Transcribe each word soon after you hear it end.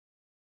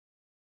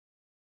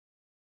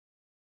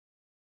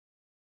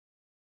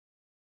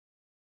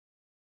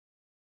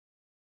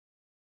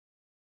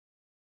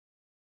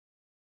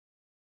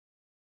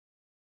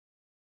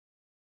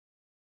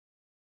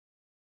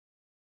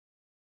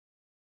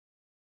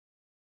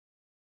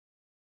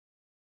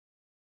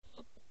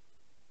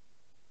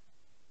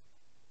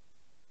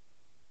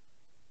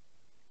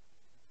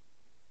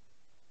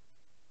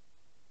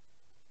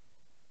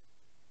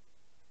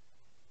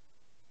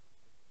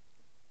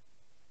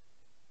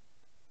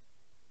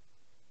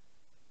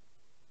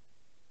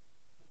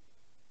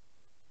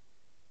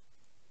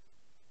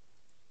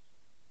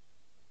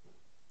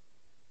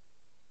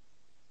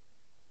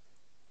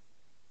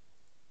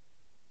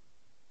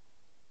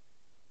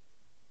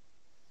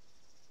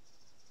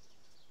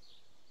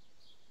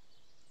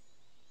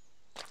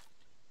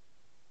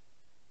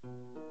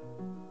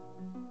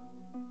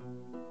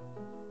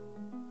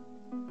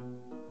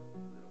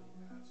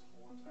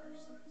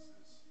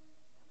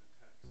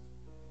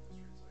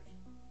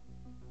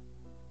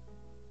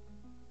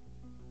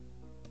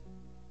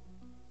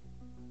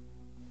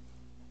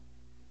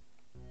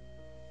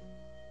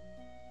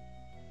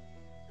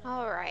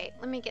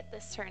me get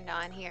this turned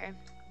on here.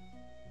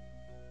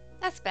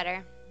 That's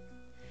better.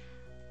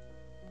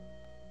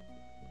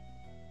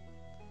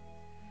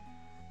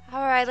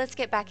 Alright, let's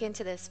get back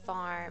into this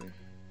farm.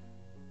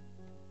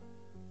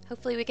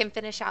 Hopefully we can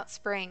finish out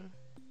spring.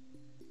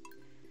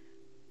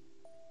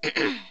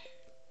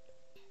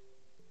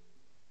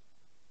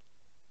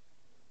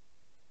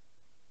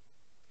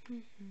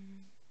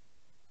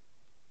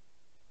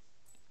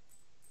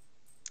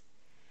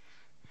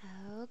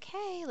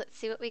 Okay, let's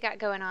see what we got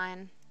going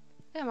on.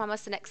 Ooh, I'm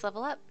almost the next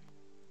level up.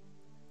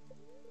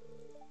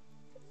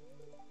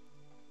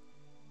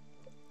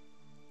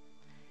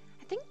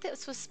 I think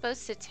this was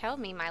supposed to tell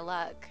me my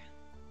luck,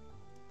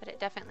 but it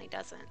definitely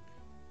doesn't.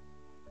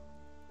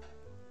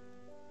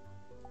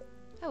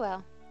 Oh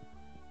well.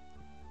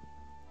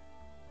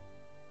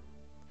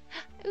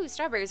 Ooh,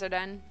 strawberries are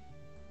done.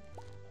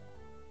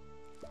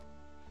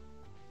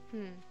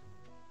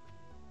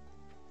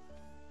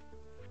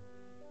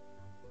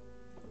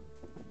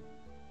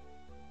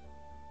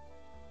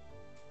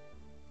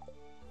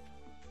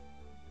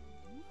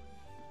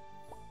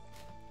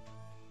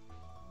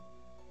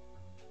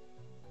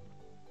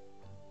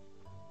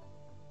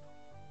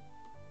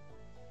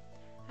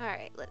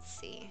 Alright, let's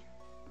see.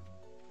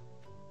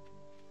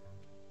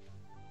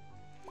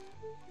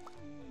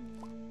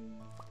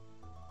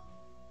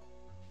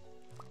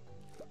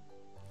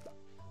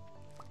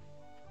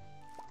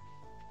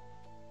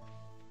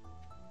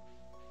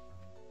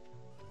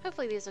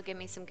 Hopefully these will give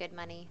me some good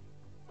money.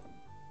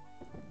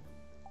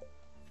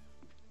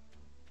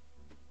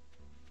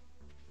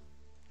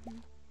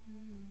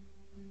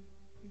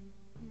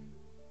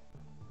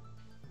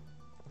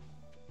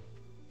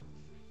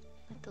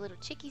 Let the little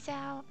chickies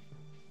out.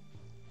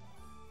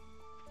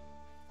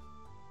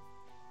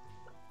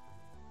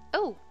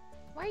 Oh,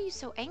 why are you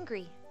so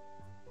angry?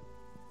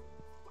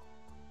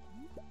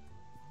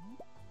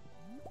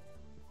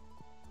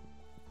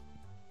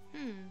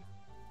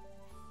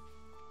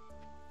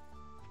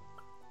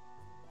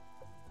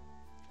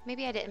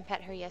 Maybe I didn't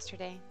pet her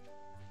yesterday.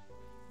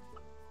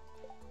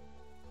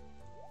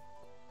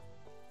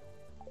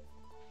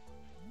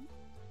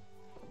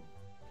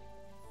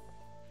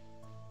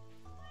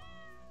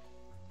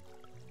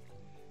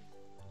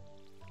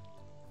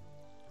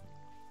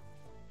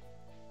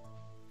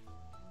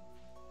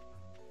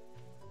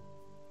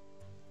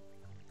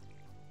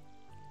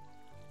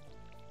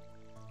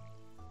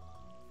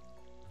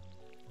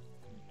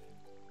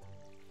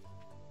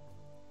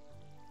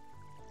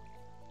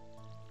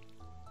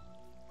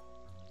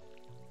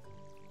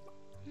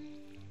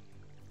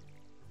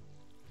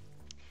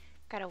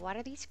 Gotta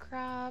water these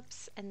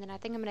crops, and then I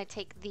think I'm gonna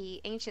take the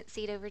ancient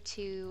seed over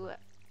to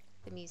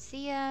the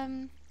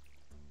museum.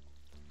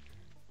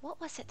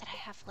 What was it that I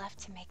have left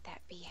to make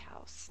that bee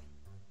house?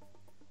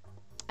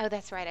 Oh,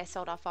 that's right, I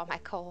sold off all my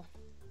coal.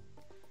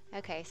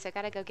 Okay, so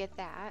gotta go get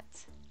that.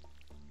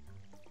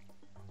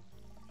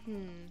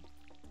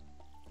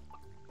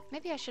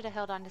 Maybe I should have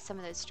held on to some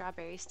of those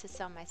strawberries to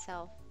sell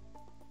myself.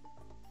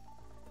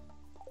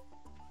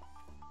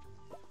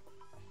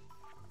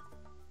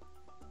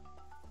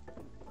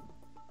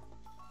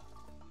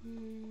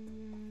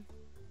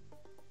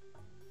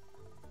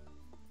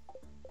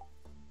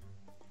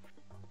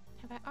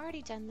 Have I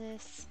already done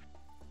this?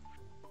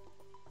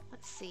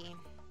 Let's see.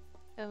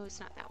 Oh, it's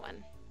not that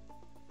one.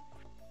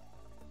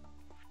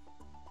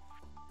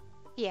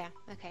 Yeah,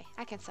 okay,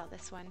 I can sell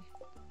this one.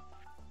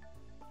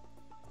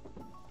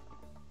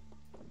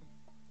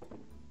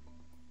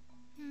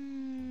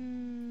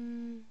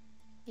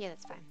 Yeah,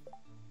 that's fine.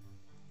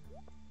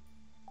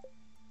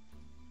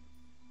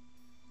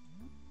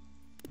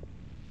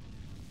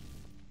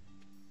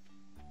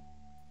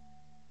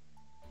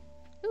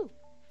 Ooh.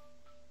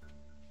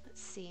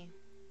 Let's see.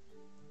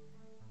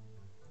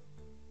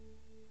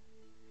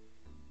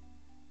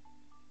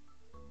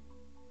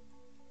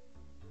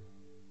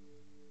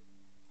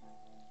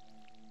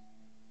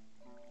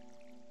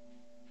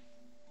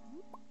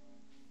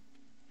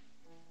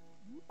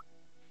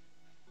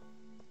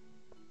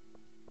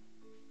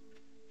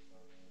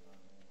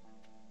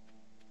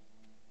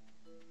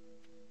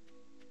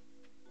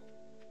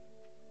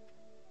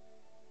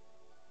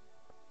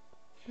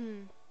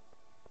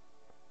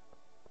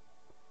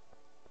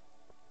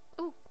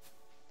 Ooh,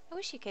 I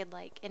wish you could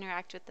like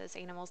interact with those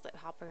animals that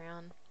hop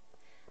around.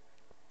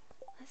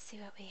 Let's see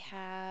what we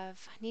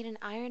have. I need an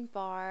iron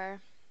bar.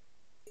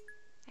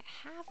 I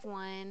have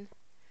one.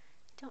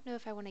 Don't know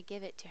if I want to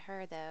give it to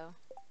her though.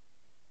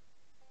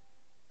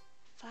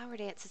 Flower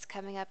dance is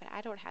coming up and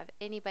I don't have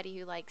anybody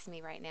who likes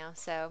me right now,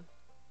 so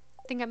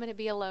I think I'm gonna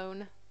be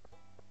alone.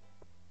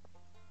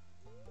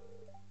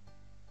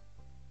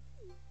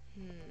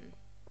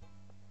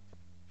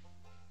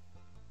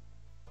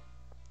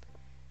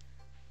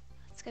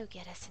 Let's go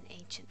get us an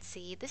ancient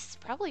seed. This is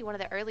probably one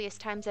of the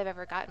earliest times I've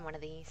ever gotten one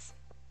of these.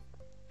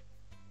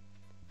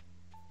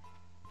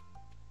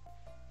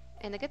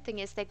 And the good thing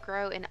is they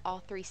grow in all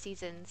 3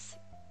 seasons,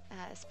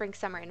 spring,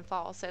 summer, and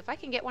fall. So if I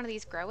can get one of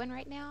these growing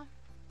right now,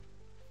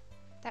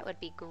 that would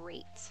be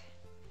great.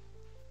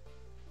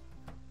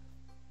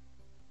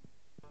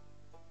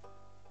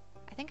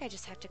 I think I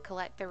just have to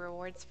collect the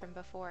rewards from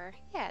before.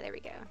 Yeah, there we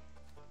go.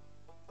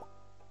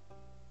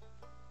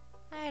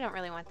 I don't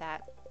really want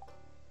that.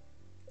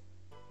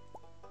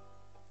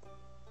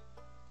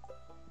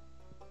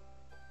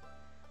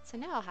 So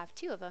now I'll have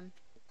 2 of them.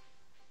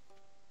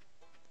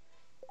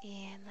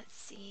 And let's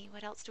see,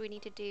 what else do we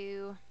need to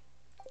do?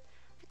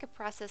 I could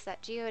process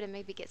that geode and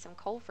maybe get some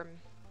coal from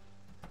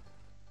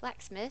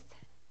blacksmith.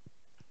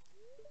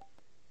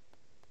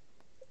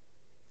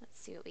 Let's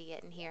see what we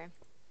get in here.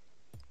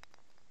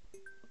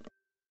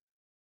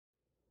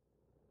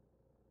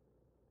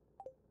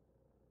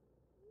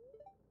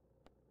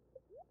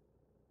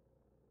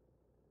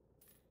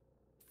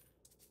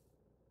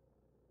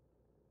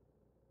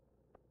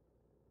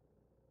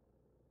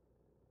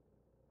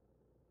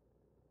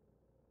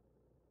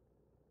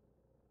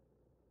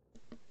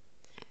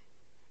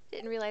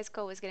 Didn't realize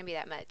coal was going to be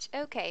that much.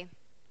 Okay.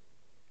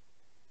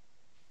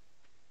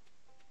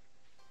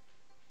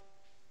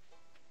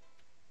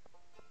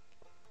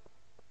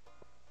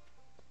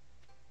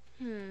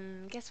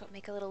 Guess we'll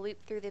make a little loop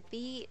through the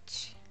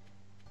beach.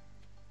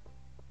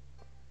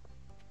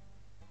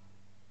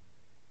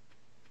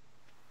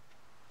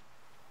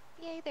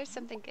 Yay, there's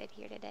something good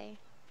here today.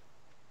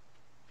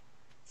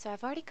 So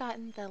I've already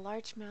gotten the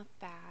largemouth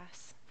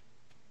bass.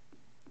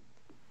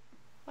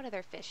 What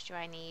other fish do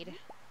I need?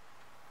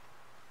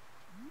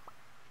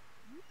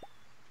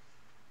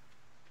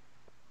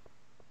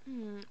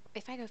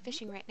 If I go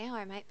fishing right now,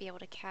 I might be able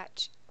to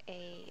catch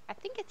I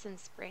think it's in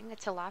spring, a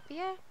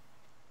tilapia?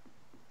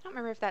 I don't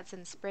remember if that's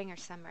in spring or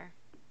summer.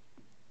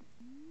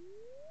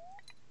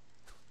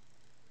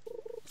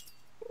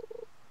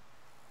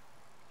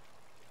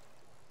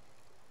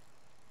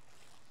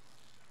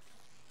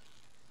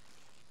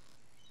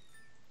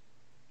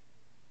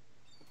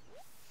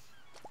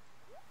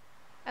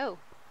 Oh.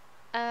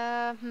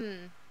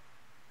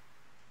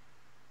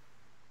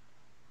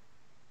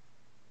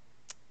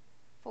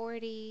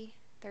 40,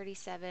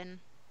 37.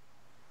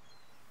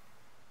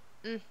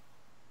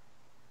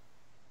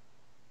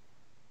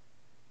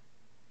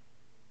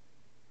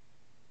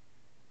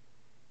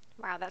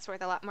 Wow, that's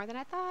worth a lot more than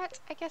I thought.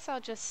 I guess I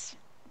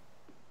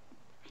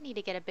need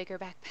to get a bigger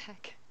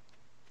backpack.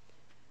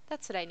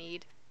 That's what I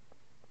need.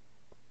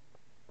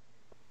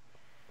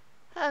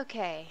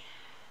 Okay,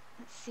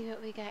 let's see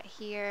what we got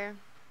here.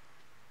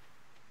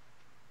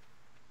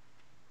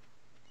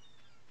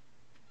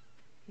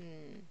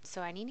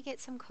 So I need to get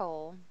some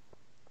coal.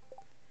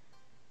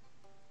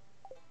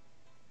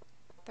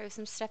 Throw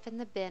some stuff in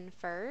the bin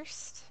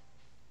first.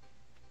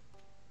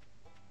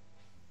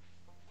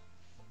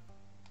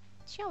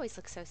 She always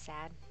looks so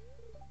sad.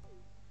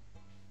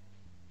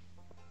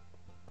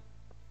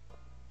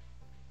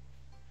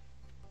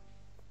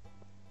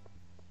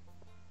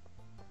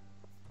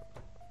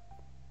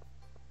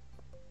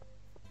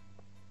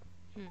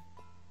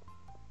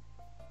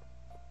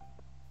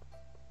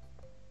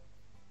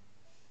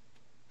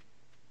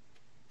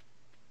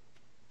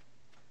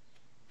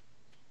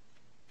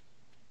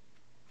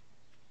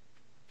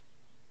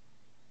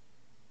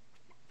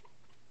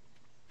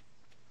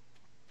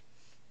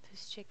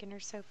 Those chicken are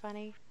so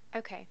funny.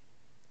 Okay.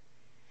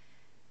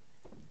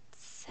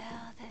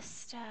 Sell this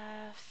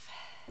stuff.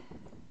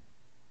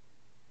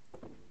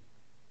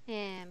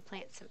 And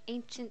plant some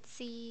ancient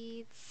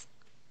seeds.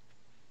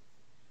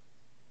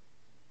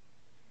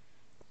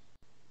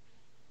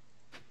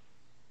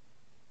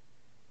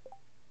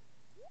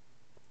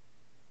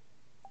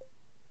 I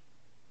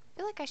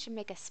feel like I should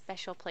make a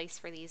special place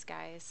for these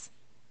guys.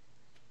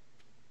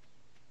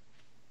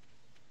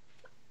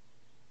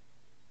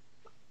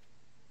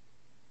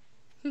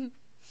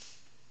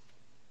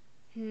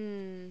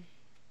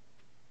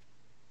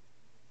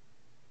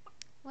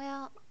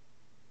 Well,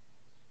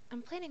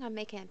 I'm planning on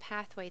making a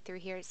pathway through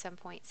here at some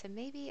point, so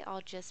maybe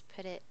I'll just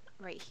put it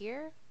right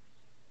here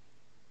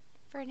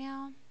for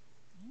now.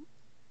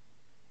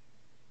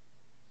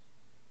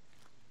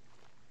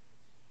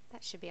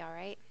 That should be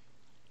alright.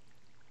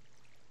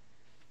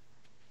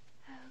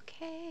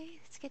 Okay,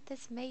 let's get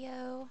this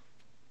mayo.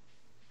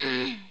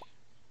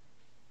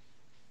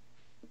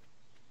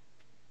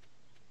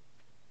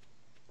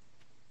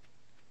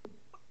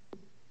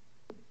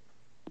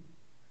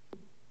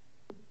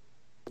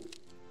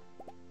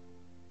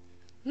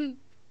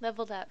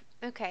 Leveled up.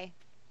 Okay.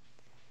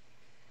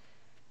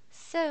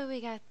 So we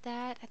got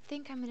that. I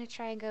think I'm going to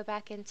try and go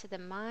back into the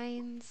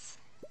mines.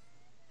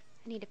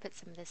 I need to put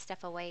some of this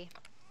stuff away.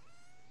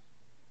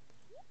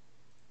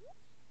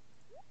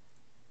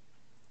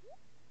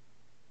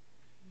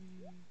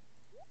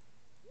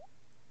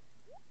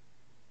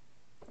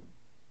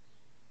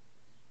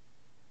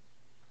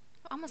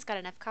 Almost got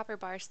enough copper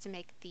bars to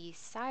make the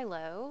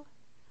silo.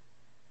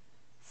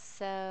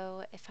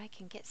 So if I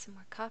can get some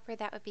more copper,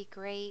 that would be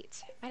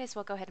great. Might as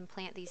well go ahead and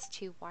plant these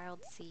 2 wild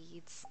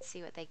seeds,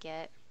 see what they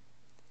get.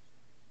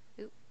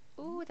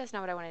 Ooh, that's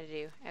not what I wanted to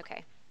do.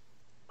 Okay.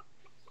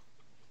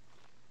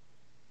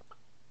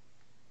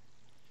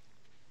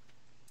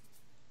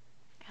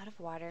 Out of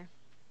water.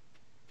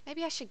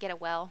 Maybe I should get a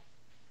well.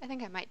 I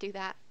think I might do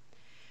that.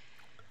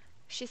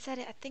 She said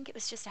I think it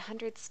was just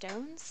 100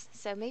 stones,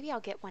 so maybe I'll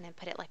get one and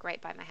put it like right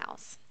by my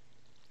house.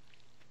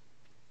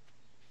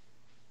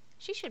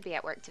 She should be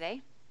at work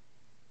today.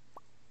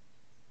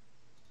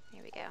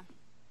 There we go.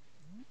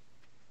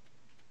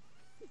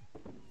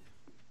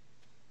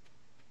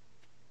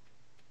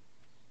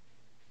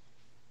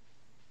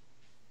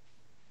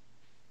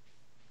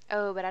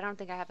 Oh, but I don't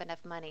think I have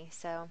enough money,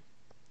 so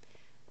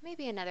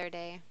maybe another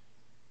day.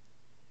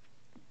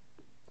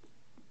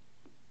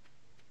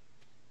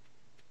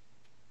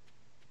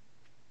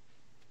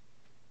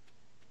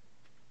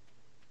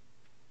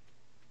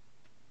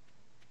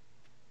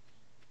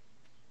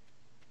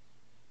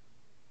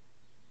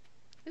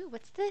 Ooh,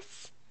 what's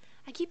this?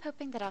 I keep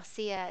hoping that I'll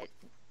see a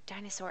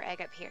dinosaur egg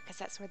up here, because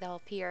that's where they'll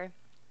appear.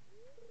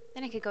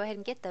 Then I could go ahead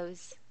and get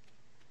those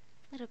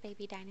little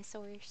baby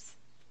dinosaurs.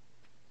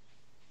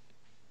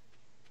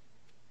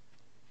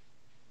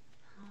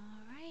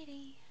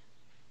 Alrighty.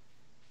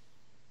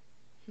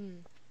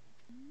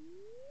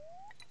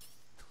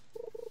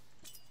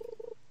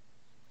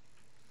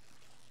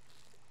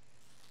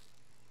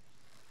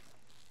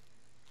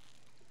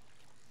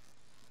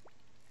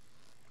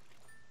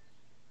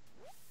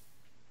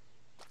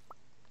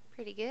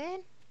 Pretty good.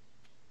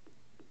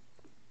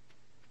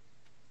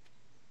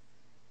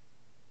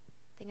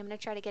 Think I'm going to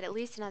try to get at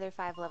least another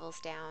 5 levels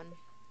down.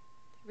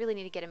 Really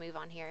need to get a move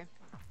on here.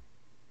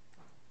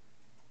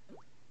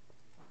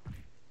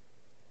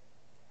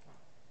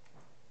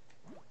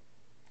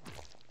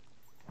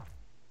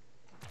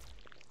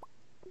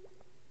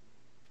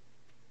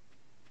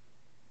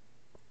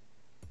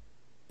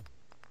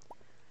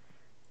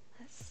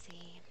 Let's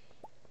see.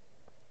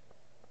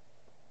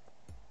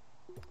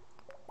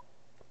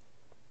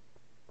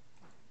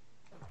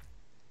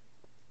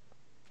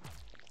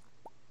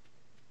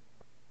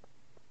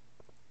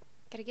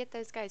 Gotta get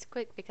those guys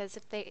quick, because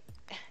if they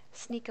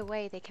sneak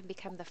away, they can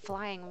become the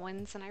flying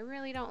ones, and I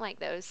really don't like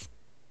those.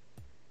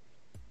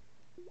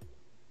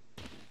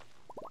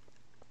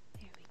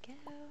 There we go.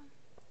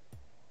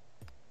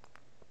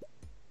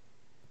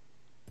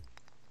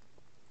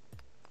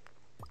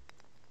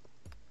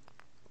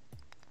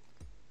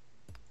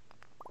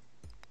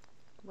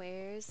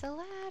 Where's the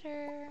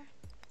ladder?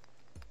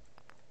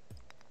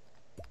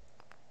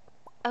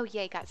 Oh,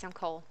 yay, got some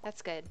coal.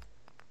 That's good.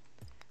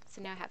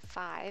 So now I have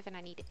 5, and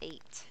I need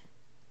 8.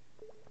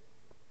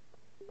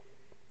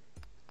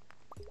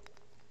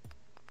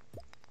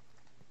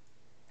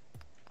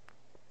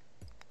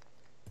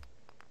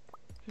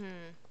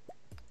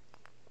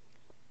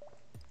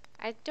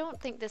 I don't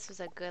think this was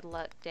a good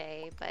luck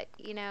day, but,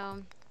 you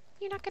know,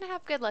 you're not going to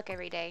have good luck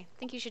every day. I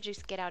think you should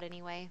just get out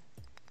anyway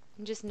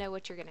and just know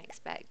what you're going to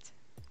expect.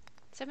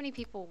 So many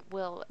people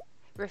will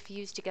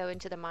refuse to go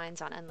into the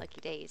mines on unlucky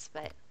days,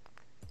 but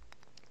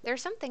there are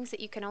some things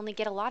that you can only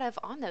get a lot of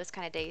on those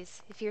kind of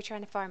days if you're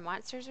trying to farm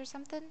monsters or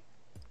something.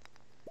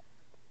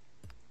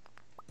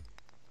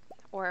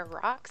 Or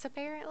rocks,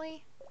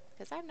 apparently,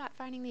 because I'm not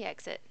finding the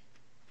exit.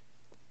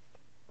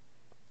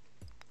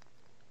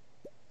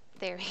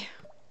 There we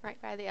go.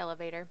 Right by the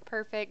elevator.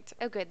 Perfect.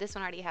 Oh good, this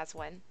one already has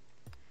one.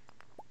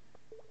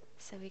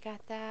 So we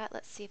got that.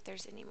 Let's see if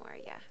there's any more.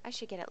 Yeah, I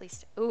should get at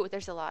least... Ooh,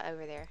 there's a lot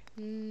over there.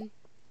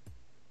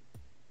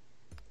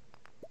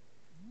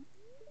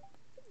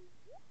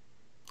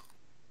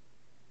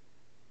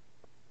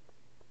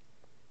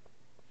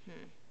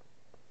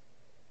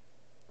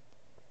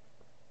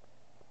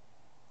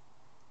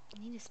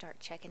 I need to start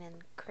checking in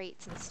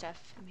crates and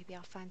stuff, and maybe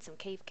I'll find some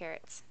cave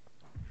carrots.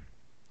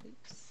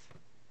 Oops.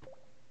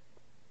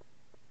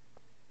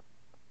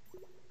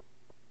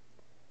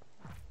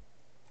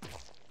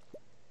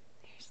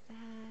 There's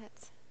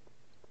that.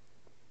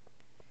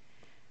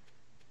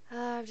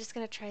 I'm just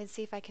gonna try and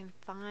see if I can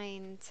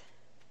find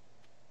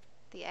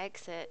the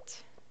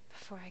exit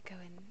before I go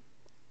and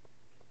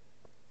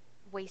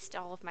waste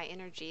all of my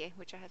energy,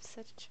 which I have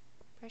such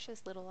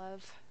precious little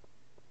of.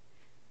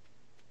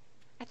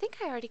 I think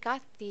I already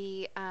got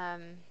the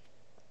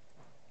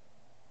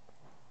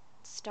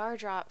star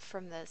drop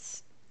from the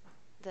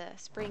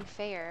spring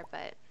fair,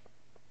 but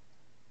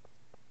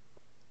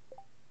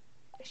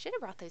I should have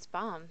brought those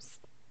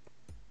bombs.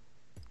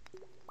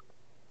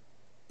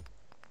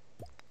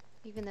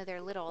 Even though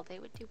they're little, they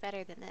would do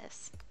better than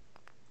this.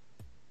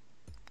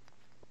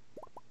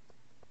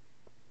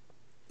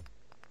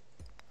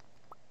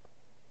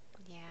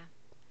 Yeah.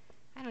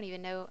 I don't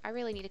even know. I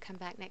really need to come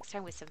back next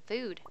time with some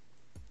food.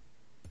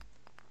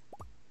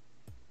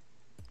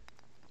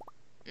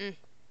 I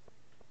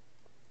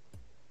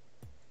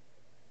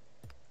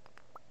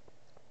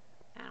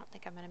don't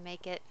think I'm gonna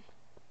make it.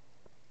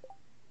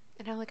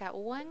 And I only got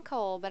 1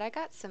 coal, but I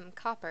got some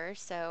copper,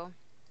 so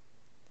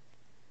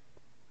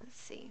let's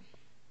see.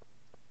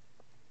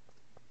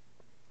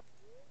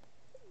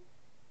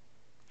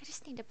 I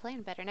just need to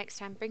plan better next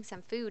time. Bring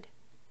some food.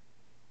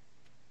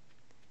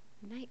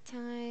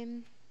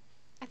 Nighttime.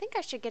 I think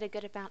I should get a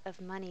good amount of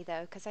money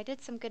though, because I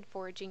did some good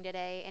foraging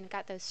today and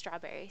got those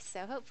strawberries,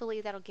 so hopefully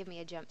that'll give me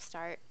a jump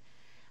start.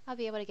 I'll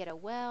be able to get a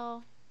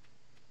well,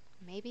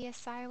 maybe a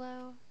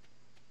silo,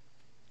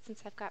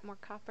 since I've got more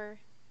copper.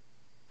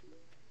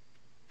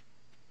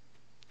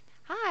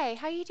 Hi,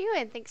 how you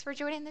doing? Thanks for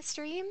joining the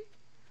stream.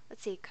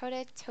 Let's see,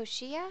 Koda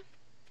Toshia.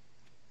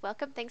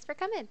 Welcome, thanks for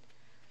coming.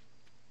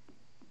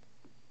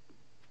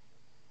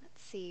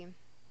 Let's see.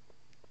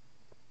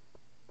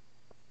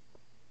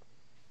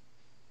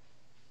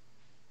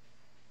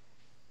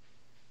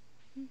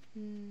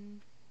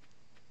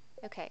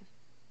 Okay.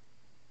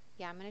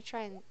 Yeah, I'm gonna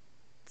try and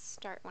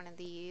start one of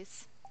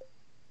these.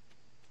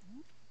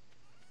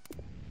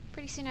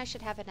 Pretty soon I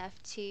should have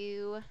enough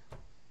to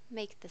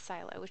make the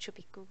silo, which would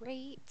be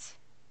great.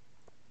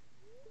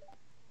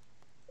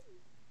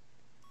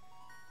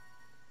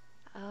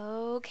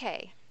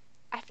 Okay.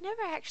 I've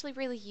never actually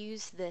really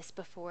used this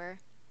before,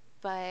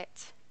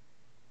 but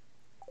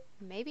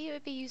maybe it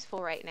would be useful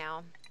right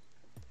now.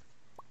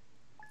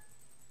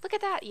 Look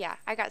at that! Yeah,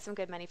 I got some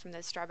good money from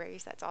those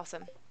strawberries. That's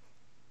awesome.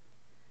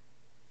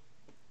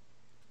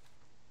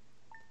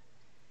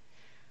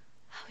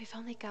 Oh, we've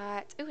only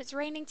got... Oh, it's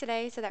raining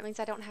today, so that means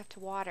I don't have to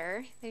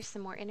water. There's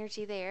some more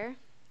energy there.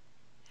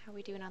 How are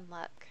we doing on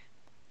luck?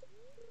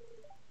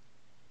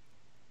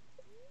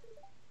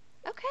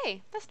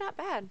 Okay, that's not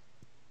bad.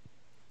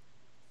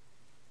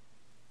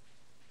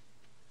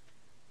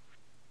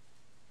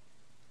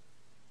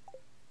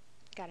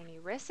 Got a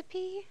new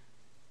recipe.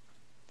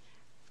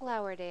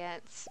 Flower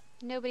dance.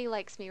 Nobody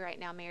likes me right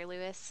now, Mayor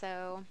Lewis,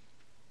 so...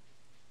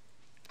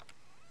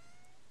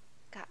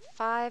 Got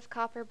 5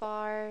 copper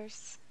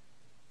bars.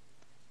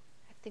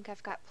 I think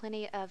I've got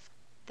plenty of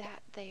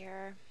that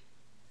there.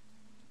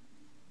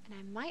 And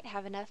I might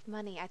have enough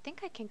money. I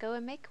think I can go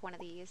and make one of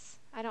these.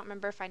 I don't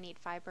remember if I need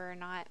fiber or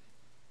not.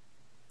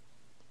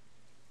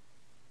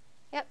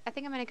 Yep, I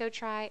think I'm going to go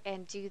try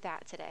and do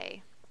that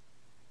today.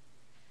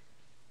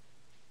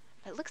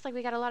 But it looks like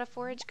we got a lot of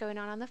forage going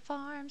on the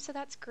farm, so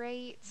that's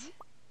great.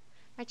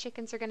 My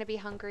chickens are going to be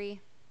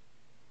hungry.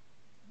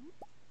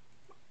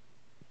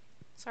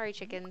 Sorry,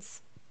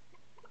 chickens.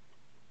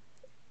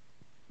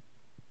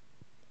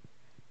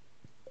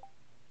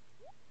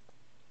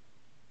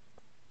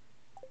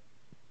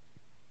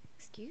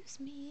 Excuse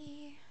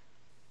me.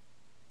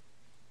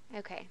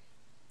 Okay.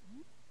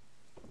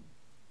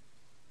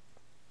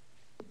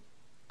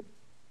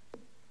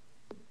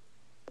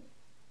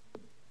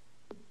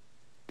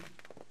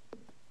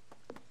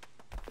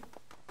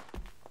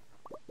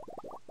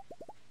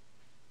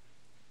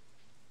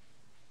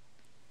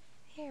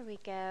 Here we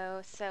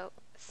go. So,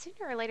 sooner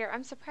or later,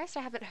 I'm surprised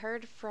I haven't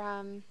heard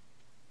from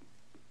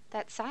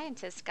that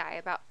scientist guy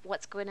about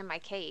what's going in my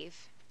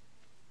cave.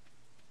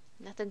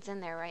 Nothing's in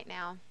there right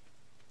now.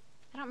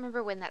 I don't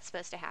remember when that's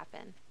supposed to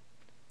happen.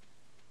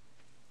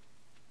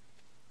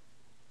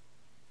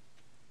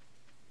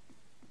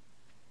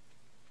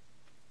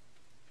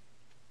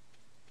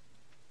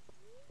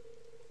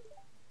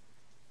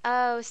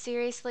 Oh,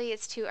 seriously?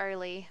 It's too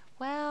early.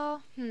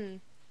 Well,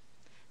 maybe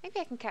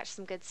I can catch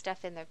some good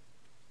stuff in the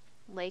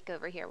lake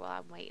over here while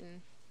I'm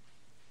waiting.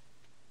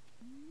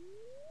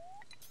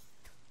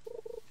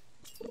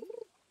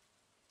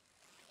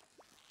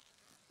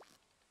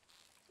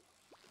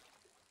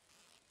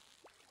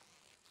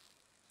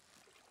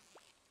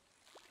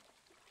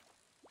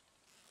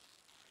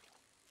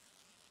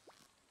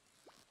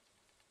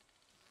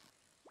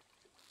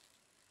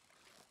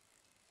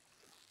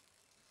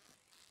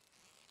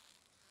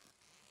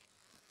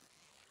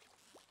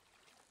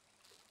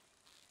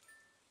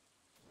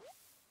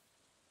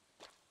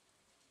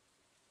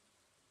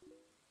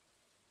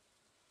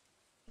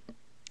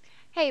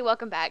 Hey,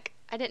 welcome back.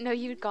 I didn't know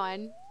you'd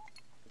gone.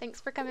 Thanks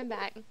for coming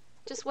back.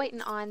 Just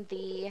waiting on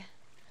the,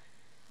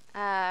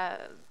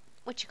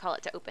 what you call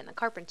it to open, the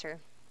carpenter.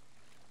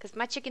 Because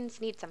my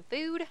chickens need some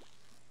food.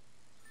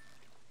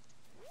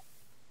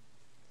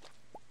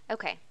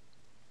 Okay.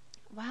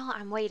 While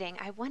I'm waiting,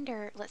 I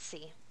wonder, let's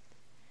see.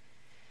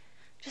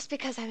 Just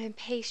because I'm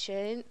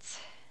impatient.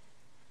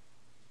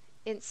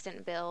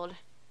 Instant build.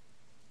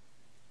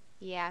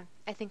 Yeah,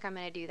 I think I'm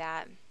going to do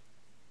that.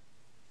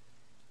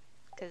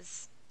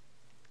 Because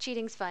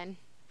cheating's fun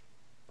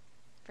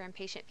for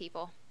impatient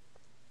people.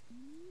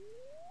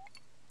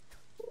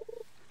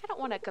 I don't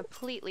want to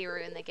completely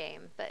ruin the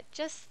game, but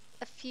just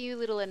a few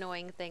little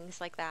annoying things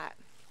like that.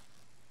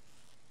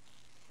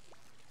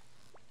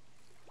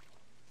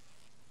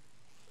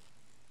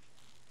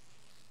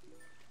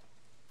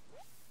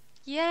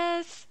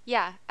 Yes!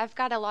 Yeah, I've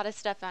got a lot of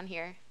stuff on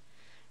here.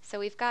 So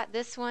we've got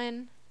this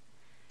one,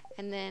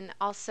 and then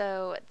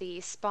also the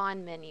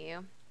spawn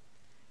menu.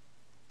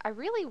 I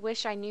really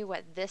wish I knew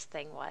what this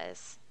thing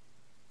was.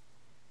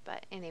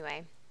 But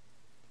anyway.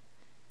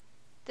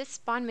 This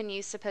spawn menu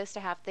is supposed to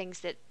have things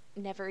that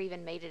never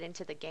even made it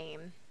into the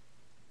game.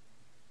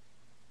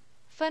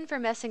 Fun for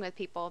messing with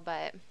people,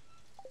 but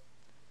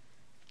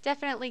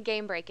definitely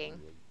game breaking.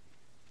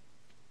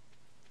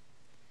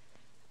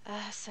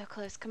 So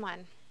close, come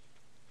on.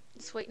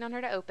 Just waiting on her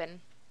to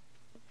open.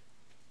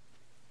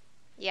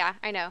 Yeah,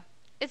 I know.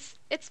 It's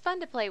fun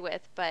to play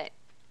with, but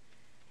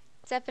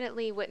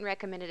definitely wouldn't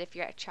recommend it if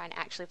you're trying to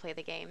actually play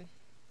the game.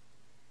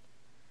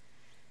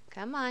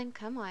 Come on,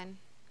 come on.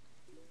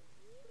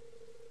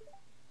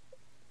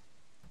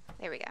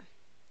 There we go.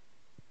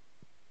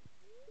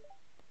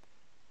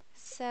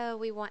 So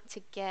we want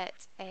to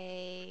get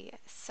a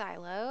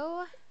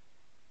silo.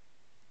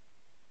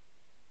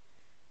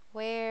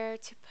 Where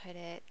to put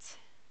it?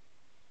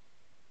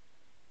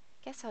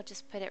 Guess I'll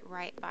just put it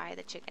right by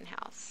the chicken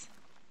house.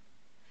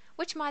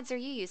 Which mods are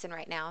you using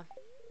right now?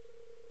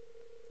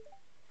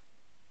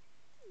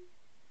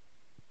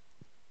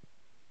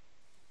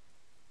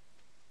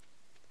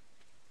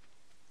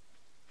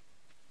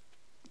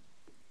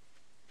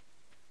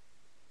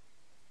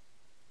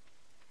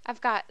 I've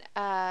got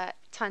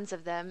tons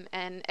of them,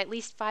 and at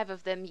least 5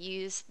 of them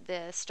use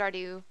the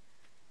Stardew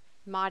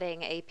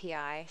modding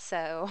API,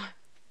 so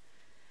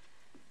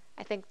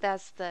I think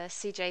that's the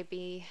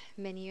CJB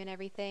menu and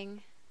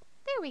everything.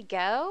 There we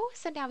go.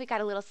 So now we got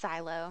a little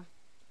silo.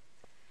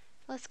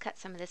 Let's cut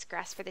some of this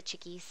grass for the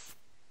chickies.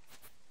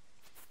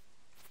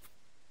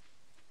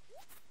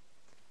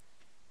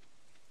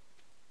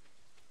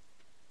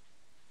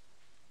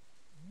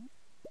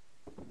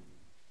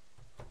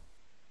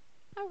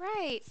 All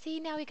right, see,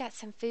 now we got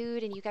some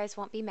food and you guys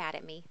won't be mad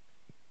at me.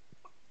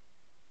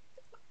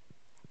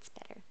 That's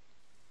better.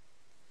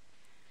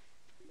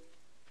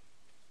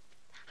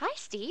 Hi,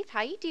 Steve.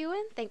 How you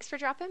doing? Thanks for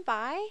dropping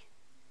by.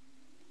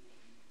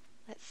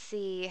 Let's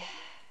see.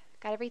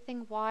 Got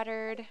everything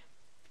watered.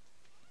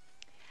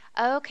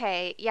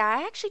 Okay, yeah,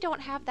 I actually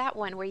don't have that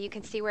one where you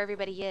can see where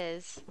everybody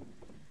is.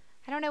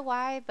 I don't know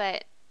why,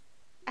 but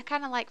I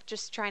kind of like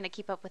just trying to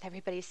keep up with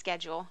everybody's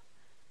schedule.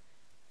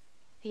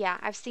 Yeah,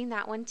 I've seen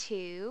that one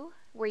too,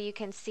 where you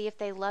can see if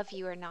they love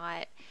you or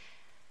not.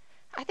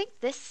 I think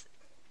this,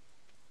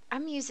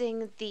 I'm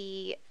using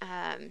the,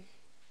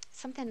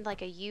 something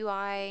like a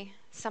UI,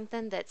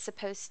 something that's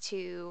supposed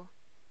to,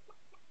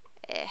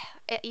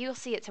 you'll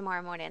see it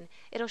tomorrow morning.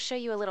 It'll show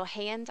you a little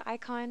hand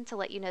icon to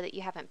let you know that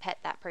you haven't pet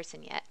that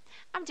person yet.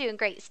 I'm doing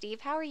great,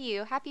 Steve. How are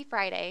you? Happy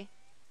Friday.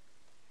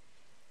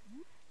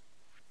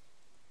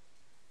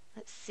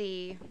 Let's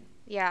see.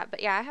 Yeah,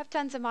 but yeah, I have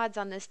tons of mods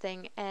on this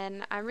thing,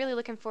 and I'm really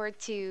looking forward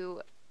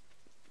to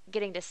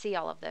getting to see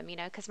all of them, you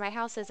know, because my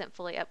house isn't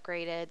fully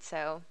upgraded,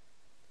 so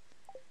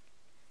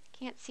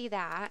can't see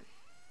that.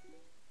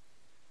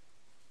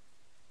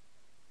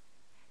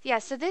 Yeah,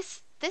 so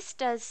this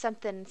does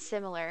something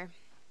similar.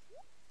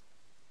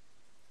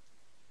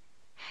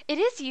 It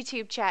is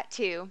YouTube chat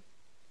too.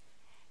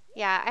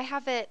 Yeah, I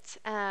have it,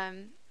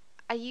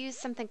 I use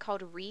something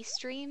called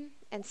Restream,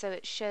 and so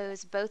it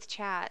shows both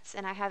chats,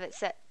 and I have it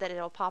set that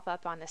it'll pop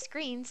up on the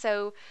screen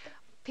so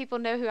people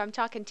know who I'm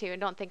talking to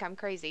and don't think I'm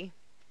crazy.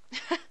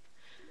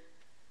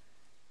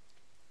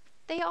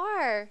 They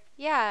are.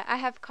 Yeah, I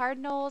have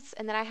cardinals,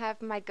 and then I have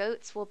my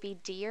goats will be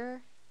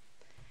deer.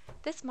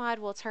 This mod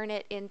will turn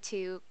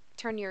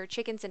your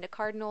chickens into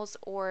cardinals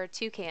or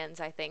toucans,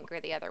 I think, or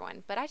the other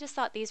one. But I just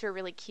thought these were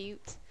really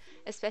cute,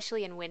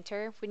 especially in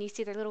winter when you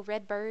see their little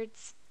red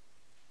birds.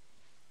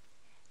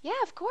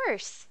 Yeah, of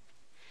course.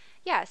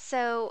 Yeah,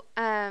 so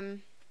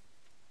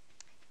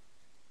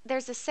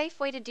there's a safe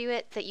way to do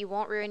it that you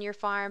won't ruin your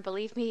farm.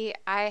 Believe me,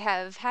 I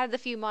have had the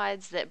few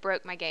mods that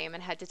broke my game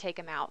and had to take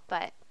them out.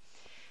 But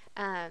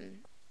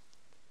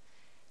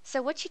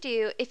so what you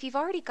do, if you've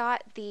already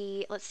got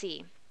the, let's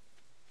see,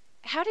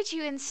 how did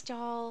you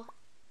install?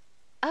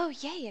 Oh,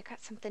 yay, I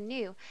got something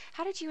new.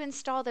 How did you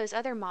install those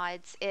other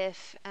mods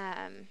if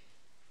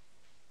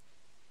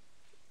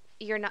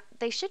you're not,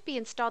 they should be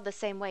installed the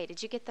same way.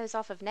 Did you get those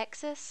off of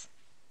Nexus?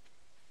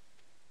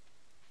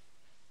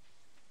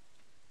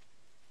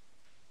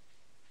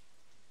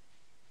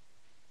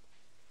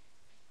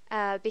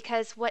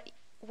 Because what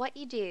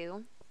you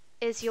do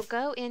is you'll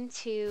go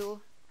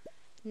into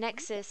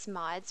Nexus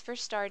mods for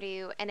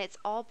Stardew, and it's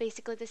all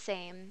basically the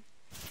same.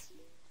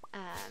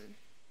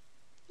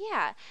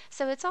 Yeah,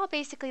 so it's all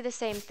basically the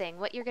same thing.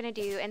 What you're going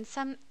to do, and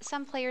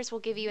some players will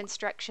give you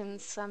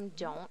instructions, some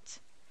don't.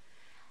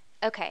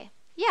 Okay,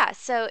 yeah,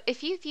 so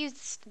if you've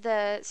used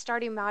the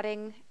Stardew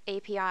modding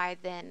API,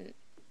 then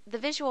the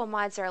visual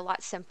mods are a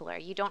lot simpler.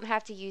 You don't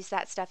have to use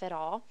that stuff at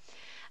all.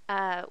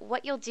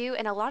 What you'll do,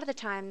 and a lot of the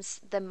times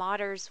the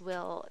modders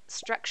will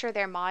structure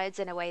their mods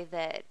in a way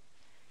that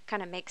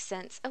kind of makes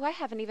sense. Oh, I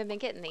haven't even been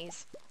getting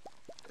these.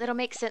 That'll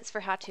make sense for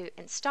how to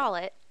install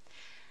it.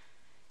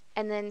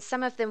 And then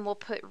some of them will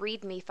put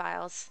README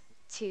files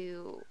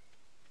to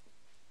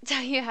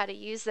tell you how to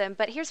use them.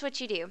 But here's what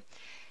you do.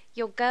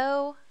 You'll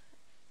go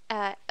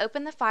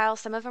open the file.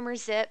 Some of them are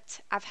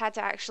zipped. I've had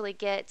to actually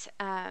get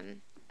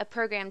a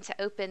program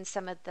to open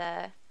some of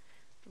the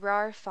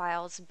RAR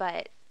files,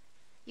 but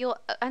you'll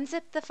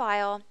unzip the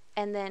file,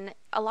 and then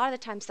a lot of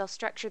the times they'll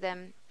structure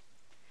them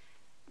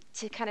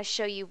to kind of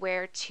show you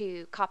where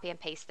to copy and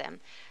paste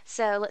them.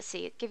 So let's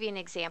see, give you an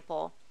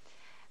example.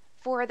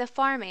 For the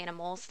farm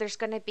animals, there's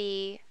going to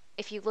be,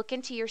 if you look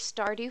into your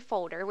Stardew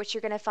folder, which you're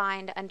going to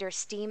find under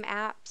Steam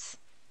apps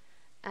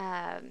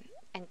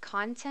and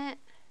content.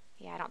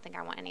 Yeah, I don't think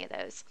I want any of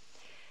those.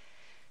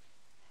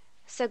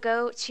 So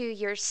go to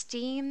your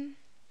Steam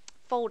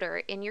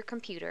folder in your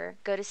computer,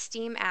 go to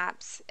Steam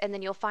apps, and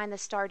then you'll find the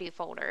Stardew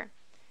folder.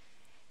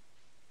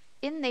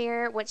 In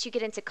there, once you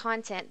get into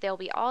content, there'll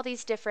be all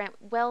these different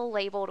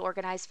well-labeled,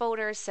 organized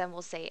folders. Some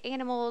will say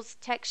animals,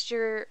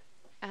 texture,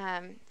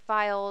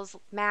 files,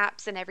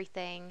 maps, and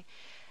everything.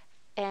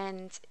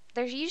 And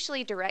there's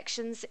usually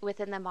directions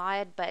within the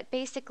mod, but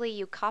basically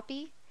you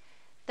copy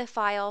the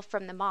file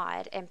from the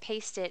mod and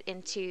paste it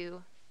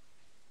into,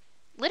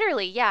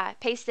 literally, yeah,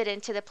 paste it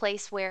into the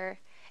place where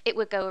it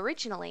would go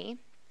originally.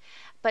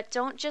 But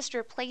don't just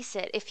replace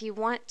it. If you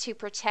want to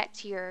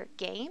protect your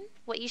game,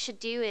 what you should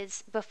do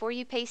is before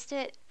you paste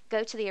it,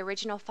 go to the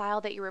original file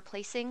that you're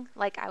replacing,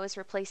 like I was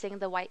replacing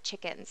the white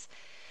chickens.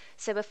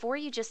 So before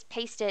you just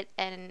paste it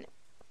and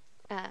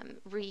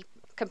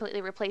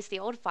completely replace the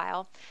old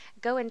file,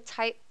 go and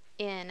type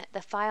in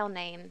the file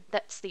name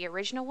that's the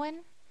original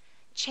one,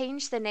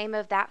 change the name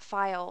of that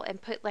file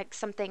and put like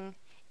something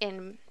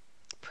in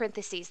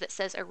parentheses that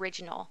says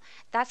original.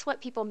 That's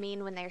what people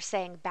mean when they're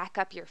saying back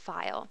up your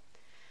file.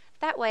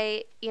 That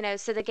way, you know,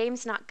 so the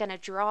game's not going to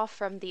draw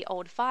from the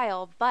old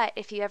file, but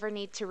if you ever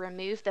need to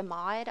remove the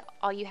mod,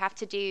 all you have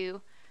to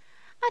do...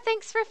 Oh,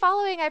 thanks for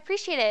following. I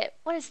appreciate it.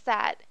 What is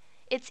that?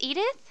 It's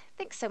Edith?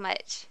 Thanks so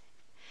much.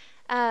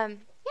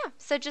 Yeah,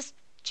 so just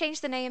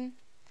change the name.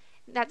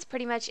 That's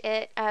pretty much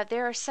it.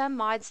 There are some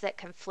mods that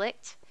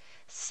conflict,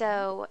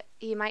 so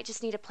you might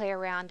just need to play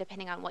around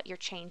depending on what you're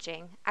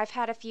changing. I've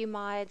had a few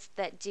mods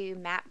that do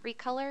map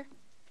recolorings,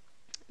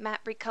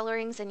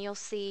 and you'll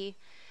see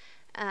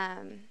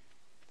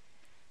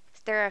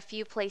there are a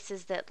few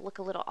places that look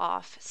a little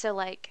off. So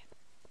like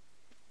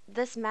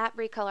this map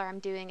recolor I'm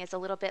doing is a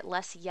little bit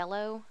less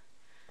yellow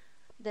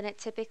than it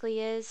typically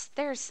is.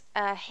 There's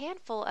a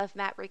handful of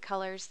map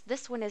recolors.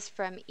 This one is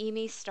from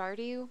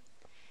Stardew,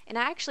 and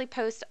I actually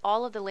post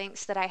all of the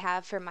links that I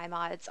have for my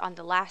mods on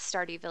the last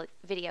Stardew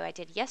video I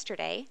did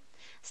yesterday.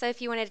 So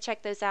if you wanted to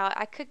check those out,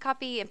 I could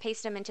copy and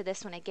paste them into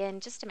this one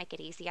again just to make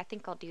it easy. I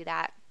think I'll do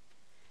that.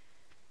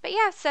 But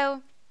yeah,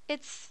 so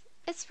it's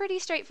pretty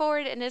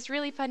straightforward and it's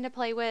really fun to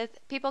play with.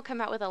 People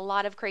come out with a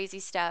lot of crazy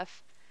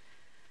stuff.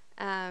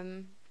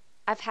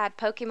 I've had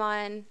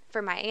Pokemon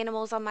for my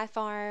animals on my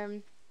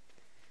farm,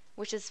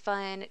 which is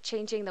fun.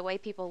 Changing the way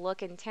people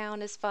look in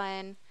town is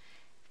fun.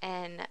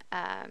 And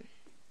I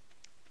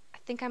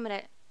think I'm going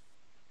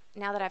to,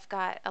 now that I've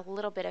got a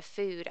little bit of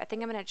food, I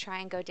think I'm going to try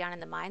and go down in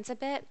the mines a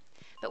bit.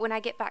 But when I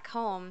get back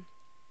home,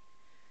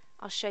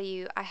 I'll show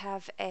you, I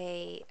have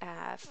a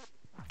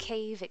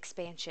cave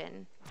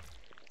expansion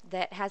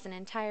that has an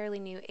entirely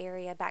new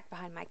area back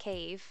behind my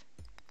cave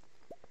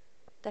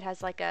that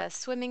has like a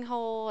swimming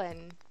hole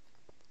and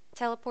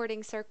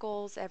teleporting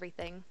circles,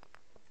 everything.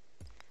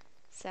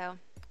 So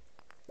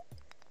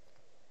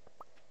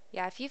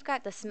yeah, if you've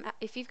got the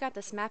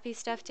smappy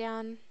stuff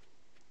down,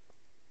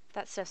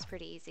 that stuff's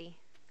pretty easy.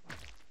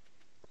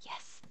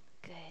 Yes,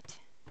 good.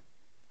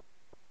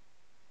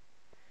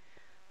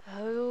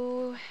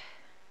 Oh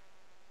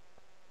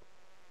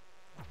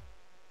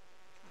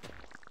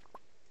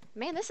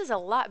man, this is a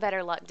lot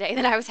better luck day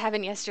than I was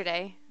having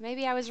yesterday.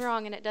 Maybe I was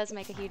wrong and it does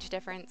make a huge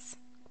difference.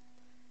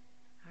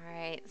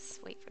 Alright, let's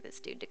wait for this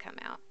dude to come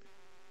out.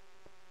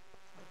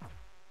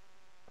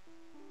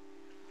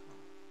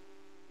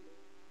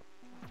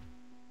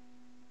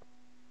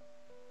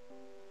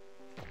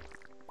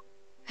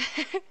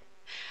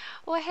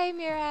 Well, hey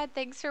Murad,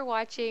 thanks for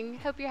watching.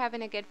 Hope you're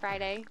having a good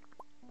Friday.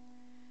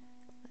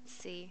 Let's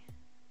see.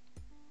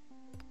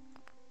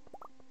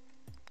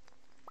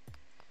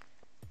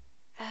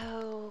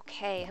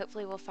 Okay,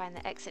 hopefully we'll find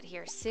the exit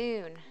here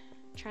soon.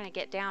 I'm trying to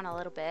get down a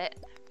little bit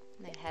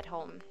and then head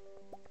home.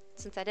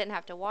 Since I didn't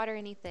have to water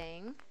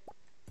anything.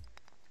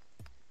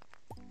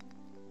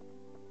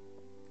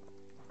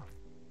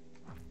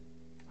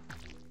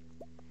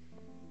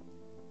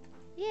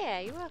 Yeah,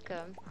 you're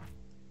welcome.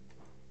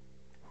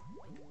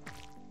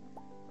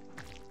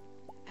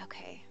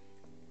 Okay.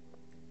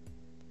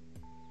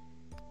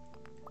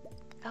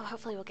 Oh,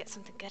 hopefully we'll get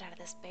something good out of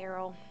this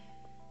barrel.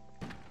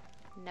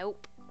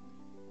 Nope.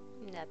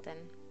 Nothing.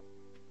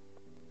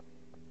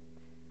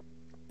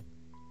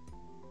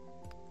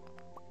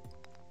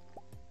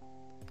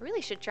 I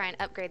really should try and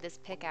upgrade this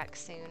pickaxe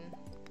soon.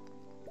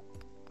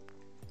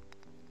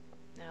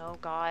 Oh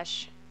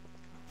gosh.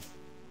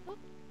 Oh.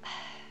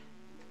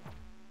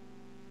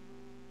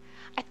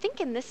 I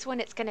think in this one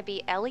it's going to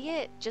be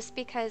Elliot, just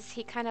because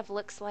he kind of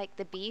looks like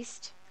the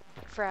Beast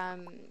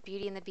from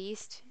Beauty and the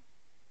Beast,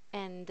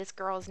 and this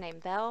girl is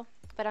named Belle.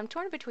 But I'm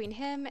torn between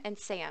him and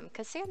Sam,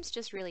 because Sam's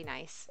just really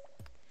nice.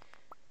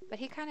 But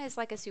he kind of is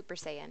like a Super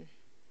Saiyan.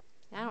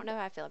 I don't know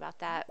how I feel about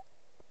that.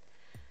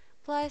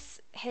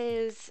 Plus,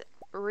 his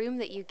room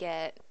that you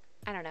get,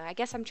 I don't know, I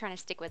guess I'm trying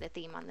to stick with a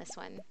theme on this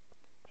one.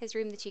 His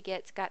room that you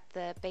get's got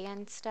the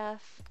band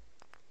stuff.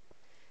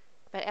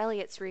 But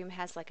Elliot's room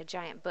has like a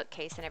giant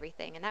bookcase and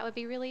everything, and that would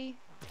be really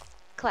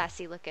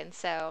classy looking,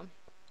 so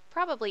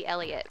probably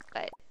Elliot,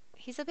 but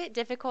he's a bit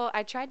difficult.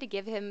 I tried to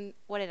give him,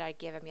 what did I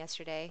give him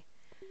yesterday?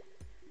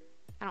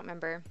 I don't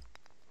remember.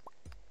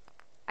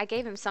 I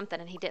gave him something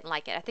and he didn't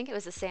like it. I think it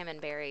was a salmon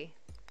berry.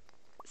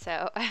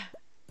 So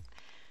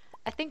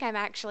I think I'm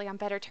actually on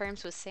better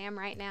terms with Sam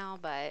right now,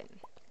 but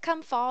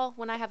come fall,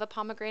 when I have a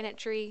pomegranate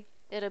tree,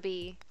 it'll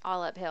be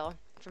all uphill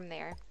from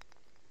there.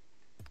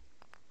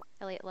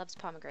 Elliot loves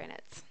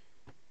pomegranates.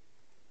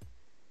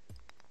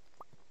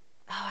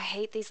 Oh, I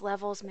hate these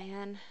levels,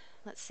 man.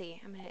 Let's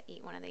see. I'm gonna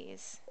eat one of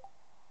these.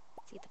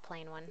 Let's eat the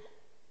plain one.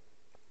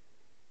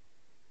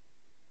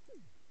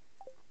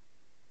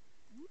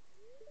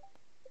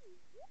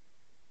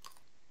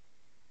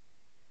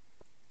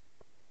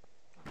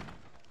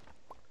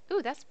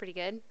 Ooh, that's pretty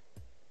good.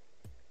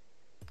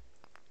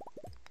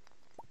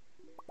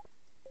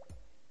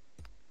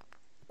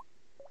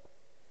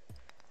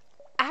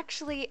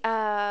 Actually,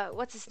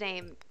 what's his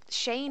name?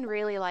 Shane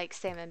really likes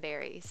salmon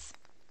berries.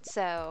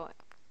 So,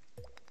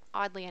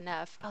 oddly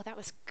enough. Oh, that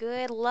was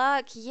good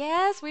luck.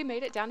 Yes, we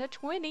made it down to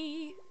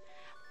 20.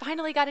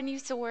 Finally got a new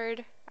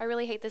sword. I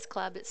really hate this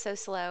club. It's so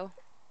slow.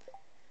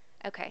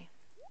 Okay,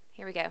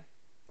 here we go.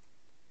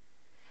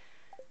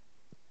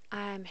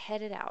 I'm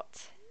headed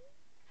out.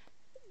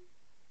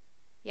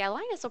 Yeah,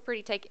 Linus will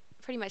pretty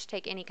much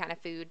take any kind of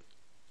food.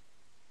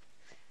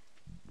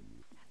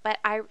 But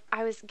I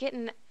was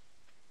getting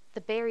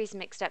the berries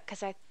mixed up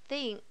because I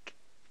think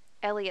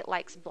Elliot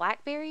likes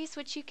blackberries,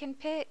 which you can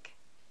pick.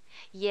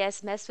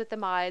 Yes, mess with the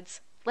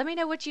mods. Let me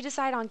know what you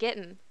decide on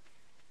getting.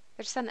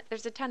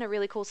 There's a ton of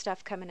really cool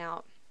stuff coming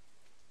out.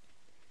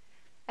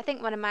 I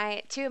think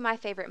two of my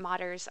favorite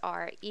modders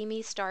are Emi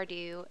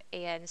Stardew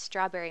and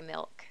Strawberry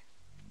Milk.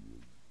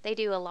 They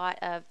do a lot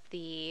of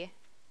the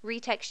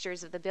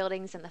retextures of the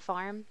buildings and the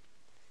farm.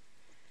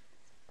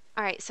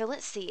 Alright, so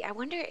let's see. I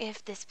wonder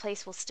if this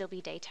place will still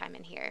be daytime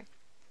in here.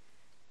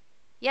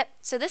 Yep,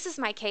 so this is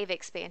my cave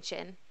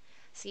expansion.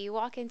 So you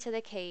walk into the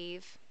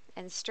cave,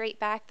 and straight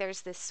back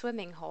there's this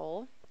swimming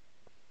hole.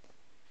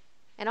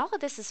 And all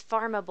of this is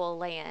farmable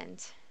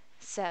land,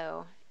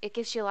 so it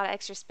gives you a lot of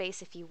extra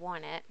space if you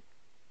want it.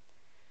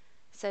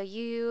 So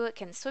you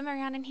can swim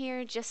around in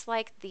here just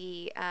like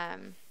the,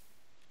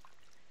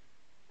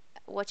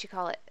 what you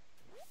call it,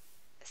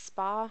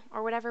 spa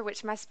or whatever,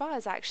 which my spa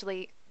is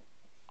actually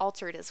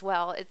altered as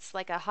well. It's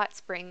like a hot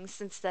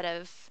springs instead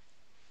of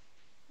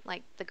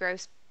like the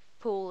gross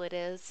pool it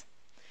is.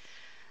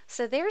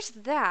 So there's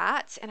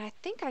that, and I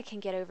think I can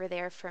get over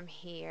there from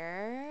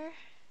here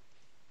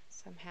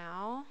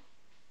somehow.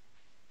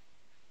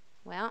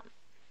 Well,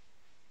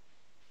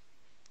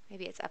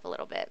 maybe it's up a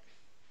little bit.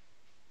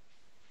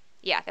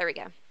 Yeah, there we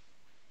go.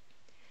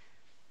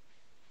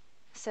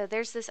 So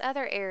there's this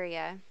other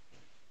area.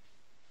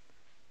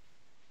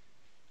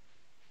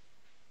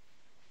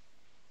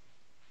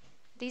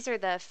 These are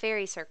the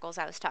fairy circles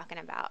I was talking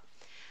about.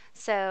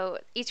 So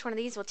each one of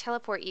these will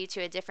teleport you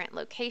to a different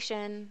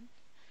location.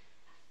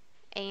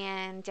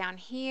 And down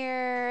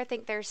here, I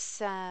think there's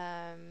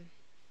some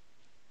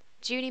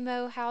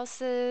Junimo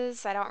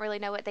houses. I don't really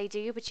know what they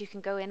do, but you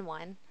can go in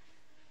one.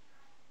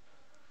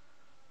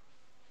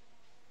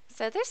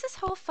 So there's this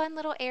whole fun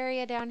little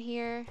area down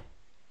here.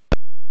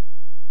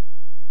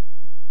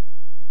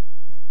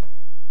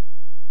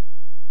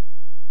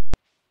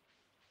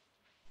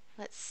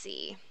 Let's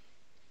see.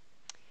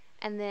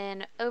 And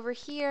then over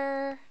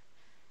here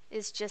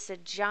is just a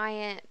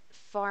giant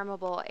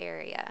farmable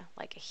area,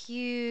 like a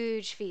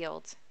huge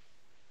field.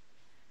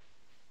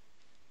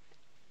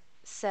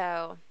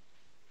 So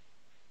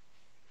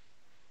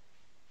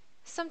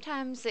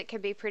sometimes it can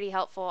be pretty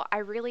helpful. I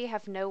really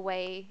have no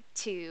way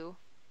to...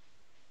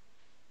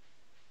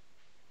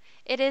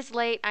 It is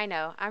late, I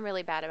know. I'm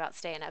really bad about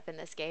staying up in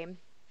this game.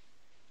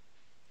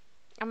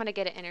 I'm gonna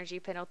get an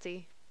energy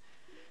penalty.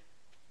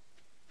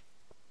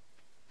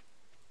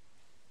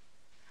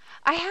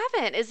 I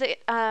haven't. Is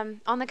it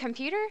on the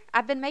computer?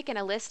 I've been making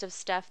a list of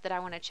stuff that I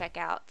want to check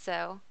out,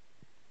 so...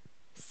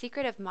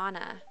 Secret of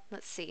Mana.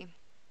 Let's see.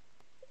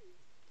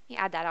 Let me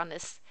add that on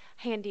this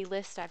handy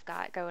list I've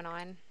got going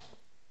on.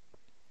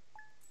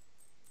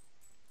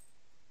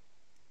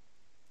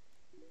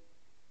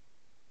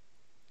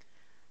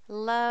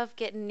 Love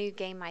getting new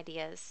game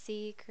ideas.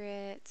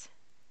 Secret.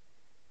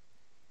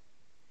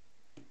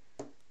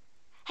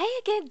 Hey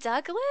again,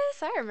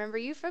 Douglas! I remember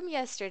you from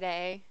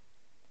yesterday.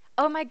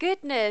 Oh my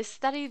goodness,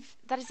 that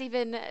is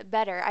even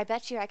better. I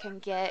bet you I can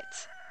get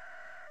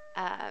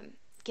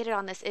it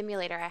on this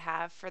emulator I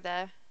have for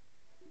the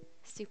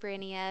Super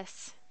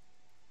NES.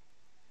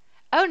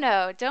 Oh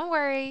no, don't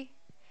worry.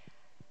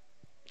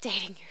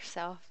 Dating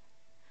yourself.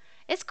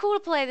 It's cool to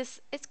play this.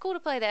 It's cool to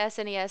play the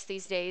SNES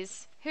these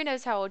days. Who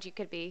knows how old you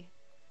could be?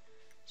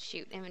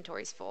 Shoot,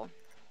 inventory's full.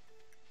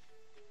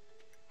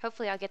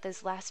 Hopefully I'll get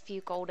those last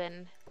few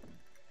golden.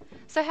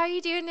 So how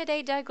you doing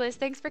today, Douglas?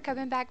 Thanks for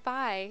coming back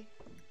by.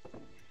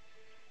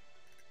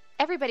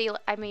 Everybody,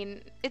 I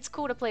mean, it's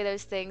cool to play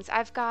those things.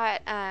 I've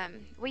got,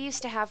 we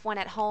used to have one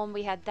at home.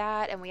 We had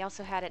that, and we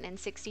also had an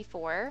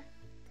N64.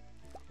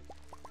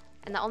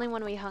 And the only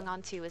one we hung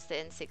on to was the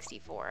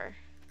N64.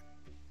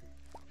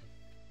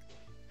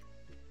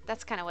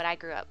 That's kind of what I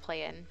grew up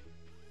playing.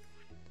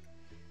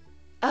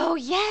 Oh,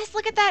 yes!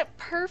 Look at that!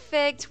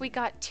 Perfect! We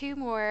got 2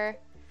 more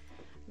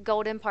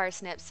golden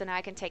parsnips, so now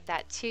I can take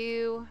that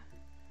to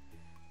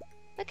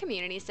the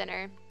community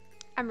center.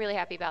 I'm really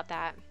happy about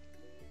that.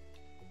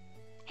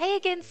 Hey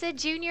again, Sid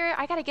Jr.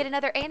 I gotta get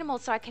another animal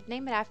so I could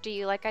name it after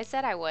you like I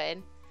said I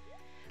would.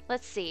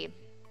 Let's see.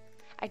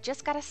 I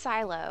just got a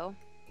silo.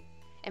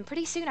 And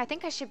pretty soon I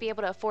think I should be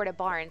able to afford a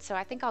barn, so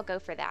I think I'll go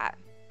for that.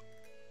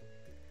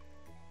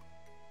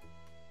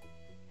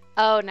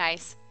 Oh,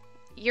 nice.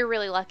 You're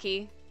really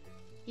lucky.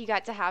 You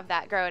got to have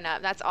that growing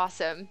up. That's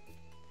awesome.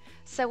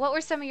 So what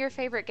were some of your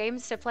favorite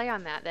games to play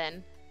on that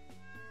then?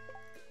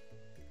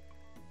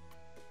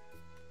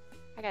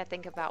 I gotta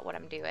think about what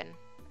I'm doing.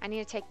 I need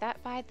to take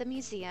that by the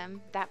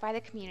museum, that by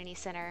the community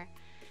center,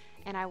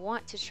 and I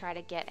want to try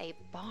to get a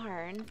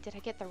barn. Did I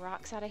get the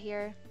rocks out of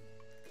here?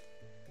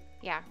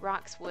 Yeah,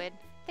 rocks, wood.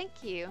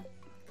 Thank you.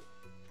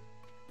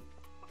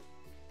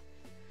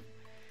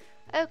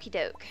 Okie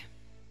doke.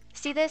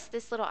 See this?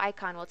 This little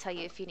icon will tell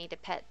you if you need to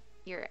pet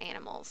your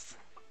animals.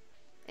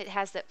 It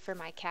has that for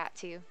my cat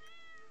too.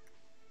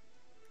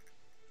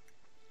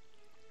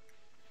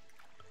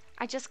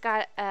 I just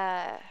got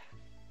a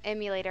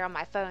emulator on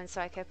my phone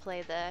so I could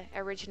play the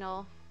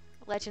original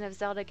Legend of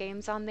Zelda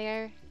games on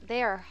there.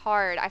 They are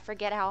hard. I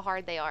forget how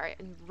hard they are.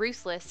 And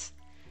ruthless.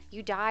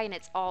 You die and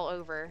it's all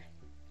over.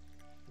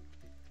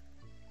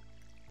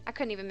 I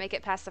couldn't even make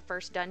it past the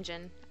first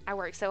dungeon. I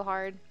worked so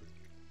hard.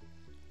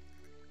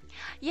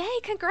 Yay,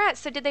 congrats!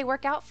 So did they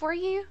work out for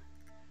you?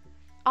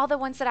 All the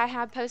ones that I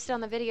had posted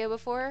on the video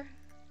before?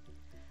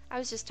 I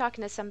was just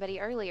talking to somebody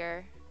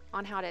earlier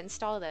on how to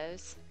install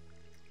those.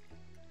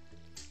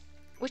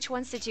 Which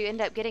ones did you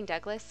end up getting,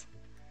 Douglas?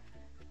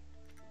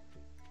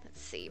 Let's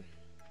see.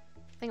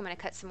 I think I'm going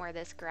to cut some more of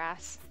this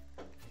grass.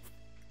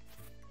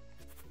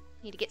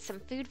 Need to get some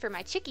food for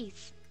my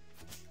chickies.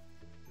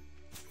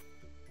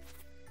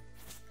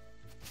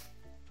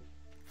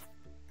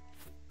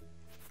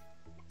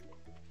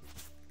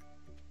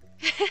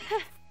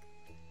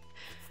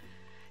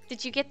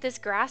 Did you get this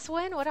grass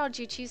one? What all did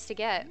you choose to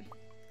get?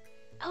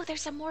 Oh,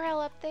 there's a morel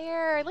up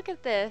there. Look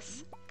at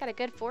this. Got a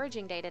good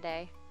foraging day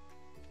today.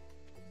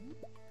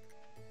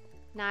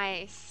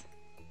 Nice.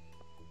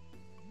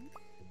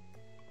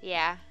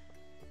 Yeah.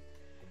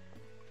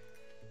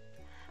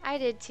 I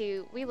did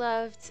too. We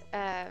loved,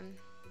 I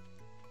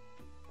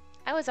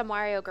was a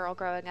Mario girl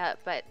growing up,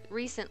 but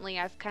recently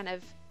I've kind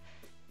of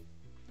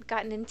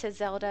gotten into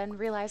Zelda and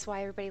realized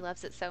why everybody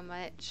loves it so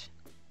much.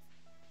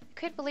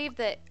 Could believe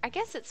that, I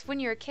guess it's when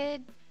you're a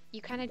kid,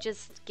 you kind of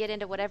just get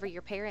into whatever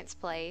your parents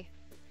play.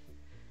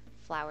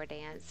 Flower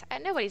dance.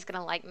 Nobody's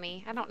gonna like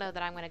me. I don't know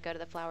that I'm gonna go to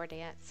the flower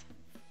dance.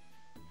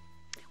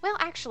 Well,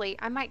 actually,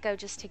 I might go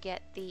just to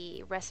get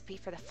the recipe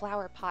for the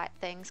flower pot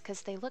things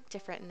because they look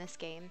different in this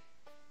game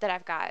that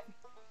I've got.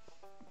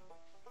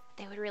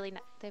 They would really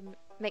they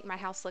make my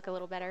house look a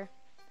little better.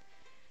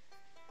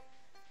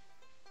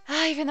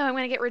 Even though I'm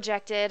gonna get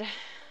rejected,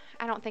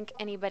 I don't think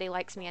anybody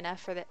likes me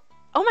enough for that.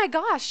 Oh my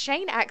gosh,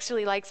 Shane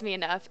actually likes me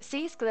enough.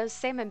 See, those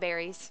salmon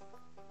berries.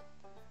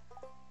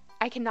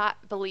 I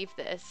cannot believe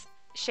this.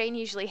 Shane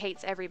usually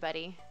hates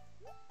everybody.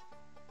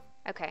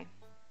 Okay.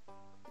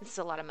 This is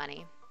a lot of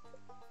money.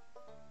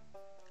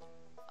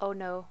 Oh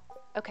no.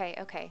 Okay,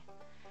 okay.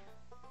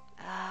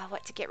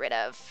 What to get rid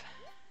of?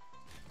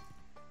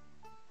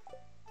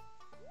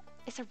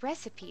 It's a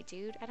recipe,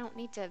 dude. I don't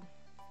need to...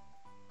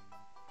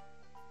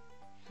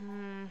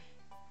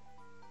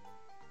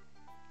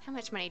 How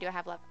much money do I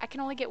have left? I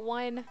can only get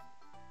one.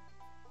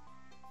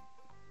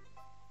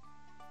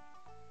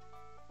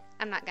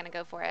 I'm not gonna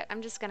go for it.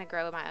 I'm just gonna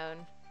grow my own.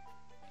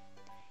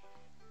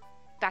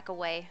 Back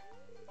away,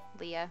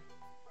 Leah.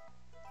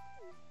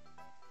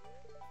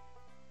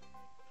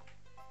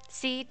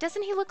 See,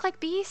 doesn't he look like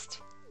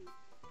Beast?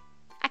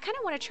 I kind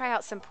of want to try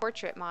out some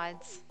portrait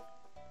mods.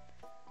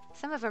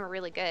 Some of them are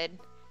really good.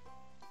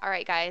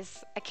 Alright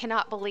guys, I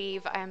cannot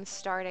believe I'm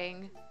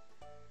starting.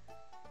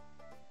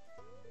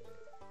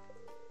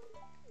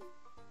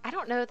 I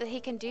don't know that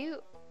he can do...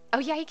 Oh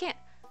yeah, he can't.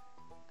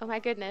 Oh my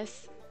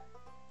goodness.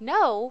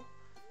 No!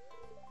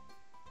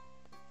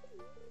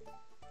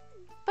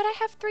 But I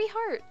have 3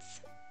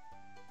 hearts.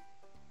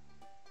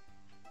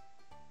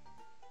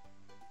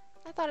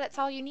 I thought that's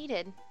all you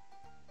needed.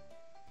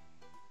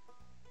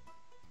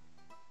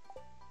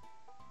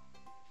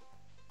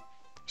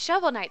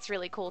 Shovel Knight's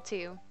really cool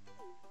too.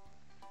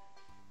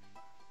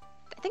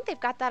 I think they've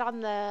got that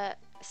on the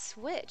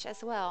Switch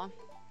as well.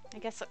 I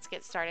guess let's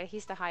get started.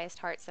 He's the highest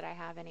hearts that I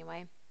have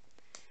anyway.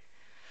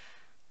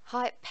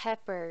 Hot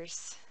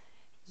peppers.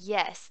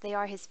 Yes, they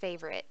are his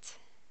favorite.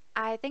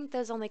 I think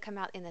those only come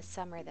out in the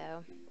summer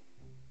though.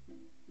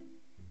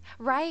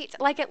 Right?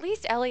 Like at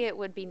least Elliot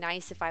would be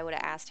nice if I would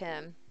have asked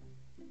him.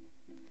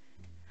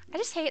 I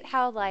just hate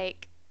how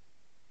like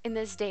in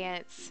this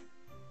dance,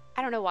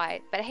 I don't know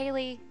why, but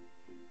Haley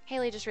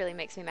just really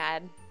makes me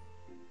mad.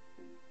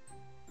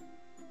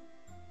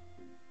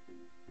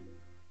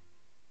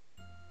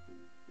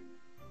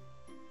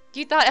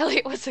 You thought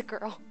Elliot was a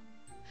girl.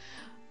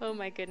 Oh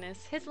my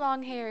goodness. His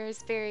long hair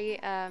is very,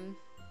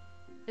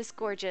 it's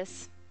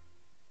gorgeous.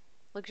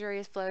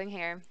 Luxurious flowing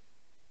hair.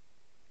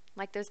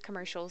 Like those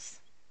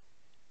commercials.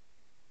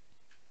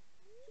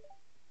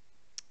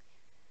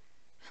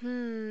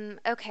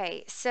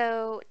 Okay,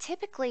 so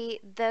typically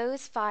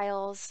those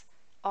files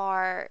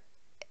are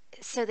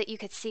so that you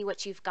could see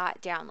what you've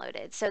got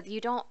downloaded. So you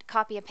don't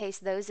copy and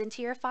paste those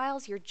into your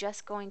files. You're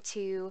just going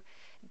to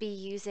be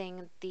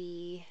using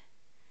the,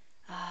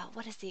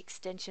 what is the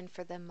extension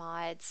for the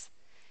mods?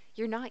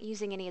 You're not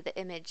using any of the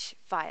image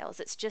files.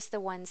 It's just the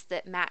ones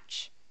that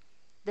match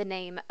the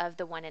name of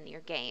the one in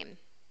your game.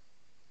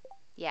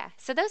 Yeah,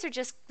 so those are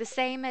just the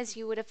same as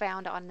you would have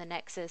found on the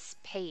Nexus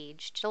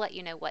page to let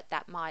you know what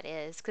that mod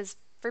is. Because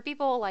for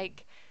people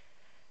like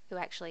who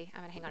actually,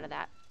 I'm going to hang on to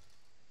that.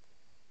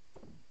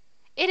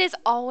 It is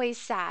always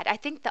sad. I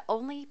think the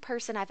only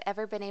person I've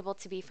ever been able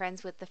to be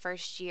friends with the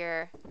first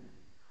year,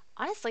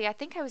 honestly, I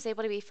think I was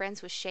able to be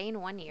friends with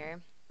Shane one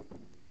year.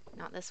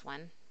 Not this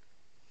one.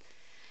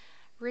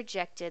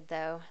 Rejected,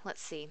 though.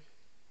 Let's see.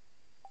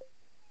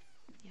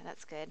 Yeah,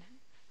 that's good.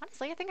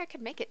 Honestly, I think I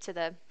could make it to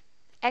the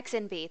X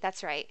and B.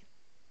 That's right.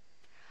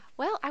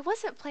 Well, I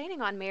wasn't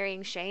planning on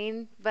marrying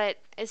Shane, but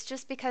it's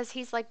just because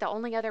he's like the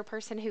only other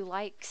person who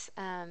likes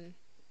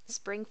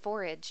spring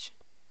forage.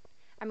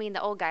 I mean,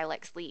 the old guy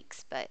likes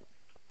leeks, but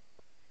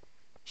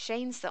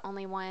Shane's the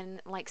only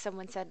one, like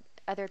someone said,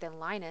 other than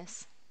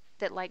Linus,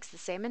 that likes the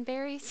salmon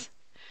berries.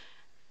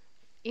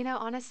 You know,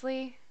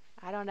 honestly,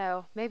 I don't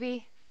know.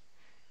 Maybe,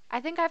 I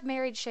think I've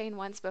married Shane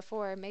once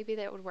before. Maybe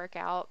that would work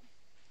out.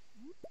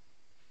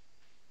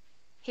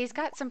 He's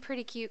got some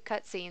pretty cute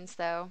cutscenes,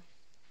 though.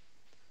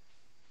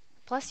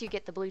 Plus, you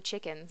get the blue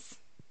chickens,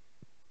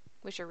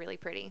 which are really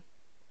pretty.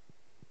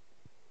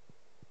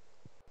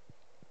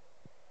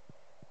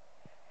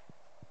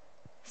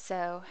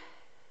 So,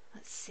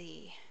 let's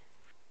see.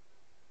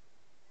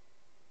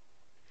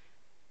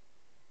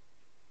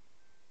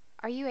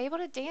 Are you able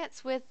to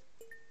dance with...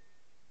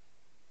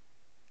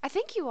 I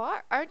think you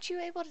are. Aren't you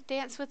able to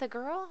dance with a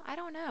girl? I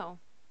don't know.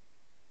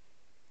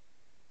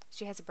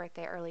 She has a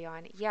birthday early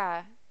on.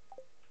 Yeah.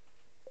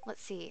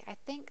 Let's see. I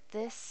think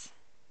this...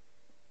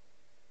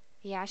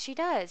 Yeah, she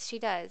does. She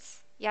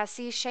does. Yeah,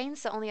 see,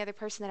 Shane's the only other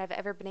person that I've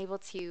ever been able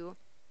to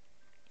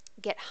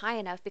get high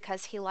enough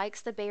because he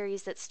likes the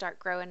berries that start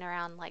growing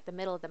around like the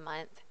middle of the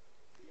month.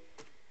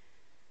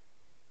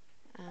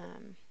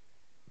 Um,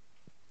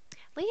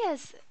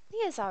 Leah's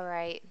all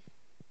right,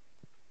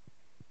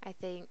 I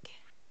think.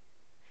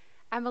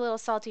 I'm a little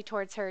salty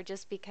towards her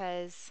just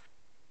because...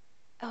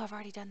 Oh, I've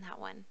already done that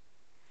one.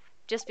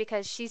 Just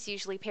because she's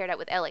usually paired up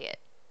with Elliot.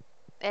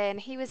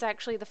 And he was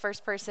actually the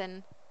first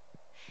person...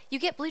 You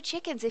get blue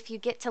chickens if you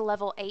get to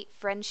level 8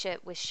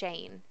 friendship with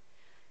Shane.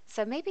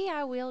 So maybe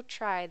I will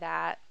try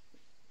that.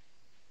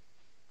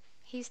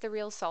 He's the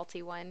real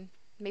salty one.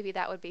 Maybe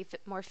that would be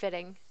more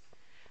fitting.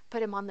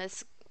 Put him on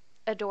this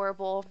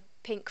adorable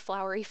pink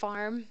flowery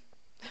farm.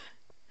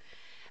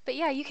 But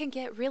yeah, you can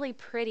get really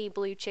pretty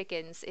blue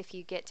chickens if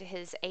you get to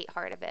his 8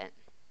 heart event.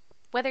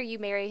 Whether you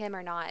marry him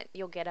or not,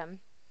 you'll get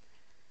him.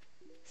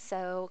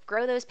 So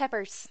grow those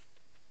peppers.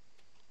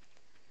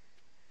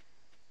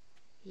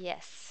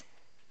 Yes.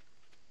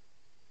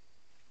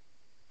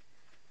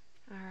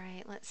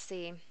 Alright, let's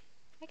see.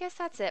 I guess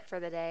that's it for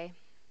the day.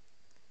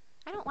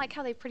 I don't like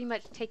how they pretty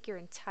much take your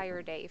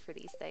entire day for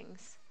these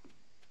things.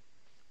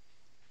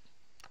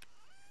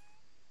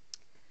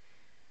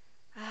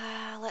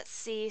 Let's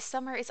see.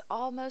 Summer is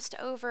almost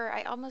over.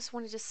 I almost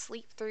want to just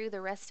sleep through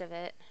the rest of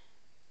it.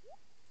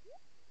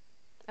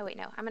 Oh wait,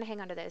 no. I'm going to hang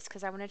on to those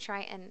because I want to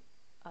try and...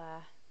 I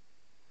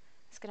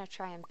was going to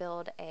try and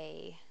build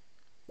a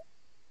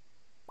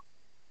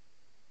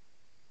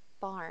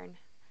barn.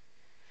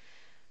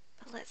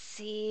 But let's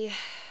see.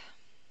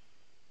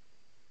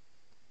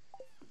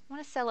 I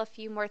want to sell a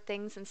few more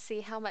things and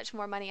see how much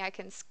more money I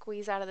can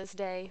squeeze out of this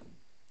day.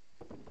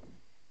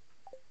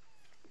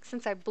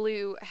 Since I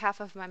blew half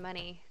of my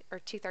money, or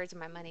 2/3 of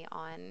my money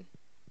on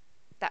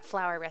that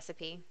flour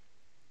recipe.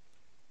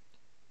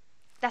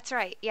 That's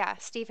right. Yeah,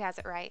 Steve has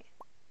it right.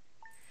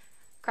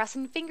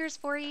 Crossing fingers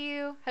for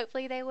you.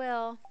 Hopefully they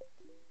will.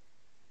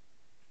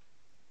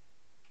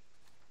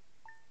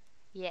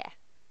 Yeah.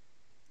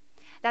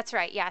 That's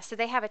right. Yeah, so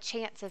they have a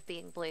chance of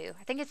being blue.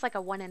 I think it's like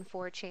a 1 in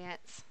 4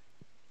 chance.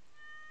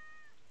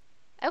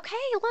 Okay,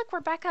 look,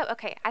 we're back up.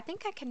 Okay, I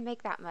think I can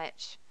make that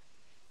much.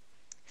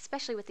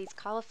 Especially with these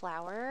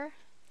cauliflower.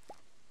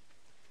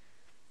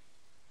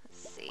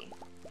 Let's see.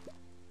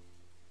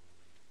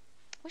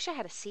 Wish I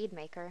had a seed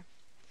maker.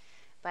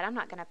 But I'm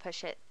not going to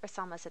push it. It's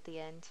almost at the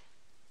end.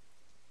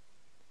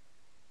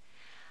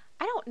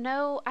 I don't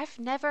know. I've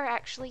never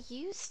actually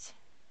used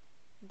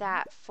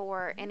that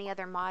for any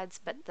other mods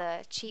but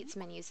the cheats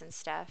menus and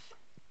stuff.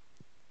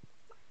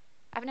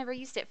 I've never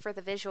used it for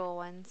the visual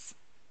ones.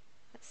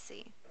 Let's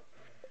see.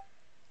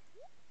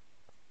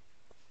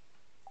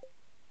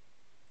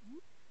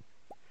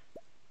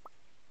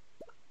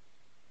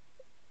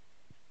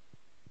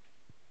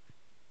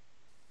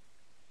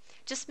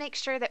 Just make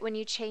sure that when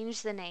you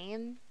change the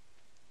name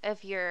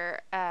of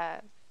your,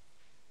 that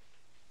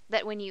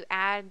when you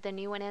add the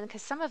new one in,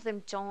 because some of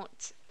them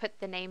don't put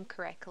the name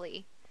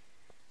correctly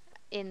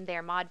in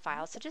their mod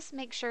file. So just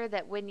make sure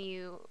that when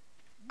you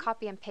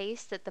copy and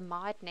paste that the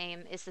mod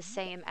name is the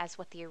same as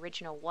what the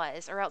original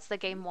was, or else the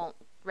game won't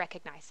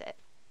recognize it.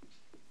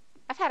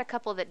 I've had a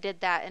couple that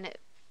did that and it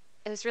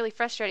It was really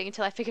frustrating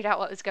until I figured out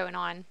what was going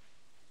on.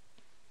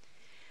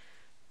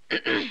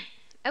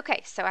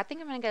 Okay, so I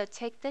think I'm going to go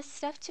take this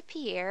stuff to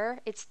Pierre.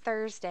 It's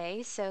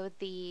Thursday, so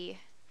the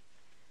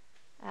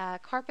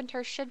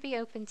carpenter should be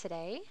open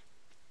today.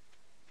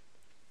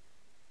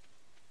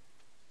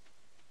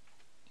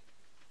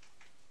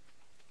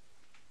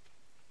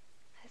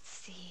 Let's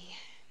see.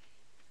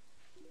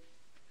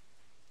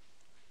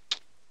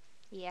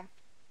 Yeah.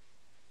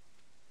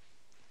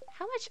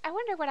 How much? I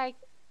wonder what I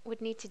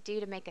would need to do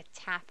to make a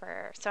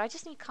tapper. So I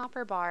just need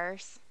copper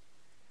bars.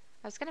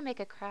 I was going to make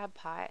a crab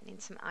pot. I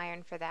need some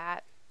iron for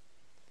that.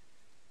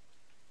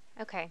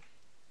 Okay.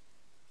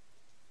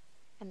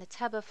 And the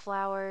tub of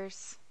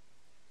flowers.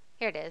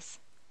 Here it is.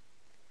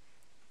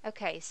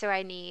 Okay, so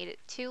I need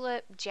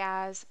tulip,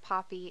 jazz,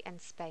 poppy,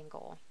 and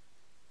spangle.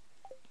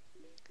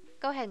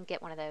 Go ahead and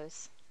get one of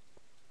those.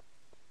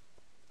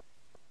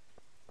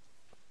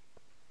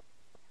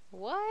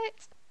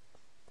 What?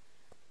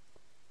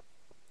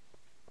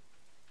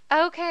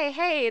 Okay,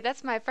 hey,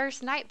 that's my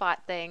first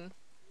Nightbot thing.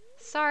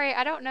 Sorry,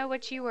 I don't know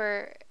what you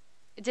were...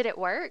 Did it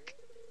work?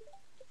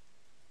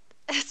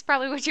 That's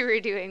probably what you were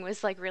doing,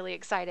 was like really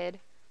excited.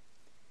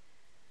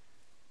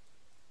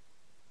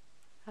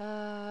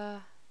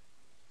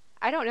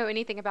 I don't know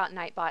anything about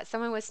Nightbot.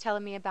 Someone was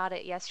telling me about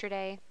it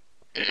yesterday.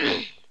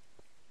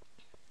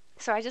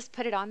 So I just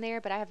put it on there,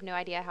 but I have no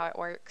idea how it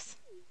works.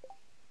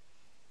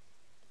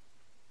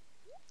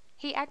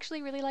 He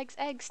actually really likes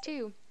eggs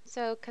too,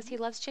 so, 'cause he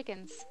loves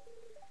chickens.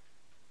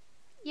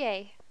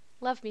 Yay.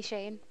 Love me,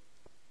 Shane.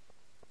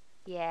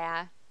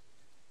 Yeah.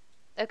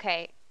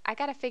 Okay, I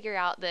gotta figure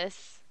out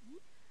this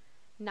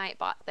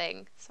Nightbot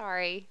thing.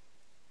 Sorry.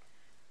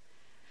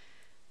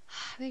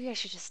 Maybe I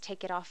should just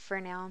take it off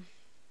for now.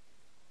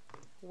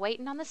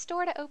 Waiting on the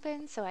store to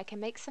open so I can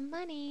make some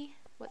money.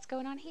 What's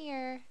going on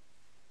here?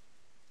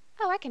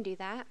 Oh, I can do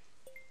that.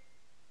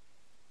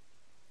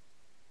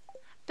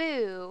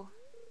 Boo.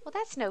 Well,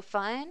 that's no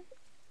fun.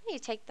 I need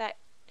to take that.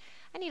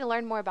 I need to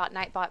learn more about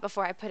Nightbot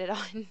before I put it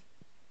on.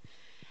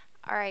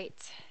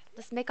 Alright,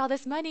 let's make all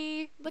this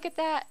money. Look at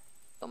that.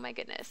 Oh my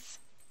goodness.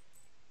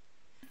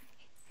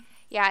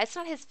 Yeah, it's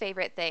not his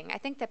favorite thing. I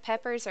think the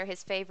peppers are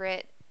his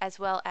favorite, as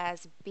well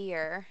as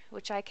beer,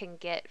 which I can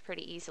get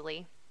pretty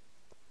easily.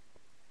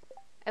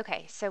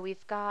 Okay, so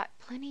we've got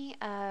plenty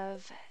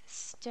of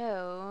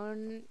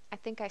stone. I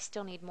think I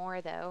still need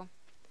more though.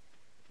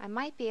 I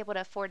might be able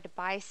to afford to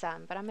buy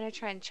some, but I'm going to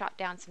try and chop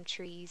down some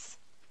trees.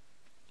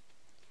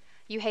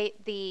 You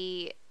hate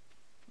the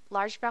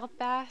largemouth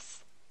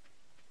bass?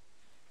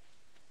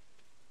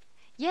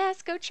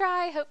 Yes, go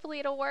try. Hopefully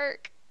it'll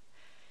work.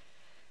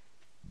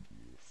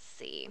 Let's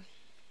see.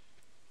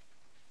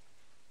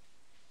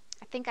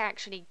 I think I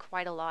actually need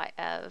quite a lot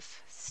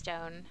of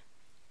stone.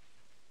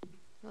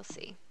 We'll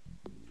see.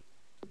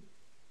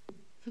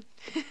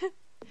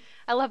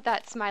 I love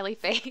that smiley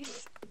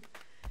face.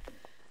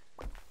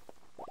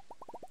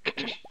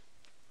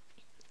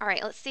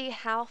 Alright, let's see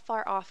how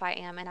far off I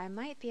am, and I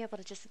might be able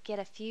to just get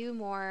a few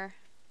more.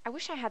 I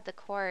wish I had the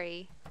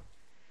quarry.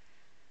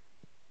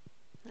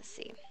 Let's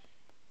see.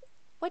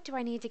 What do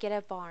I need to get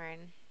a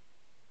barn?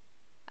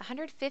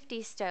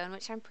 150 stone,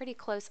 which I'm pretty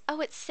close.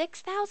 Oh, it's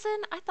 6,000?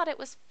 I thought it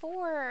was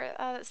 4.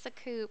 That's the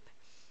coop.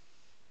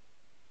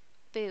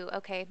 Boo.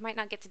 Okay, might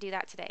not get to do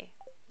that today.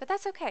 But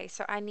that's okay.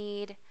 So I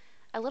need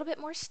a little bit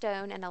more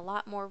stone and a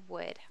lot more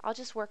wood. I'll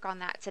just work on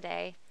that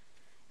today.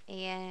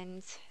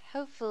 And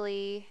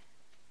hopefully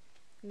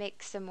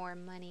make some more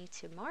money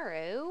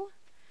tomorrow.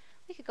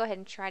 We could go ahead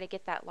and try to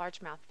get that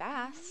largemouth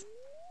bass.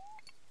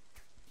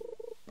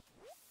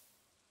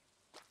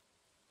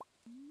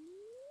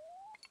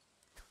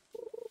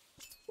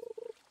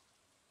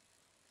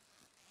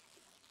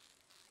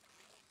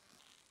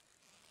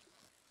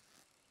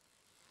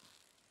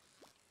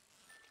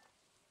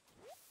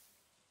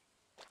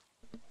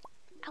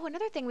 Oh,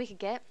 another thing we could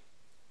get.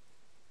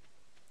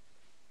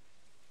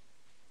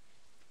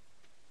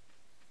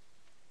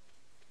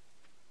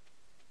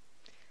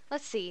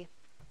 Let's see.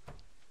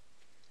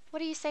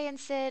 What are you saying,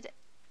 Sid?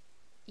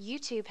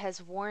 YouTube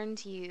has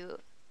warned you.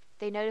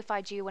 They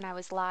notified you when I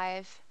was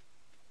live.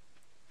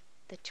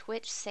 The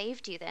Twitch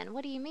saved you then?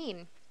 What do you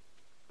mean?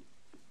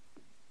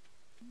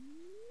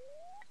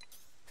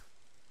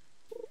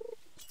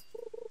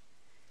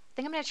 I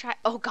think I'm gonna try.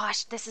 Oh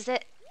gosh, this is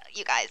it.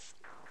 You guys.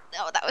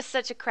 Oh, that was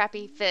such a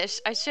crappy fish.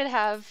 I should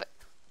have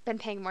been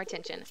paying more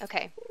attention.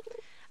 Okay.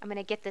 I'm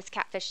gonna get this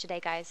catfish today,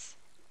 guys.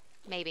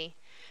 Maybe.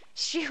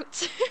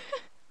 Shoot.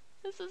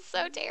 This is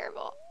so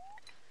terrible.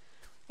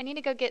 I need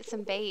to go get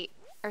some bait.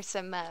 Or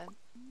some,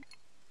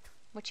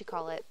 what you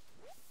call it?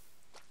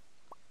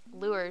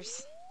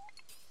 Lures.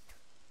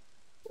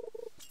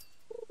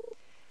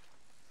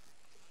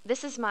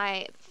 This is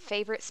my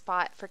favorite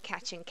spot for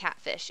catching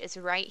catfish. Is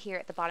right here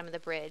at the bottom of the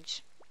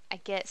bridge.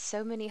 I get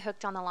so many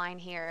hooked on the line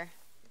here.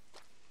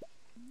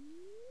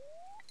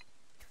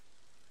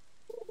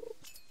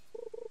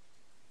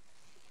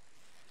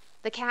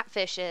 The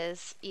catfish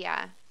is,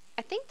 yeah.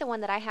 I think the one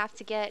that I have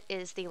to get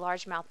is the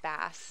largemouth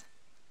bass.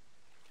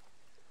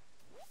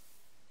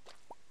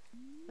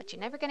 But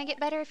you're never going to get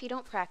better if you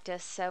don't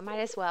practice, so might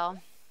as well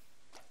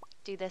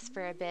do this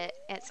for a bit.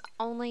 It's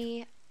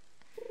only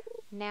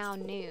now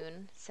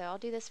noon, so I'll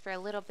do this for a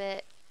little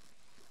bit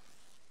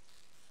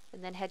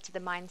and then head to the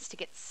mines to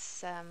get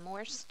some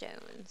more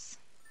stones.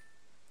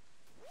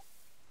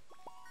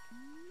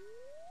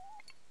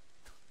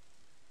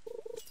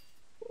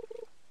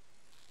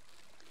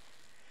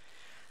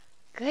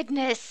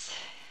 Goodness,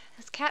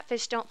 those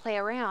catfish don't play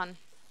around.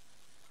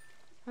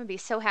 I'm gonna be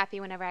so happy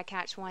whenever I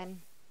catch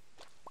one.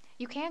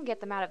 You can get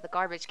them out of the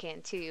garbage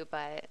can too,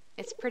 but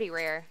it's pretty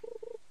rare.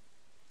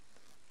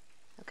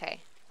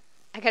 Okay,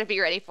 I gotta be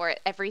ready for it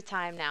every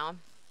time now.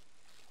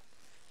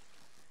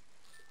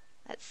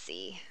 Let's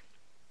see.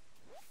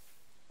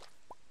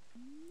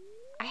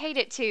 I hate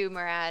it too,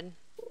 Murad.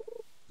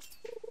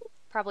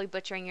 Probably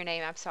butchering your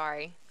name, I'm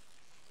sorry.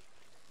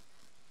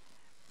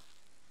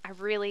 I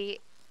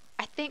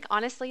think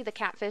honestly the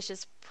catfish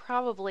is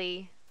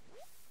probably,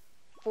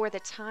 for the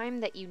time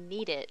that you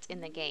need it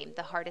in the game,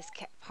 the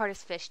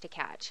hardest fish to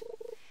catch.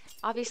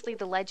 Obviously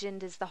the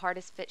legend is the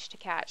hardest fish to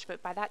catch,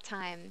 but by that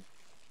time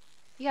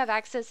you have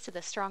access to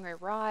the stronger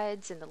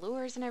rods and the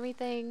lures and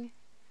everything.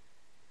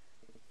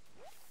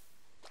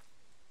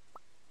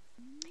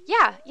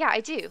 Yeah,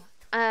 I do.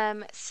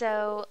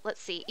 So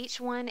let's see, each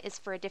one is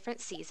for a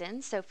different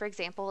season. So for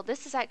example,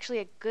 this is actually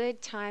a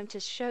good time to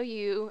show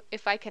you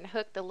if I can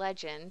hook the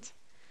legend.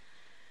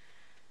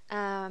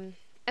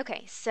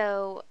 Okay,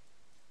 so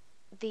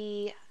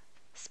the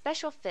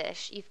special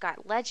fish, you've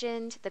got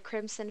legend, the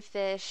crimson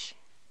fish,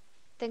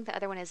 I think the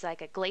other one is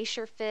like a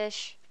glacier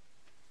fish.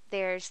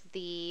 There's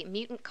the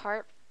mutant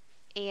carp,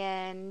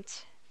 and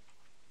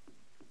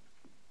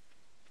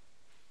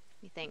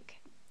let me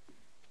think,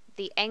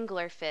 the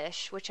angler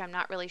fish, which I'm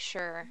not really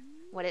sure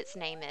what its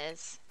name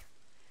is.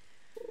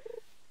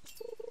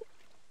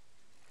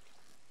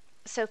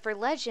 So for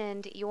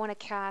legend, you want to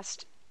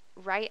cast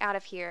right out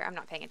of here. I'm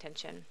not paying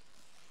attention.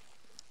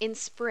 In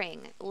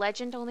spring.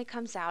 Legend only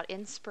comes out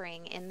in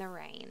spring in the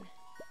rain.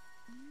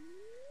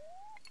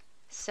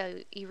 So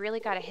you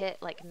really got to hit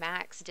like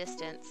max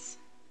distance.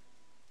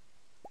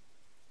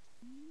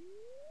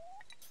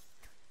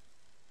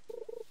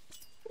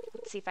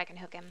 Let's see if I can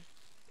hook him.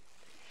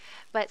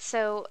 But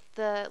so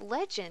the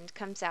legend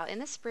comes out in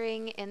the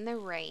spring in the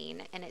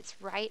rain, and it's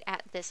right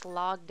at this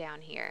log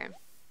down here.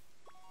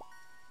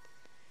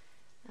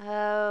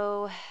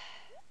 Oh,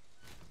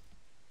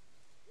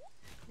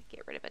 let me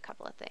get rid of a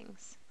couple of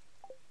things.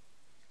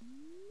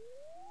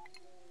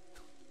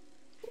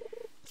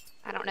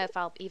 I don't know if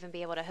I'll even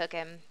be able to hook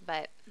him,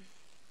 but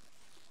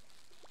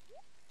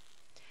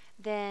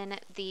then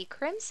the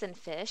crimson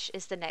fish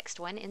is the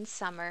next one in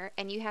summer,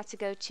 and you have to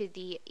go to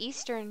the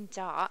eastern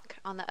dock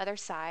on the other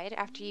side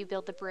after you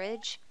build the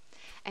bridge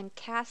and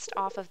cast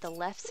off of the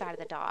left side of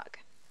the dock.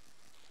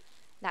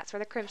 That's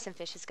where the crimson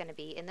fish is going to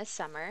be in the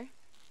summer.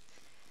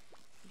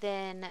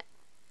 Then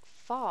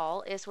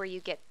fall is where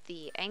you get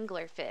the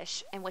angler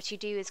fish, and what you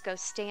do is go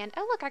stand.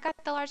 Oh look, I got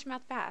the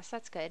largemouth bass.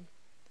 That's good.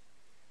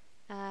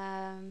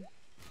 I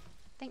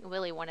think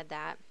Willie wanted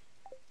that.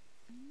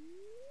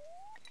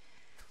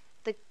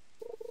 The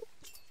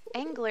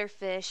angler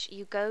fish,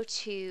 you go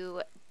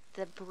to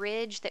the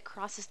bridge that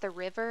crosses the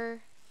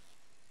river.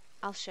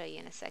 I'll show you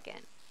in a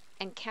second.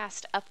 And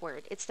cast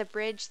upward. It's the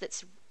bridge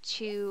that's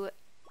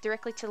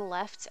directly to the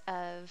left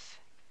of.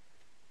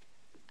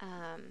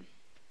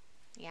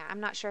 Yeah,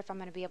 I'm not sure if I'm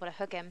going to be able to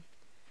hook him.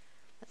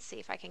 Let's see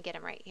if I can get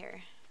him right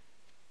here.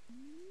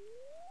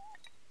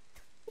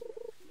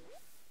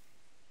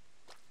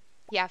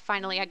 Yeah,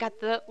 finally I got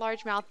the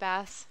largemouth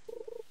bass.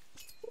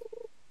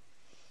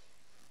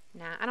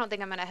 Nah, I don't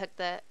think I'm going to hook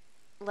the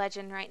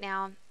legend right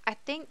now. I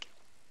think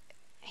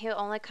he'll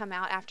only come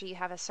out after you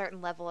have a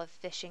certain level of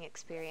fishing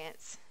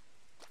experience.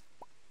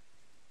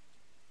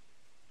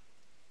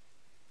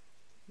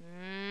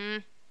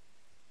 I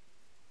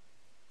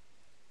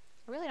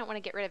really don't want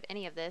to get rid of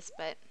any of this,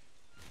 but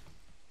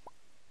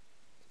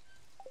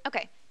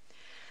okay.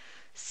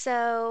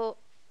 So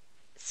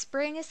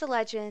spring is the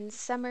legend,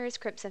 summer is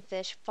crimson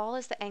fish, fall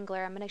is the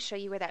angler. I'm going to show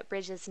you where that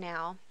bridge is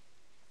now.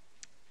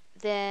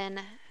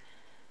 Then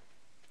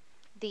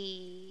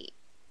the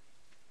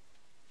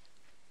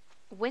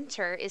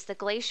winter is the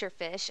glacier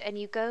fish, and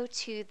you go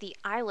to the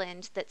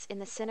island that's in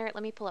the center.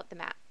 Let me pull up the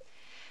map.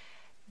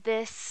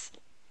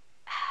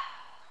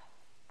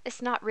 It's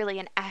not really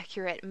an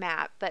accurate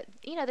map, but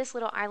you know this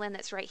little island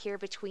that's right here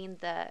between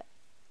the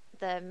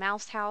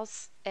mouse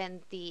house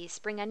and the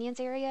spring onions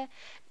area.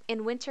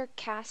 In winter,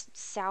 cast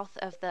south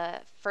of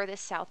the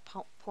furthest south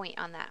point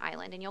on that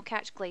island, and you'll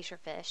catch glacier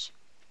fish.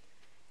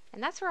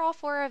 And that's where all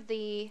 4 of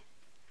the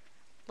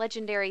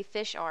legendary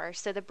fish are.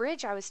 So the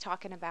bridge I was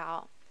talking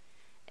about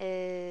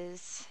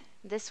is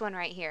this one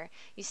right here.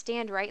 You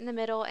stand right in the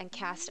middle and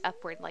cast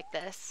upward like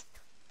this,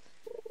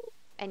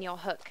 and you'll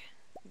hook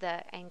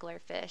the angler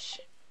fish.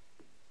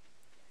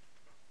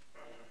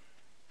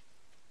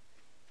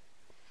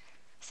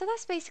 So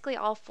that's basically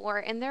all 4,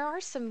 and there are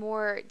some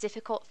more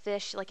difficult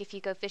fish, like if you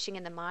go fishing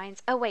in the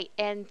mines. Oh wait,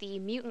 and the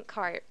mutant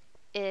carp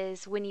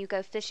is when you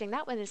go fishing.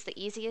 That one is the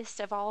easiest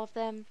of all of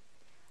them.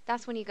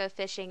 that's when you go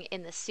fishing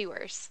in the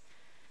sewers.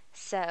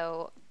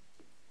 So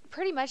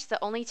pretty much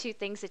the only two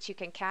things that you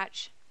can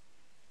catch.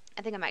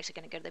 I think I'm actually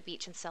going to go to the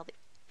beach and sell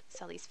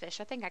these fish.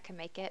 I think I can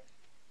make it.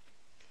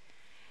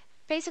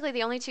 Basically,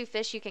 the only two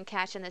fish you can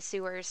catch in the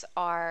sewers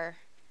are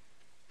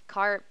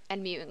carp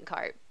and mutant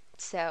carp.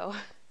 So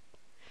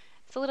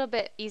it's a little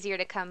bit easier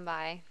to come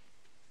by.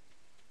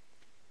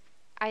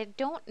 I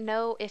don't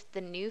know if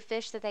the new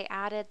fish that they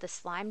added, the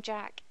slime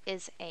jack,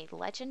 is a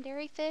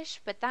legendary fish,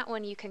 but that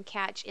one you can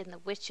catch in the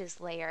witch's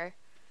lair.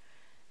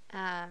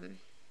 I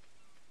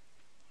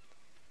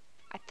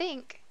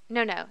think,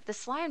 no, the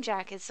slime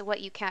jack is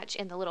what you catch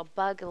in the little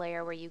bug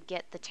lair where you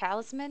get the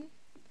talisman.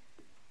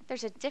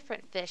 There's a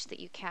different fish that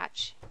you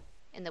catch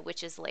in the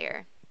witch's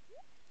lair.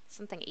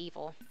 Something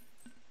evil.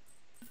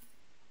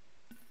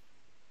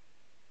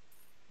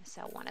 I'll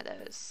sell one of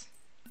those.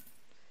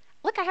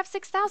 Look, I have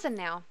 6,000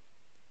 now.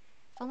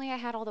 If only I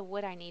had all the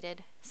wood I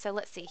needed. So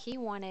let's see, he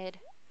wanted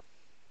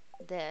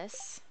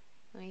this.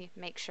 Let me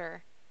make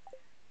sure.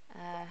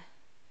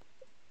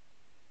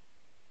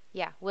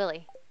 Yeah,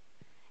 Willie.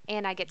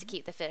 And I get to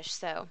keep the fish,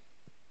 so.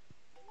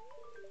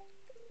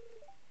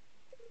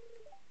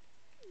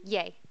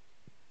 Yay.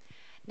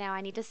 Now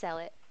I need to sell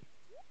it.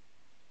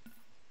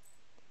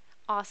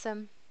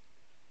 Awesome.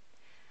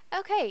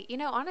 Okay, you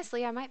know,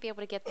 honestly, I might be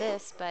able to get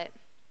this, but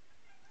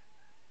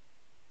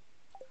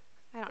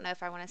I don't know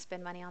if I want to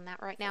spend money on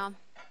that right now.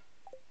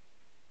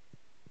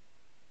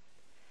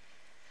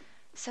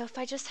 So if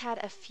I just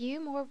had a few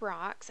more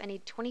rocks, I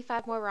need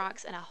 25 more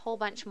rocks and a whole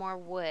bunch more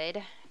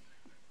wood.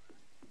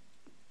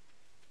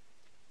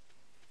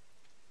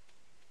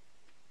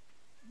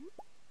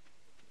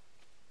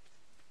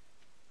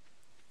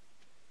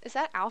 Is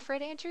that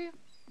Alfred, Andrew?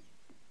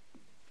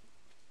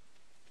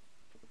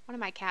 One of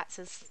my cats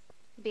is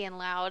being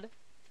loud.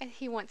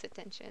 He wants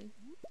attention.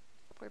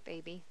 Poor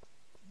baby.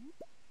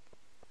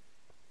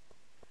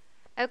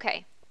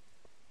 Okay.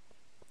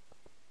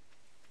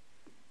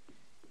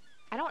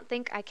 I don't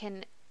think I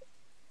can...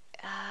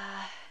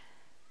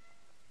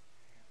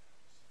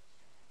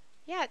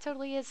 Yeah, it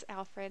totally is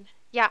Alfred.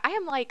 Yeah, I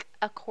am like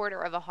a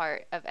quarter of a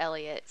heart of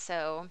Elliot,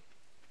 so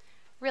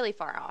really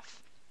far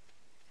off.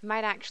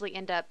 Might actually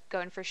end up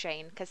going for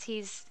Shane, because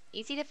he's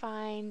easy to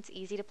find,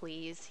 easy to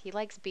please. He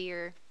likes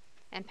beer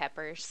and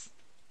peppers.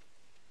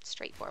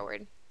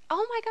 Straightforward.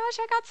 Oh my gosh,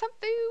 I got some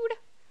food!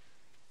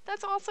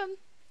 That's awesome.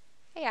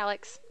 Hey,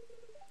 Alex.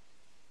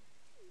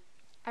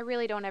 I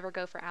really don't ever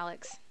go for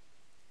Alex.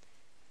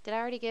 Did I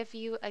already give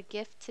you a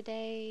gift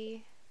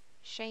today,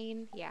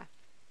 Shane? Yeah.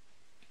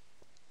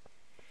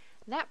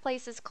 That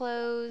place is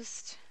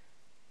closed.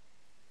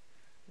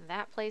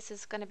 That place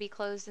is going to be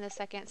closed in a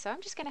second, so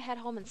I'm just going to head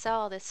home and sell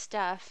all this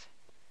stuff.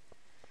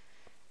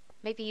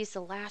 Maybe use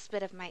the last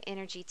bit of my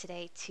energy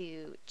today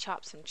to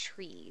chop some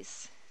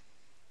trees.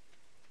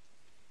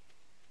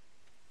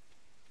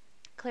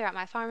 Clear out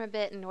my farm a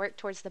bit and work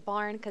towards the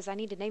barn, because I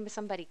need to name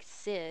somebody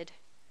Sid.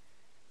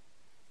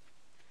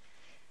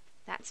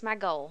 That's my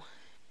goal.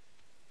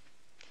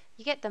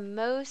 You get the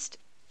most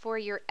for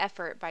your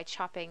effort by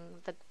chopping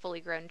the fully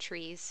grown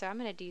trees, so I'm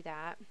going to do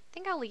that. I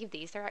think I'll leave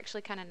these. They're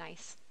actually kind of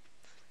nice.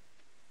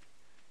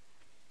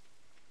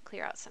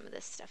 Clear out some of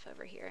this stuff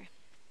over here.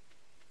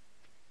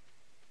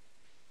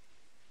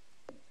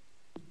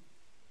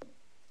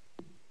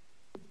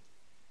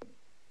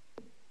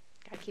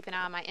 Gotta keep an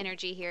eye on my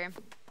energy here.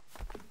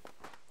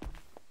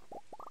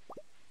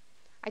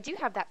 I do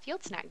have that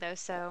field snack though,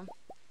 so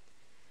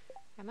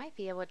I might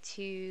be able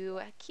to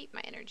keep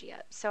my energy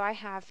up. So I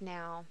have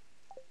now...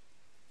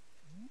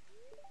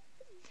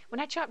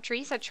 When I chop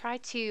trees, I try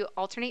to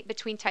alternate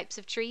between types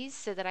of trees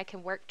so that I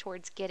can work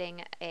towards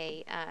getting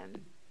a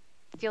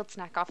field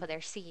snack off of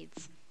their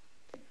seeds.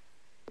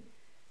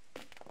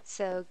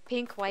 So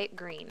pink, white,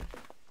 green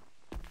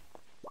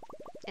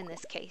in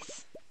this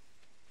case.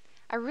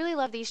 I really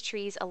love these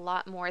trees a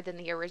lot more than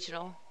the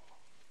original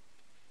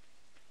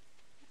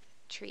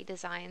tree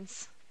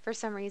designs for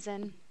some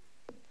reason.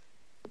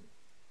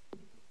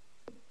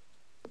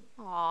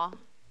 Aw.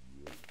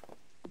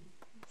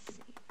 Let's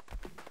see.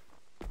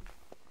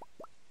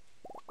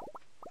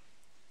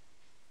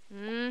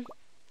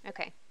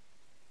 Okay.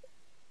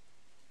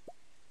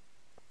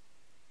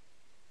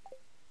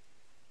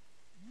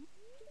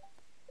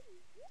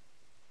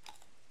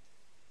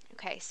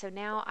 Okay, so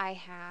now I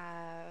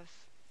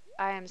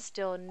am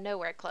still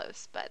nowhere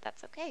close, but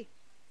that's okay.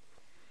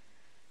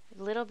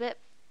 A little bit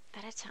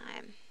at a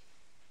time.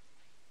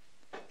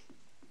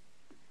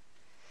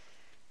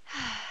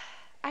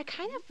 I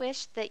kind of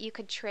wish that you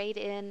could trade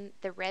in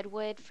the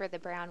redwood for the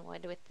brown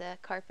wood with the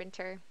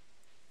carpenter.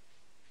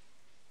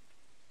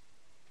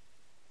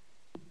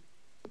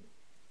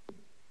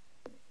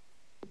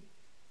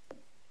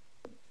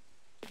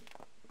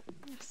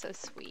 So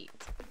sweet.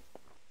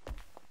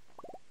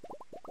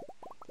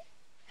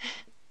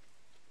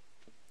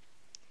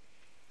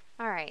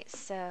 Alright,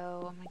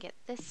 so I'm gonna get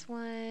this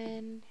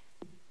one.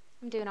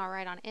 I'm doing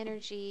alright on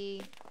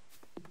energy.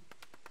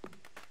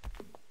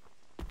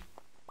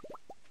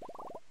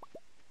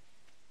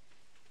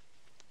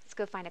 Let's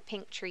go find a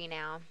pink tree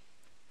now.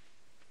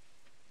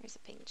 There's a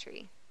pink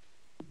tree.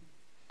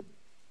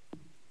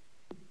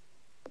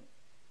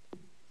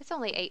 It's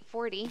only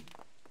 8:40.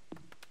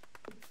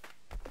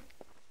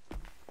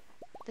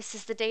 This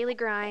is the daily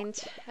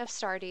grind of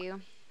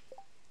Stardew.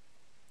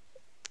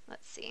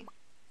 Let's see.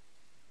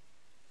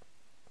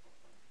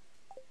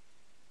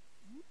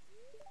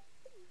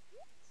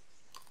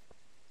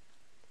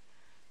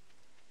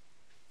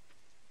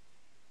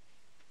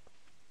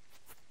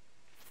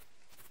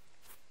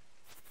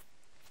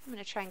 I'm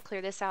going to try and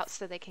clear this out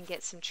so they can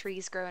get some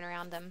trees growing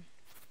around them.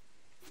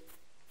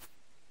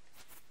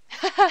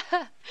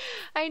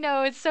 I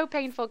know, it's so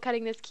painful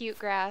cutting this cute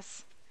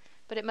grass,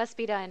 but it must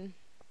be done.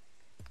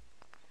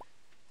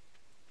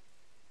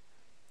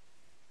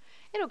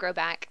 It'll grow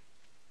back.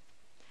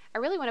 I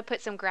really want to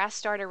put some grass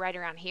starter right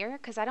around here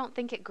because I don't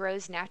think it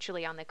grows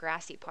naturally on the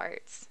grassy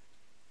parts.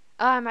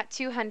 Oh, I'm at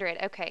 200.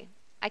 Okay,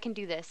 I can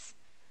do this.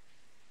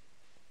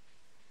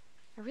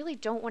 I really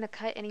don't want to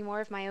cut any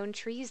more of my own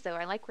trees though.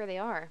 I like where they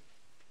are.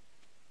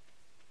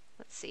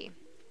 Let's see.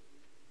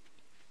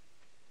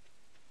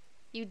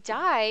 You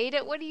died?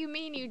 What do you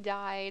mean you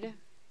died?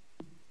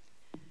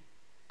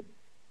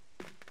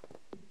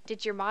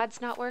 Did your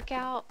mods not work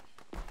out?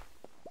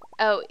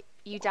 Oh,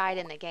 you died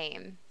in the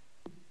game.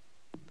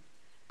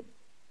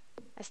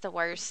 That's the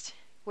worst.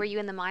 Were you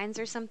in the mines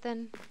or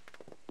something?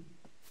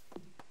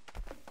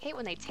 I hate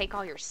when they take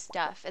all your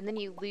stuff and then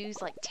you lose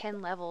like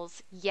 10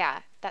 levels. Yeah,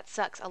 that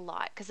sucks a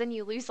lot because then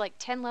you lose like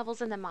 10 levels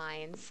in the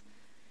mines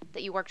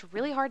that you worked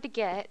really hard to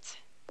get.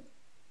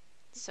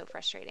 It's so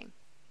frustrating.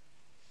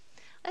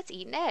 Let's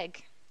eat an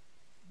egg.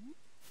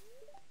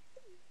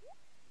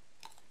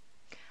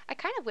 I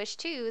kind of wish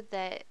too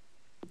that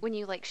when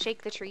you like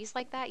shake the trees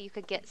like that, you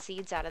could get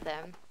seeds out of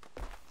them.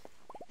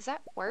 Does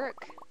that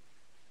work?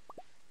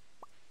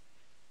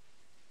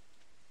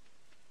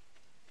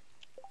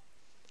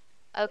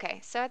 Okay,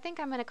 so I think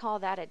I'm gonna call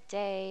that a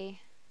day.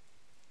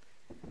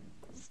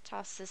 Let's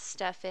toss this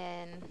stuff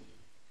in.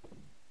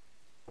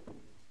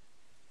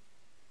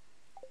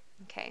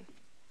 Okay.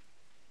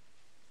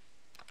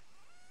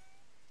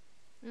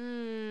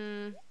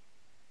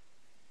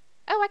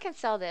 Oh, I can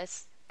sell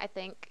this, I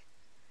think.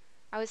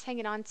 I was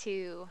hanging on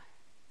to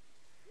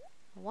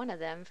one of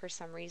them for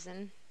some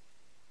reason.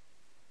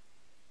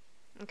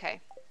 Okay.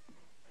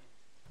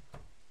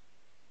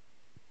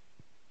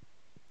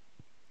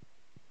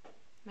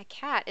 My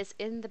cat is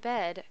in the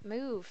bed.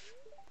 Move.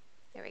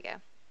 There we go.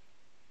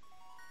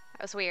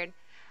 That was weird.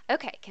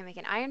 Okay, can make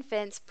an iron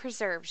fence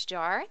preserves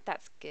jar.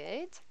 That's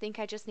good. I think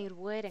I just need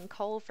wood and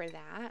coal for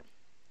that.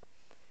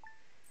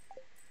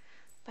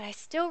 But I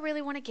still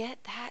really want to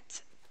get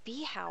that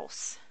bee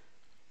house.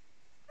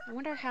 I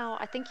wonder how,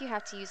 I think you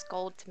have to use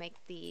gold to make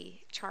the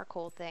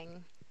charcoal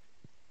thing.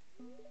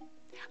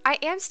 I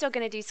am still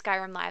going to do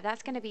Skyrim Live.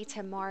 That's going to be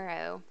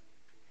tomorrow,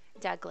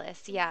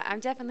 Douglas. Yeah,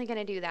 I'm definitely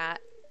going to do that.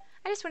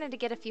 I just wanted to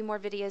get a few more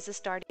videos of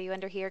Stardew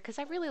under here because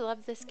I really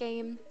love this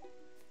game.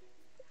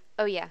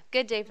 Oh yeah,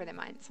 good day for the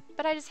mines.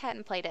 But I just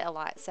hadn't played it a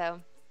lot,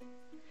 so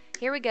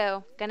here we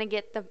go. Gonna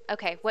get the,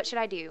 okay, what should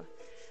I do?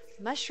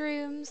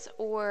 Mushrooms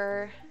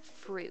or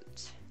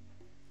fruit?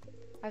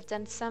 I've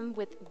done some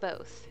with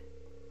both.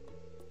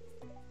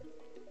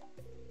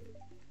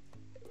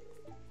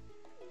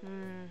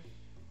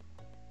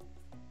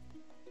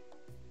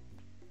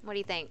 What do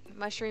you think?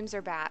 Mushrooms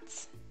or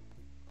bats?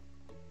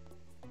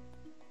 I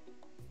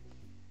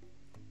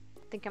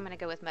think I'm gonna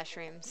go with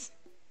mushrooms.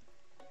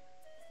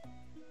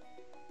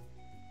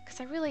 Because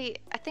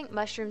I think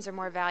mushrooms are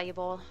more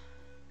valuable.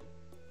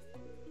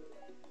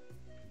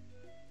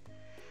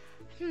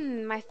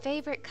 My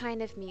favorite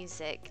kind of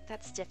music.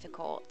 That's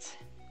difficult.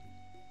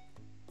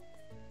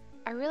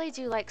 I really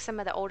do like some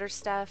of the older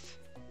stuff.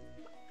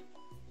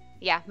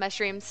 Yeah,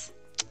 mushrooms.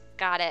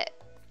 Got it.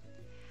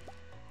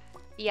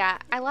 Yeah,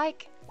 I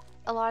like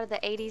a lot of the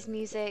 80s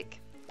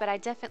music, but I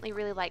definitely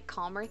really like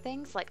calmer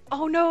things. Like,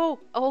 oh no!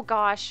 Oh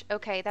gosh.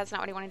 Okay, that's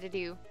not what I wanted to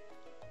do.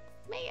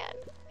 Man.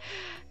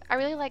 I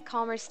really like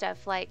calmer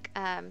stuff like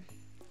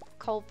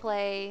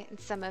Coldplay and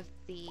some of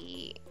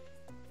the,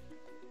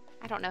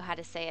 I don't know how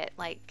to say it,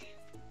 like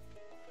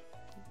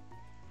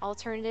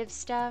alternative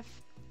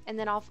stuff. And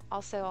then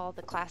also all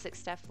the classic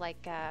stuff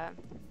like,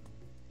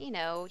 you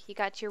know, you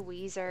got your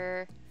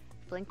Weezer,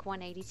 Blink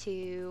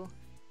 182.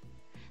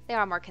 They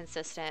are more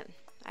consistent.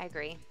 I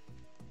agree.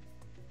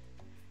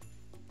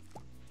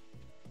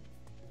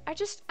 I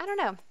don't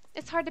know.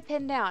 It's hard to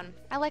pin down.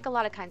 I like a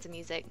lot of kinds of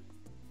music.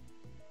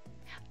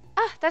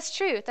 Ah, that's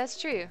true. That's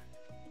true.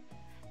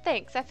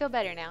 Thanks. I feel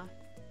better now.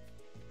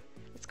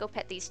 Let's go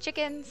pet these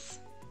chickens.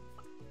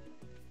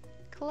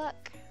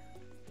 Cluck.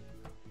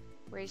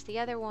 Where's the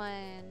other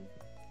one?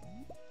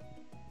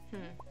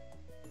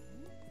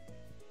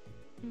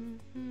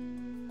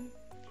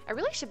 I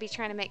really should be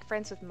trying to make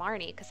friends with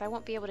Marnie because I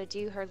won't be able to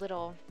do her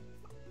little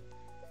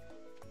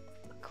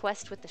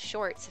quest with the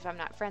shorts if I'm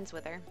not friends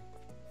with her.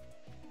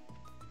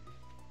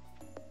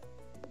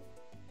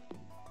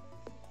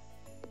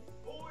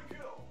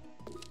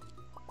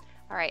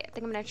 Alright, I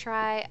think I'm going to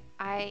try.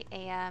 I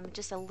am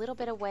just a little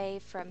bit away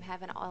from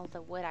having all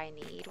the wood I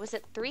need. Was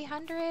it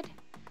 300?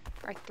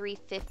 are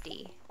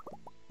 350.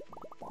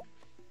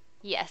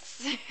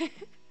 Yes.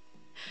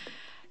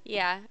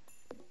 Yeah.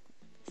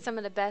 Some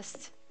of the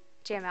best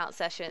jam out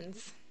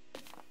sessions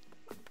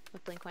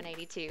with Blink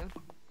 182.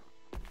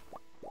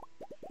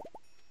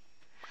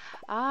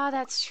 Ah,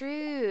 that's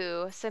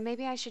true. So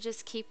maybe I should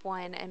just keep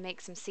one and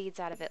make some seeds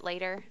out of it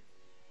later.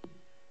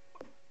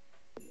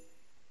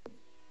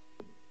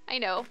 I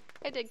know.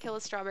 I did kill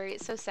a strawberry.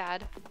 It's so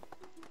sad.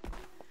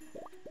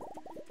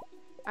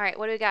 Alright,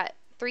 what do we got?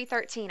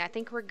 313. I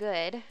think we're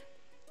good.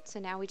 So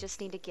now we just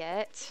need to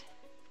get...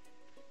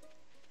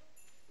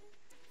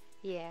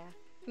 Yeah,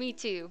 me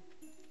too.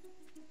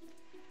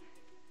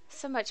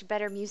 So much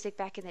better music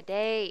back in the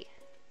day.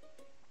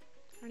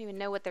 I don't even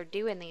know what they're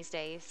doing these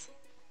days.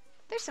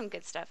 There's some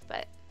good stuff,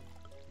 but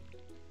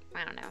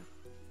I don't know.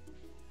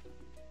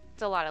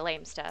 It's a lot of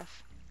lame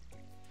stuff.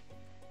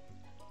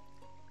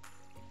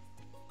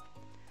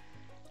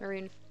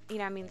 Maroon, you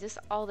know, I mean, just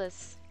all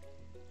this.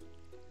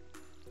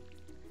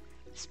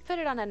 Just put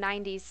it on a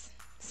 90s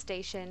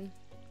station,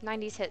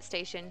 90s hit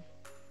station.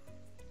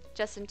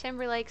 Justin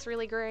Timberlake's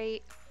really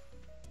great.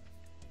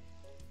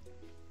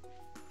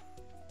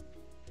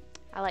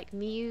 I like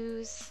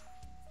Muse.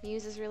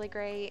 Muse is really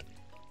great.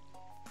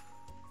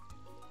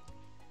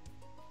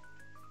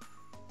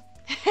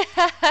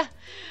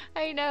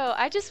 I know.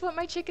 I just want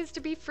my chickens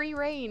to be free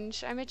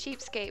range. I'm a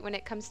cheapskate when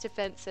it comes to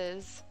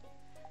fences.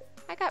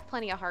 I got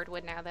plenty of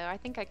hardwood now, though. I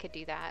think I could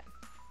do that.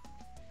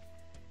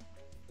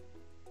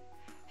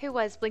 Who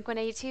was Blink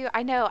 182?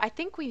 I know. I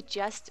think we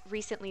just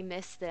recently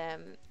missed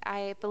them.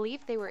 I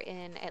believe they were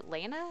in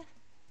Atlanta,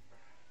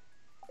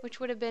 which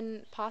would have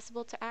been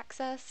possible to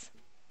access.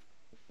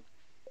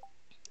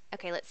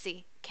 Okay, let's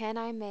see. Can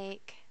I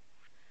make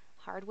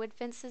hardwood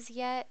fences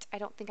yet? I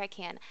don't think I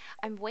can.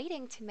 I'm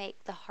waiting to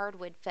make the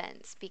hardwood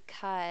fence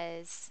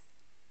because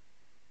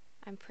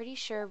I'm pretty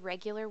sure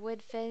regular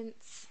wood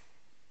fence...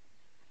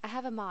 I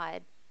have a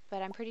mod,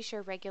 but I'm pretty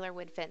sure regular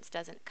wood fence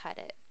doesn't cut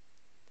it.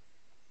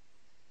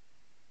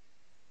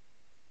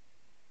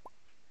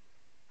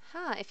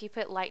 Huh, if you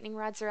put lightning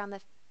rods around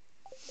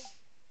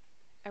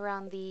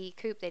the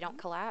coop, they don't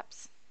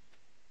collapse.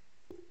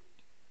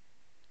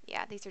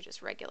 Yeah, these are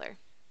just regular.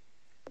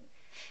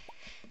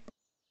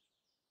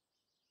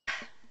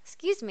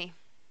 Excuse me.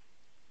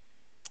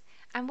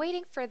 I'm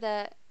waiting for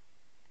the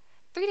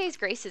 3 days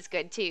grace is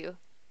good too.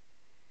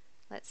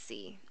 Let's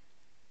see.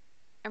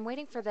 I'm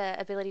waiting for the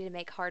ability to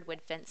make hardwood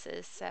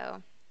fences,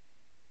 so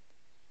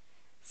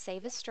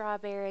save a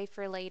strawberry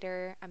for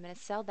later. I'm gonna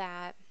sell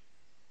that.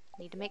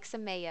 Need to make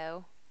some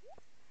mayo.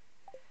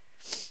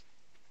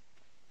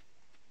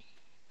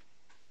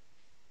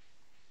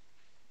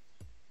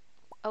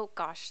 Oh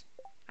gosh,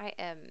 I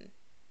am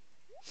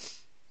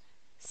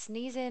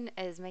sneezing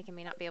is making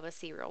me not be able to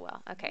see real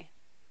well. Okay.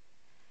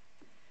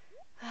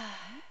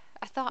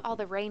 I thought all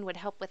the rain would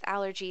help with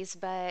allergies,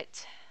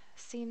 but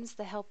seems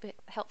the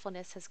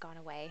helpfulness has gone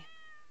away.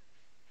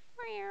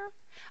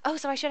 Oh,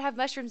 so I should have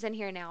mushrooms in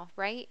here now,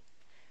 right?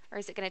 Or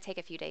is it going to take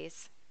a few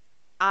days?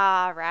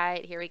 Ah,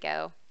 right. Here we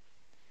go.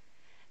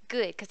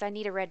 Good, because I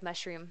need a red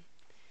mushroom.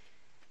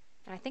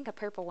 And I think a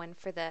purple one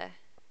for the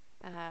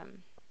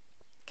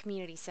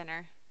community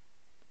center.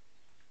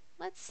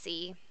 Let's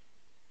see.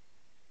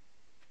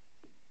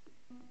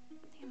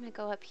 I think I'm going to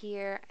go up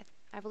here.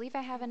 I believe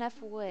I have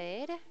enough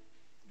wood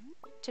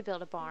to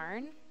build a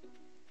barn.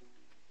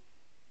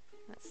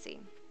 Let's see.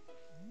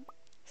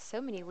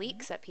 So many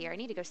leaks up here. I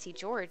need to go see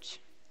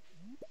George.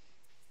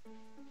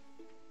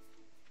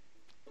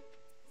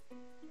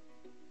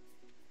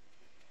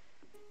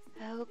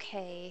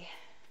 Okay.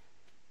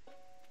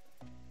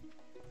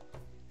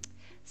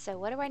 So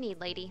what do I need,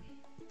 lady?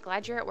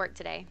 Glad you're at work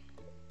today.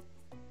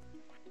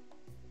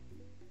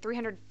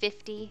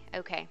 350?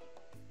 Okay.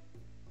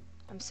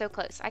 I'm so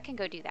close. I can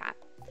go do that.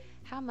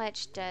 How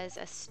much does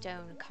a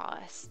stone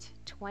cost?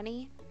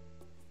 20?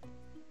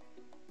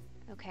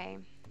 Okay.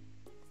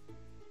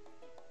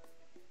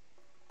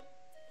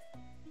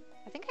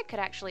 I think I could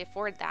actually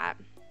afford that.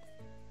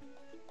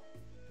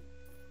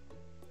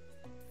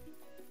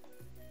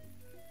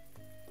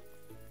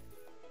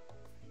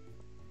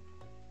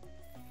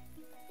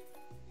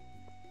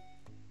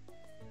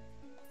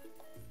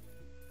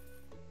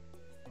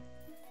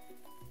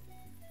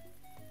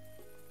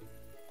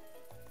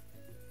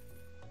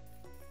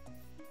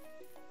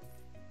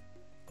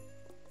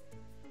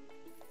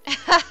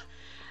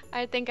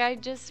 I think I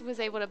just was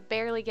able to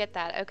barely get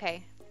that.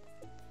 Okay.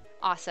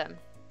 Awesome.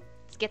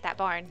 Let's get that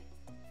barn.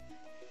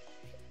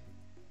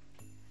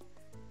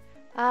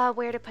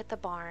 Where to put the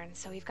barn?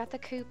 So we've got the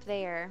coop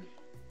there.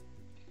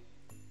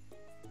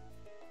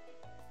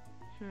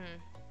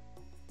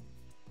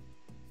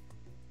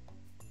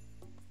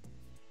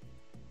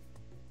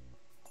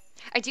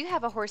 I do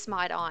have a horse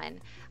mod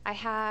on. I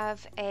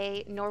have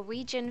a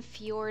Norwegian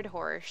fjord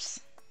horse.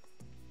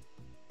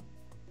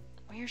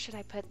 Where should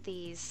I put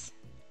these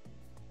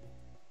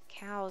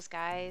cows,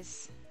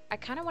 guys? I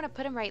kind of want to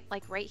put them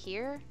right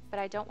here, but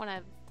I don't want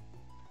to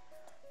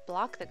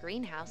block the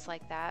greenhouse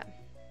like that.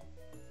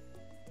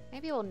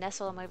 Maybe we'll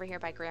nestle them over here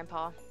by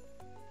Grandpa.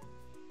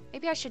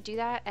 Maybe I should do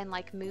that and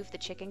like move the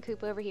chicken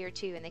coop over here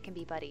too, and they can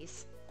be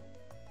buddies.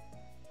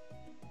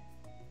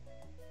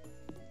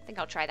 I think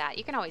I'll try that.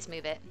 You can always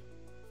move it.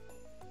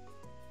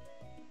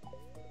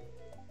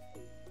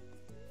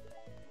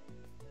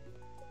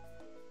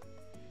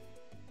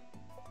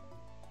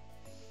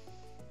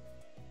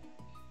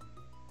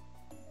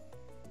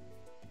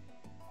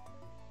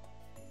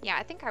 Yeah,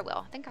 I think I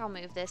will. I think I'll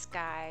move this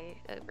guy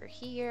over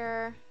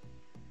here.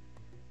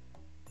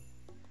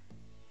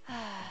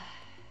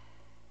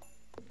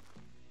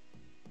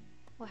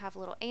 We'll have a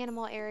little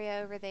animal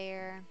area over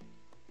there.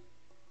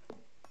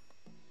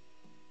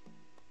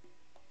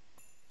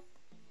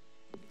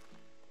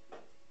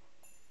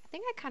 I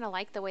think I kind of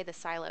like the way the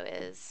silo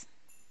is.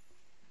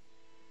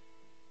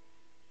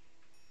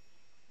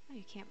 Oh,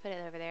 you can't put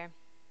it over there.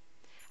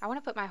 I want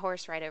to put my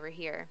horse right over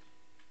here.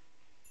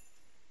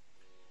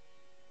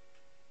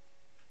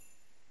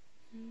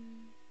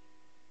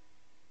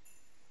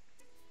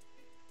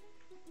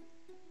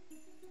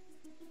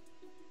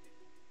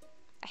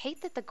 I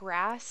hate that the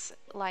grass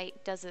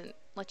like doesn't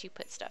let you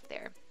put stuff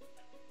there.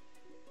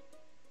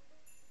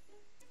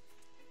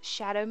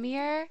 Shadow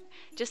mirror,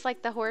 just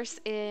like the horse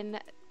in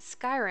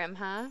Skyrim,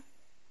 huh?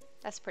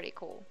 That's pretty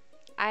cool.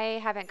 I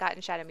haven't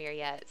gotten shadow mirror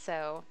yet,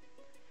 so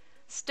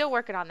still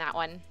working on that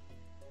one.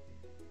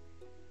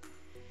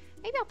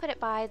 Maybe I'll put it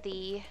by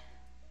the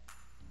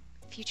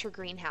future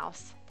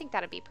greenhouse. I think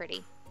that'd be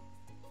pretty.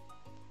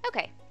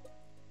 Okay.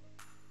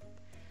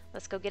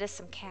 Let's go get us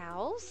some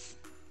cows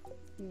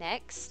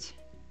next.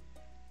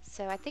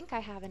 So I think I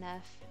have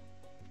enough.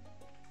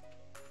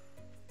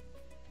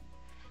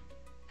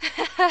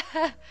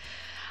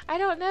 I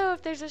don't know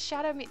if there's a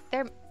shadow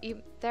mirror.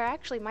 There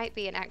actually might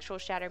be an actual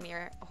shadow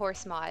mirror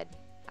horse mod.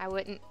 I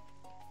wouldn't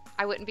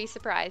be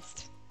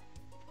surprised.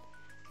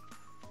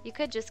 You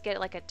could just get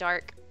like a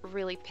dark,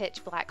 really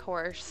pitch black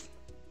horse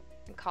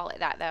and call it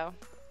that though.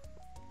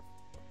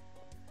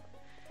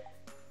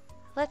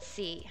 Let's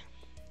see.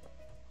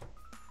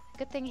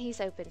 Good thing he's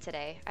open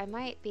today. I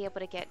might be able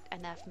to get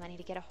enough money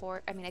to get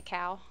a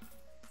cow.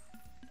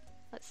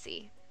 Let's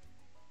see.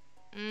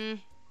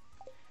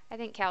 I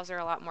think cows are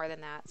a lot more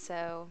than that,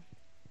 so.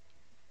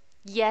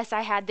 Yes,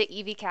 I had the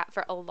Eevee cat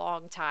for a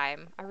long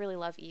time. I really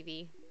love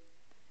Eevee.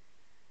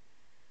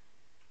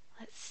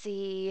 Let's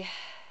see.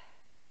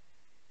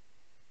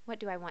 What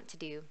do I want to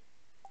do?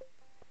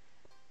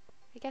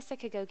 I guess I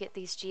could go get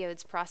these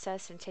geodes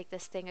processed and take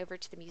this thing over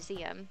to the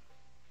museum.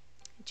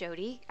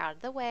 Jody, out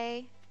of the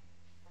way.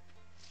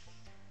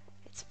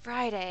 It's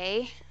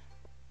Friday.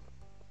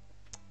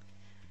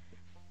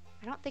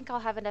 I don't think I'll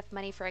have enough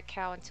money for a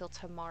cow until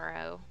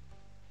tomorrow.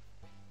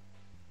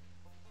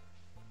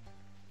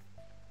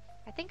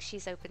 I think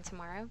she's open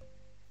tomorrow.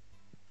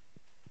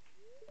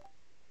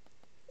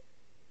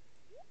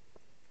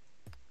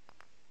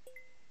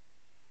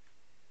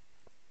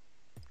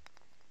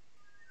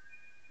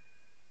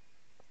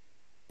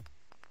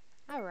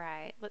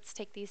 Alright, let's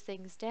take these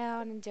things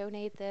down and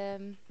donate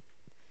them.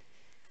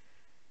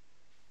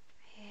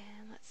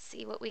 And let's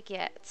see what we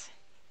get.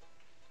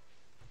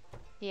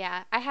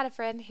 Yeah, I had a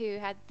friend who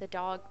had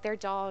their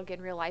dog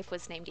in real life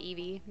was named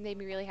Eevee. It made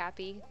me really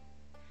happy.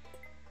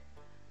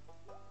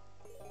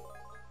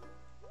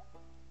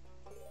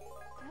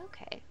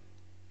 Okay.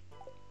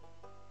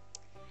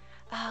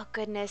 Oh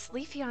goodness,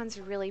 Leafeon's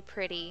really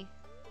pretty.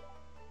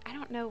 I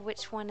don't know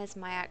which one is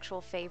my actual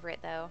favorite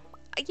though.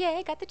 Yeah,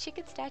 I got the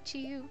chicken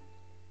statue.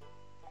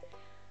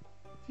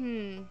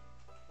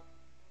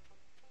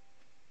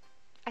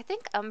 I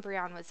think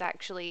Umbreon was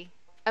actually...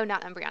 Oh,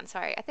 not Umbreon,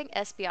 sorry. I think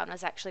Espeon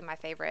was actually my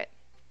favorite.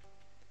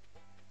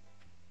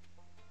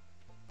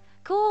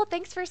 Cool,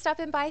 thanks for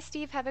stopping by,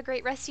 Steve. Have a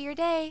great rest of your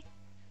day.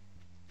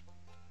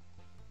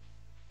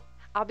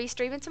 I'll be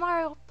streaming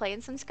tomorrow, playing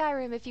some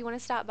Skyrim if you want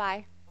to stop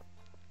by.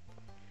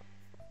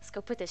 Let's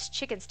go put this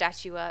chicken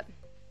statue up.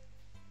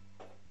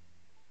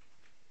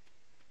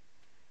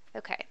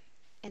 Okay,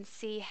 and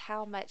see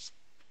how much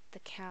the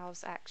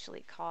cows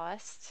actually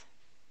cost.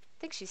 I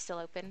think she's still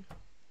open.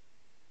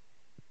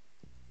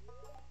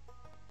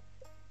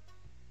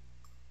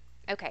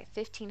 Okay,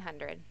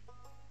 1,500.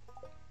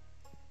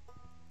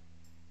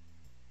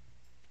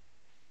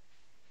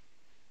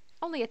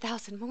 Only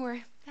 1,000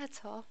 more, that's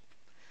all.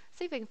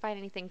 See if we can find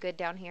anything good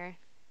down here.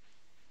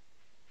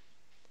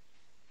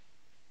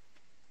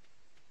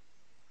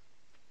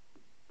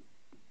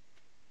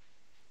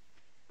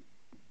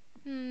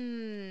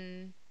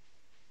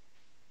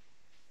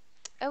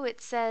 Oh,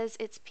 it says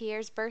it's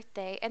Pierre's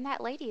birthday, and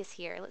that lady is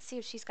here. Let's see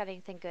if she's got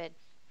anything good.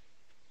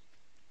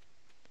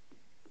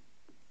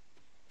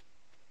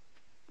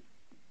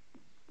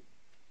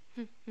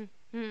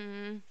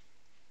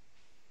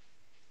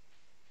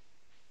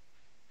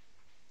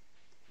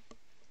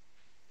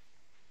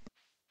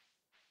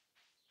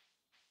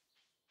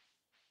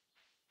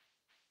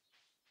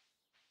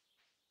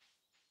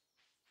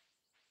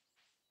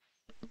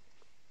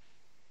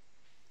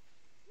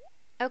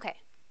 Okay.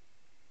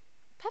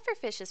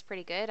 Pufferfish is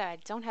pretty good. I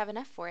don't have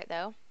enough for it,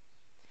 though.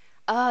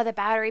 Oh, the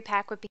battery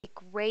pack would be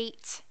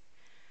great.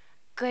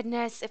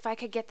 Goodness, if I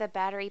could get the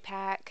battery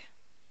pack.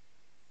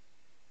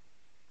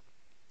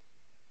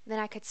 Then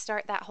I could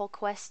start that whole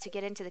quest to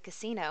get into the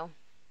casino.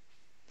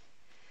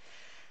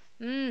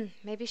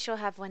 Maybe she'll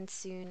have one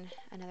soon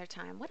another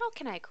time. What all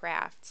can I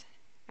craft?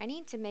 I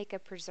need to make a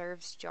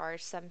preserves jar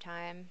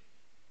sometime.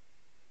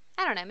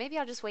 I don't know, maybe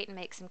I'll just wait and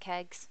make some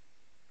kegs.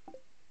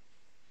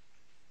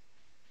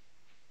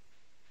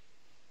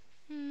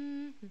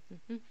 I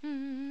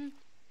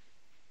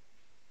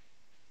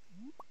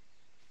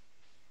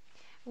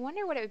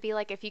wonder what it would be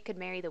like if you could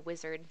marry the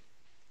wizard.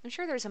 I'm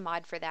sure there's a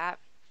mod for that.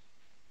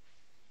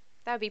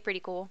 That would be pretty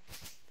cool.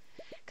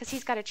 Because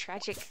he's got a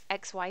tragic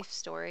ex-wife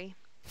story.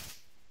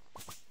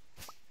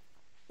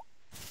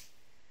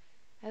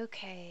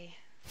 Okay.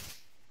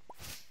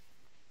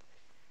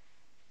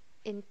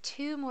 In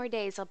 2 more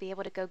days, I'll be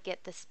able to go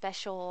get the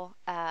special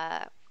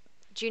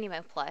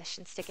Junimo plush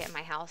and stick it in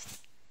my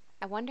house.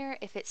 I wonder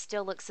if it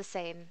still looks the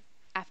same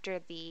after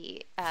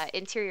the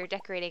interior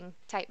decorating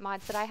type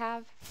mods that I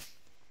have.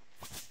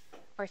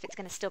 Or if it's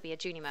going to still be a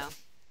Junimo.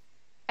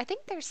 I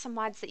think there's some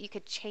mods that you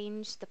could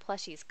change the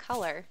plushie's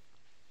color.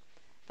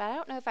 But I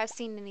don't know if I've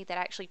seen any that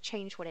actually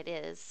change what it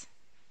is.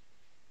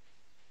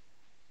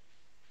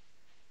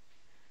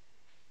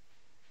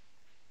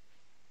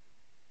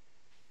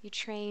 You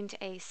trained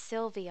a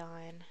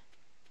Sylveon.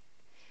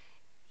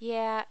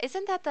 Yeah,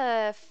 isn't that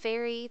the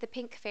fairy, the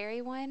pink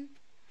fairy one?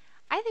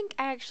 I think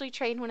I actually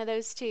trained one of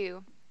those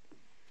too.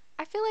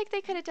 I feel like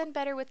they could have done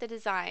better with the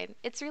design.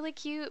 It's really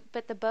cute,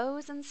 but the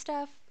bows and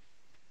stuff,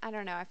 I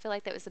don't know, I feel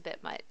like that was a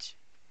bit much.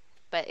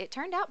 But it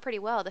turned out pretty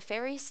well. The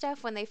fairy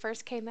stuff, when they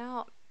first came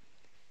out,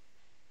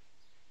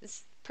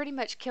 it's pretty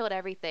much killed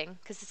everything,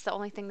 because it's the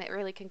only thing that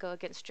really can go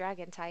against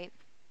dragon type.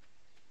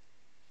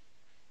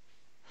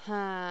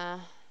 Huh.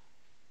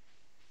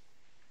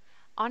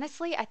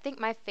 Honestly, I think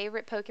my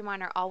favorite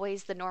Pokemon are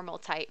always the normal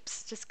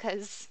types, just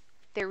because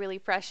they're really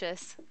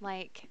precious.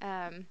 Like,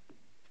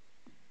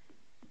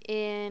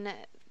 in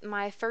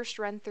my first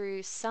run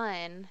through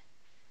Sun,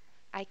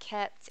 I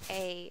kept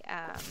a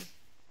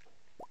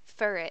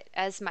Furret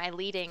as my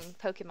leading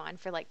Pokemon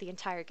for like the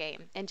entire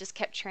game and just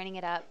kept training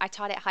it up. I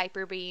taught it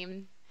Hyper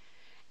Beam,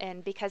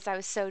 and because I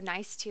was so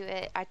nice to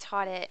it, I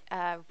taught it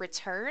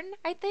Return,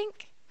 I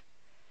think.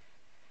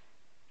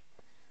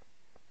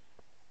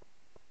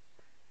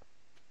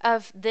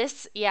 Of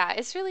this, yeah,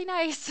 it's really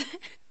nice.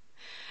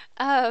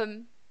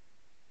 I'm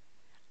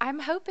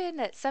hoping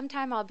that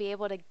sometime I'll be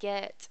able to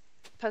get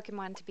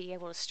Pokemon to be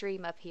able to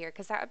stream up here,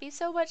 because that would be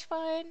so much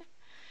fun.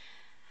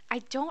 I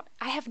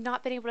have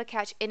not been able to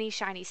catch any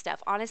shiny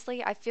stuff.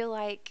 Honestly, I feel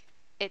like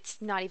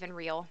it's not even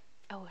real.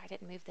 Oh, I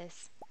didn't move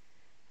this.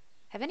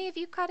 Have any of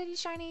you caught any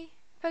shiny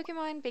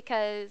Pokemon?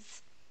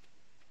 Because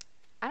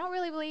I don't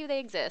really believe they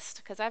exist,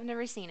 because I've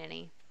never seen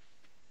any.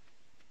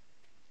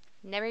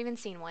 Never even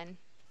seen one.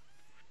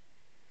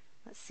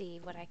 Let's see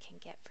what I can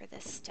get for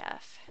this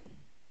stuff.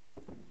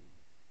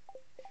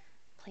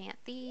 Plant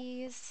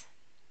these.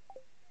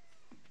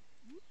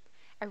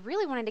 I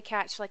really wanted to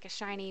catch like a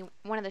shiny,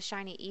 one of the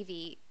shiny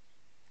Eevee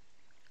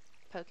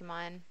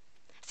Pokemon.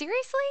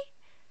 Seriously?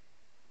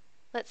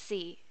 Let's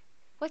see.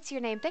 What's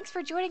your name? Thanks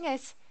for joining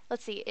us.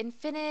 Let's see.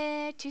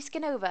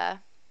 Infinituscanova.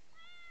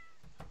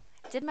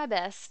 Did my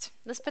best.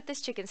 Let's put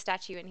this chicken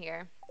statue in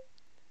here.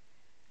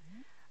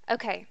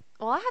 Okay.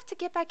 Well, I'll have to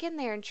get back in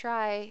there and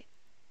try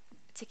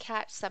to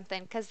catch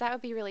something, because that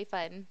would be really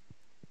fun.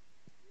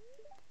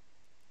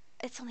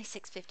 It's only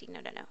 6:50.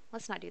 No.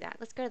 Let's not do that.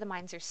 Let's go to the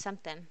mines or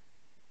something.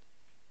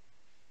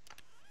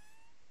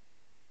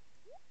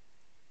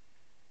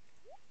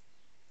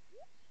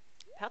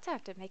 About to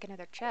have to make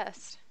another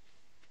chest.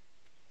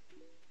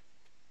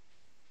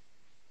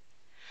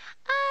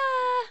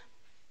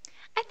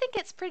 I think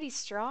it's pretty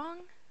strong.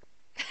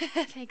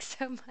 Thanks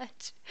so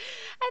much.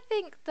 I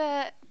think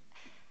the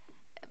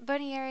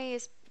Bonieri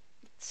is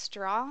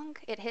strong.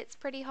 It hits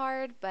pretty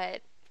hard,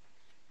 but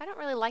I don't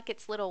really like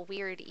its little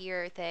weird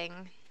ear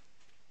thing.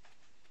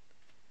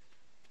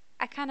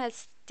 I kind of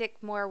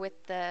stick more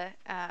with the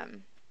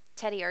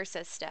Teddy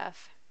Ursa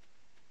stuff.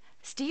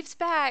 Steve's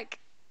back!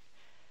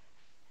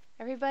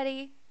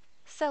 Everybody,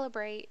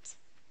 celebrate.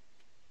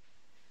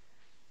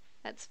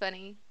 That's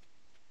funny.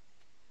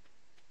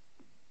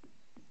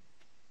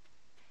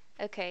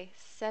 Okay,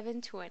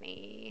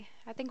 7:20.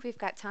 I think we've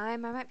got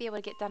time. I might be able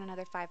to get down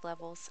another 5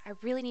 levels. I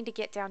really need to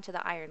get down to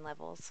the iron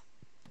levels.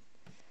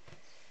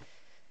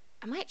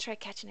 I might try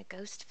catching a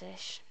ghost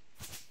fish,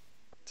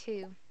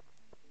 too.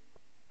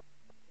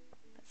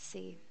 Let's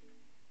see.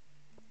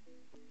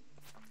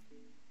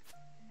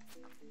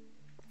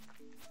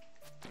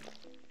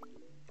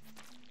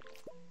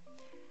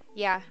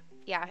 Yeah,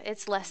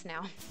 it's less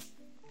now.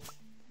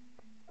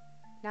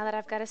 Now that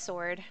I've got a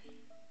sword,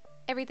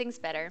 everything's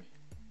better.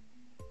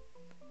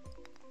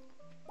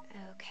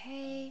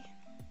 Okay.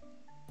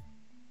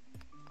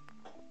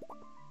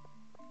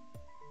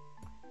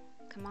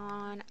 Come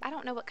on. I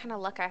don't know what kind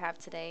of luck I have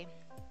today.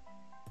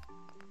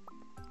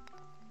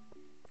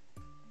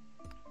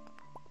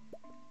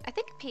 I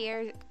think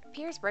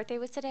Pierre's birthday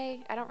was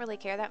today. I don't really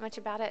care that much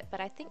about it, but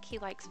I think he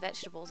likes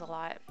vegetables a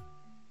lot.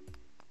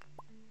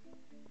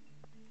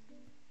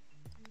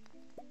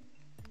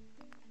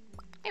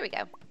 There we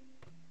go.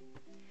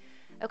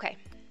 Okay,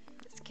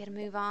 let's get a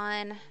move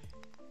on.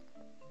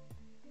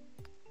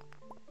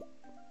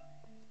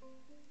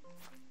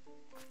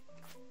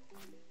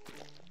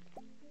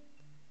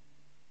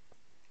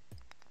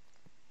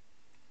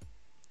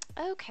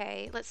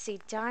 Okay, let's see.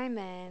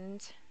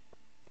 Diamond.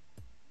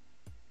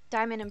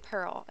 Diamond and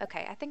Pearl.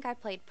 Okay, I think I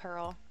played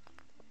Pearl.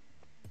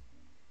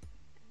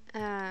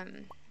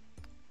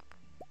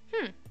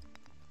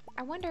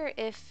 I wonder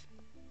if...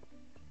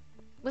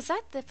 Was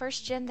that the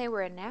first gen they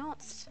were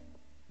announced?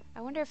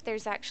 I wonder if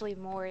there's actually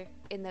more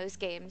in those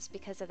games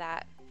because of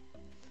that.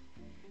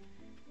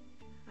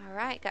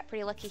 Alright, got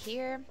pretty lucky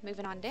here.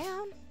 Moving on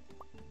down.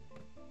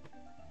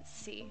 Let's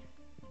see.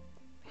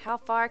 How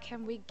far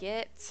can we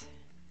get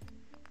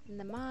in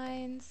the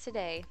mines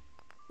today?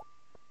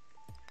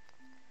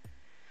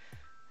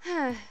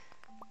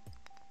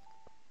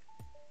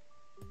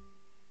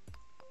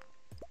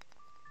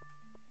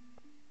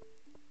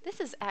 This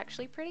is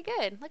actually pretty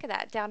good. Look at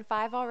that. Down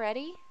 5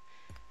 already.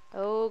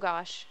 Oh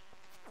gosh.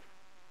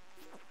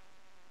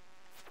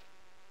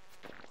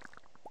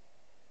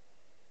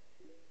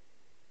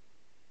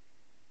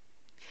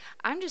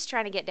 I'm just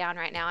trying to get down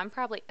right now. I'm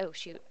probably... Oh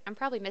shoot. I'm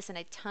probably missing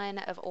a ton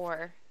of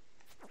ore.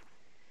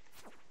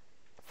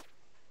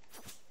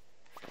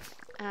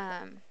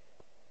 I'm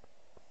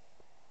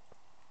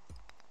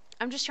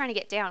just trying to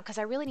get down because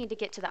I really need to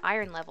get to the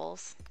iron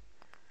levels.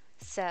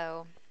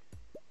 So...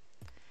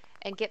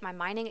 And get my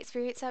mining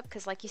experience up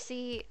because like you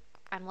see,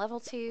 I'm level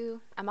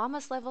 2. I'm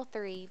almost level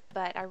 3,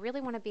 but I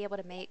really want to be able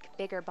to make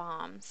bigger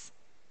bombs.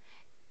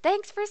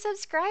 Thanks for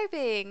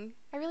subscribing!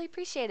 I really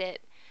appreciate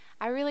it.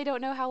 I really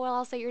don't know how well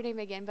I'll say your name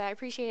again, but I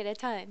appreciate it a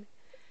ton.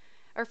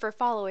 Or for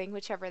following,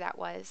 whichever that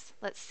was.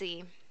 Let's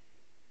see.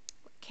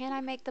 Can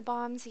I make the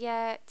bombs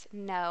yet?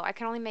 No, I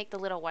can only make the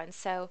little ones,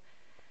 so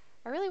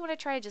I really want to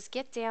try to just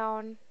get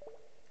down.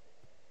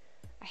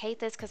 I hate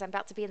this because I'm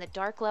about to be in the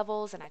dark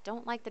levels, and I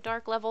don't like the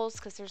dark levels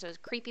because there's those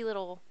creepy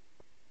little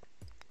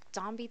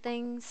zombie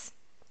things.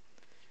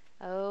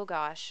 Oh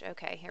gosh.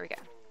 Okay, here we go.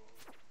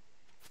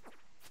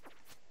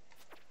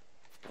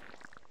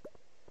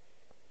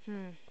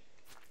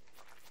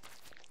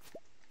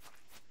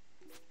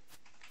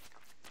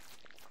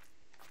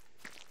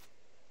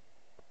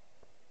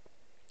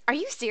 Are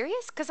you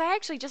serious? Because I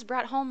actually just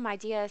brought home my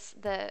DS,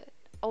 the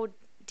old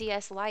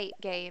DS Lite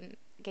Game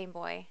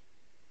Boy.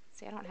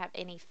 See, I don't have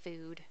any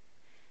food. I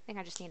think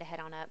I just need to head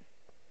on up.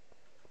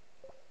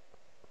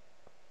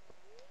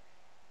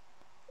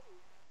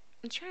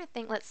 I'm trying to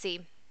think. Let's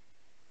see.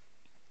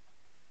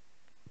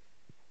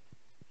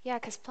 Yeah,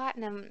 because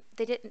Platinum,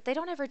 they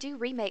don't ever do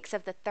remakes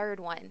of the third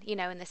one, you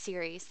know, in the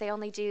series. They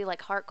only do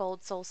like Heart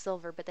Gold, Soul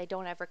Silver, but they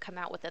don't ever come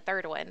out with the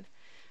third one.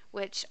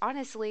 Which,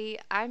 honestly,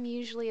 I'm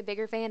usually a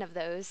bigger fan of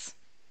those.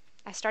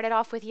 I started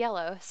off with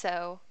yellow,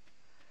 so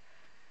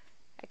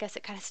I guess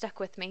it kind of stuck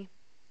with me.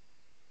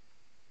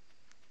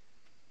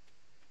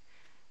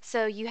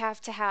 So you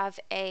have to have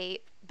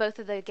both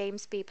of the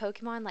games be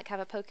Pokemon, like have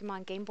a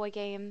Pokemon Game Boy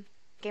game,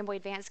 Game Boy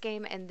Advance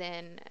game, and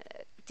then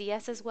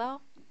DS as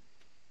well?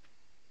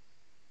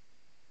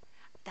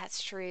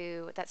 That's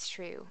true, that's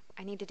true.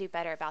 I need to do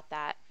better about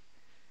that.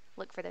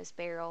 Look for those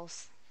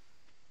barrels.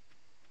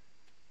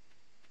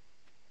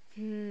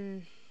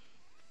 Anything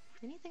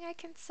I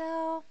can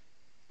sell?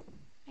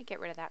 I get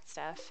rid of that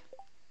stuff.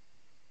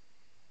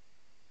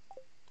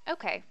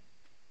 Okay.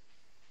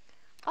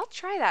 I'll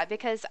try that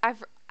because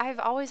I've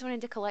always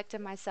wanted to collect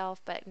them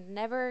myself, but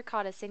never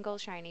caught a single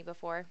shiny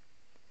before.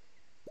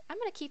 I'm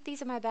gonna keep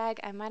these in my bag.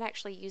 I might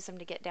actually use them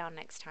to get down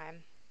next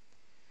time.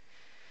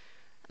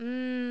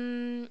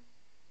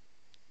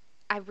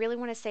 I really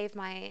want to save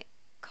my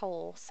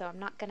coal, so I'm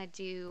not gonna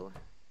do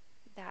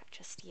that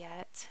just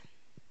yet.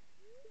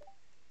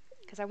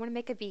 Because I want to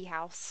make a bee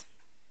house.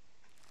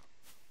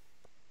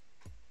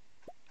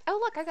 Oh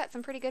look, I got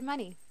some pretty good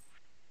money.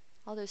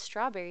 All those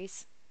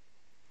strawberries.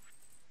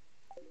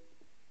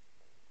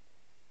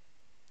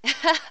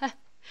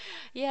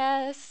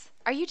 Yes.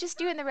 Are you just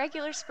doing the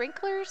regular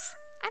sprinklers?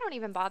 I don't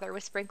even bother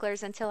with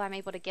sprinklers until I'm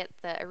able to get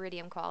the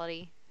iridium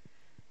quality.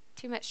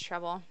 Too much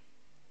trouble.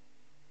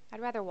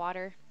 I'd rather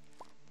water.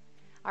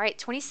 Alright,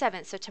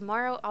 27. So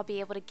tomorrow I'll be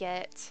able to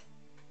get...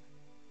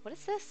 What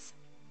is this?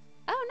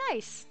 Oh,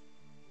 nice.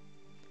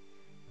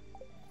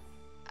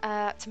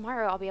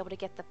 Tomorrow I'll be able to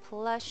get the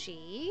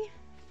plushie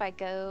if I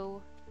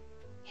go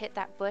hit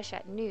that bush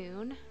at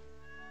noon.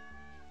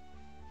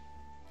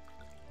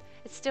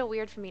 It's still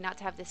weird for me not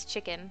to have this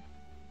chicken.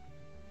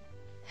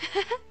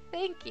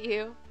 Thank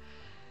you.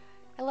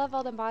 I love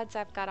all the mods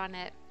I've got on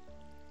it.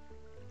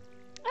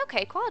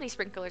 Okay, quality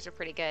sprinklers are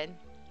pretty good.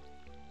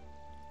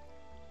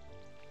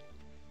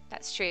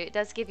 That's true. It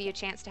does give you a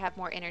chance to have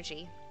more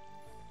energy.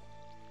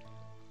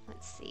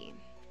 Let's see.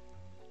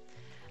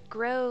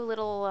 Grow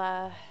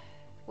little,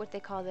 what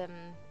they call them,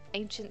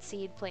 ancient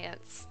seed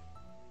plants.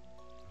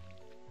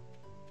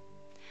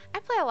 I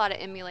play a lot of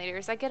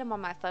emulators. I get them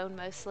on my phone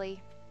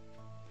mostly.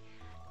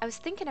 I was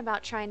thinking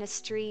about trying to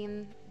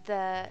stream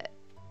the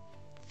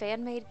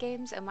fan-made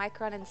games,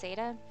 Omicron and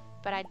Zeta,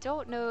 but I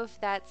don't know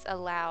if that's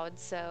allowed,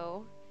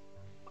 so...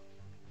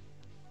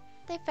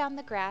 they found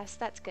the grass.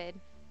 That's good.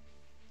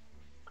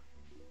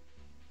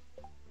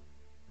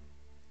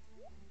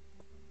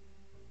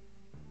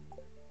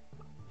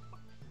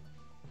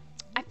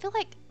 I feel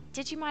like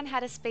Digimon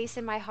had a space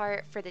in my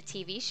heart for the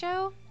TV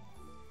show.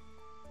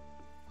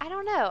 I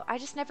don't know. I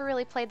just never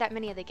really played that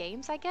many of the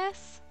games, I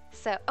guess.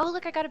 So, oh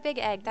look, I got a big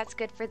egg. That's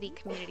good for the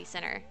community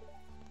center.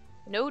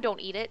 No,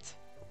 don't eat it.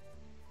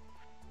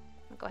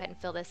 I'll go ahead and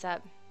fill this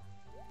up.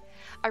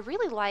 I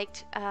really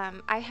liked,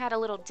 I had a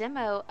little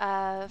demo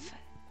of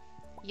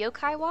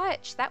Yokai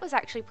Watch. That was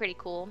actually pretty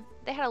cool.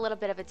 They had a little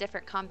bit of a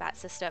different combat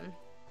system.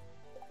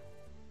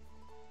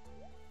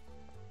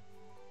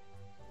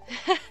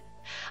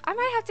 I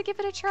might have to give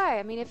it a try.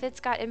 I mean, if it's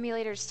got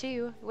emulators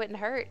too, it wouldn't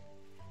hurt.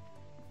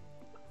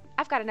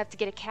 I've got enough to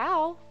get a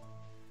cow.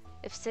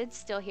 If Sid's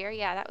still here,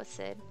 yeah, that was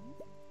Sid.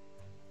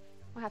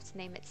 We'll have to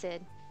name it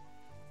Sid.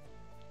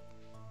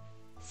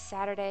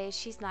 Saturday,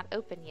 she's not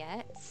open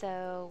yet,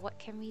 so what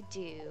can we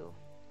do?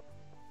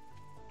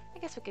 I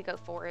guess we could go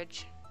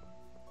forage.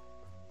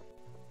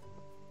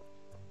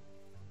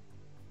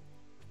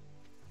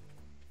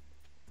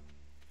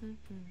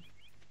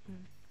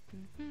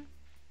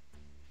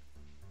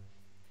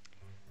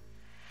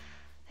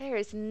 There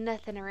is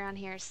nothing around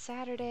here.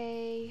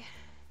 Saturday.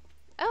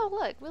 Oh,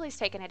 look, Willie's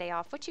taking a day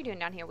off. What you doing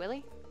down here,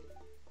 Willie?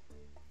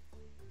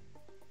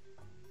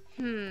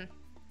 I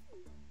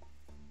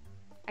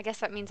guess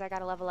that means I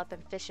gotta level up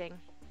in fishing.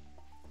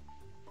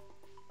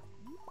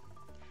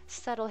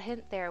 Subtle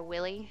hint there,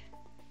 Willie.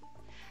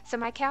 So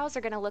my cows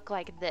are gonna look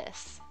like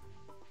this.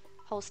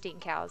 Holstein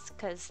cows,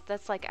 because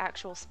that's like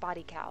actual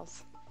spotty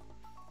cows.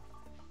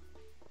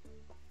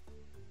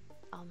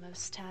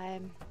 Almost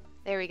time.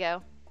 There we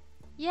go.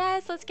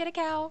 Yes, let's get a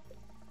cow.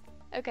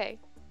 Okay.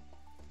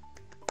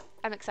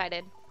 I'm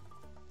excited.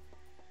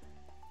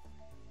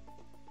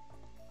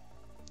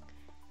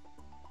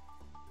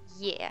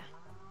 Yeah.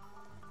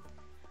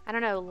 I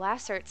don't know,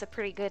 Lassert's a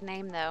pretty good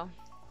name though.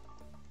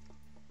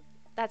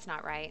 That's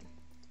not right.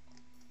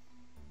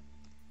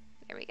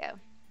 There we go.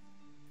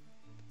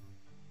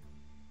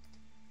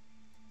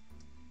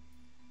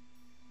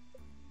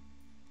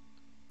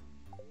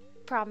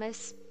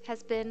 Promise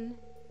has been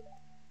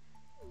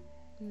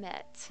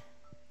met.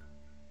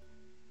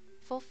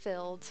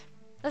 Fulfilled.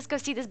 Let's go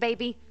see this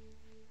baby.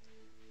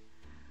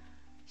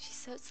 She's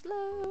so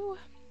slow.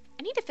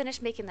 I need to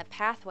finish making the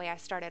pathway I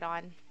started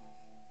on.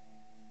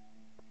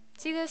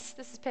 See this?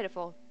 This is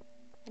pitiful.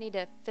 I need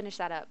to finish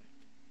that up.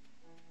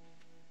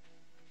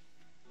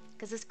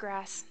 Because this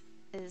grass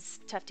is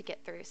tough to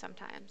get through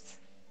sometimes.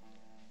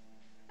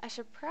 I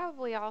should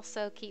probably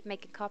also keep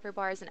making copper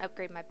bars and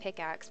upgrade my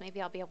pickaxe.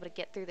 Maybe I'll be able to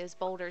get through those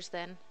boulders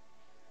then.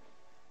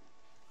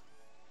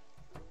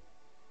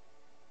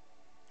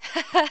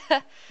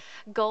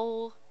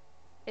 Goal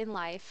in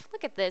life.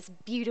 Look at this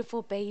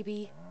beautiful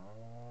baby.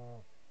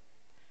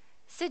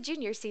 Sid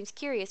Jr. seems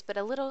curious but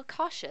a little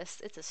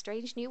cautious. It's a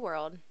strange new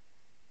world.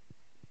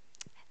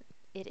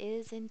 It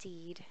is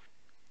indeed.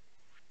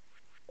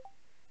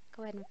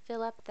 Go ahead and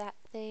fill up that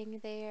thing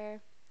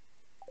there.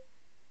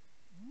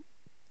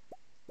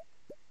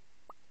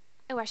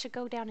 Oh, I should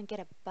go down and get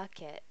a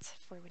bucket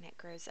for when it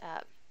grows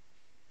up.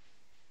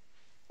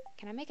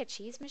 Can I make a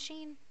cheese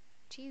machine?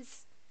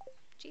 Cheese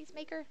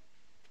maker?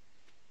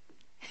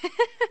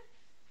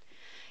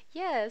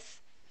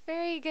 Yes,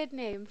 very good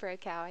name for a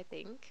cow, I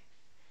think.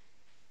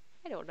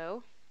 I don't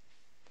know.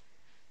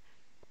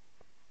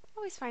 I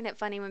always find it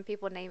funny when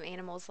people name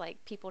animals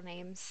like people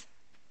names.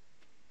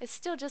 It's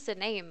still just a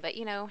name, but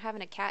you know,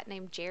 having a cat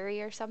named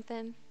Jerry or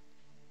something,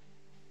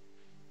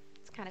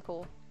 it's kind of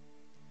cool.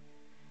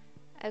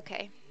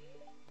 Okay.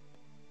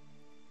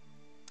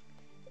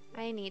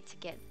 I need to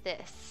get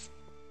this.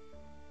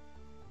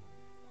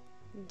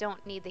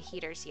 Don't need the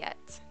heaters yet.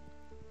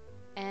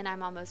 And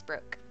I'm almost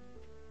broke.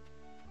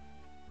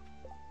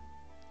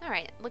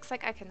 Alright, looks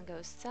like I can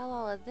go sell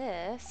all of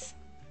this.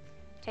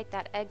 Take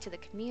that egg to the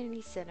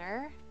community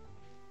center.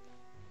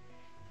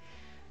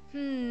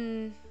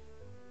 I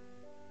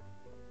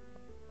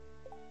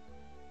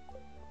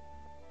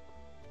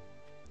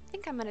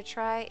think I'm gonna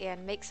try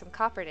and make some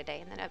copper today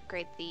and then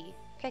upgrade the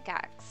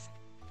pickaxe.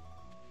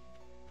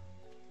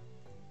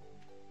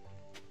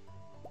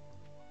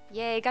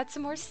 Yay, got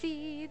some more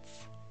seeds.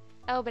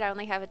 Oh, but I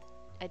only have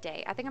a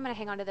day. I think I'm gonna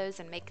hang on to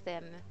those and make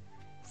them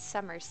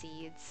summer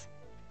seeds.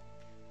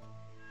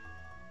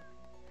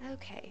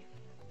 Okay.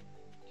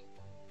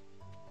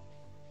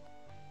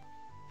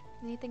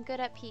 Anything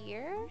good up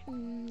here?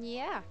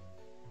 Yeah.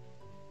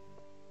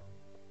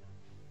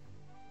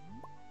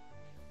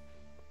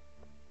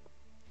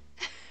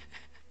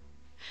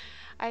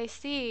 I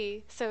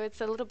see. So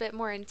it's a little bit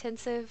more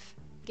intensive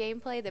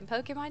gameplay than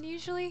Pokemon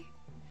usually?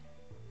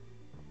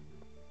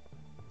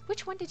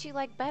 Which one did you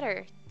like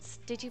better?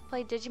 Did you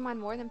play Digimon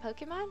more than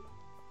Pokemon?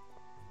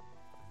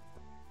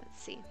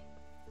 Let's see.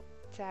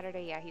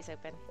 Saturday, yeah, he's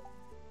open.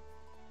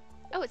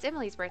 Oh, it's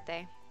Emily's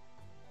birthday.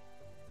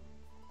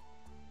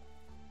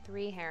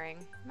 3 herring.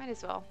 Might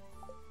as well.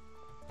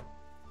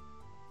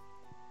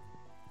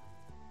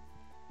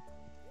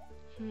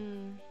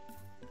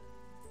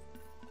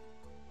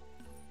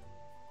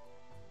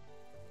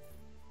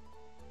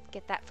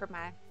 Get that for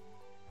my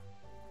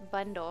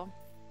bundle.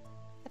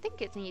 I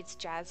think it needs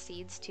jazz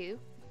seeds too.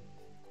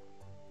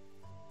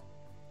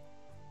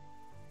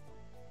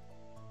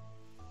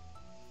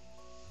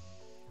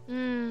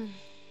 Hmm.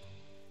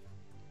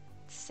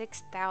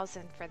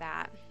 6,000 for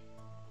that.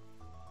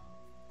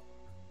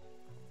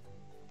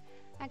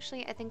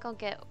 Actually, I think I'll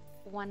get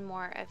one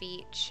more of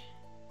each,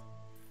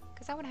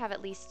 because I want to have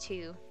at least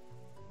 2.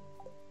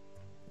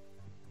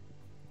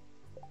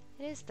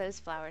 It is those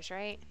flowers,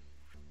 right?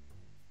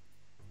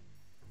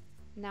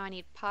 Now I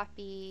need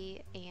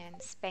poppy and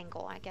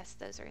spangle. I guess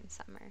those are in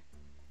summer.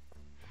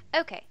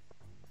 Okay.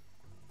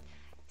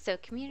 So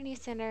community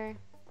center.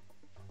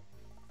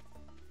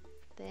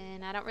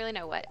 Then I don't really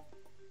know what.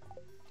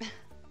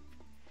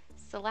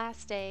 It's the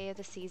last day of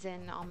the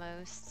season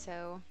almost,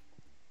 so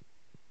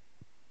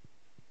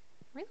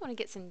I really want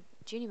to get some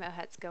Junimo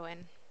huts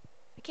going.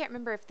 I can't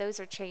remember if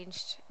those are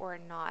changed or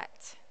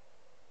not.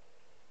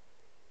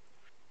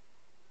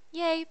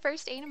 Yay,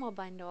 first animal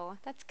bundle.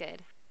 That's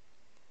good.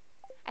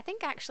 I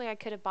think actually I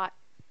could have bought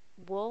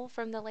wool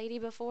from the lady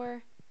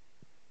before.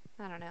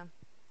 I don't know.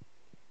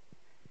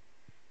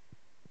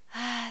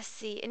 Let's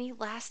see, any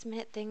last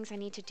minute things I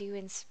need to do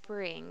in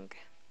spring?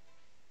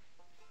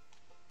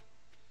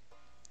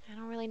 I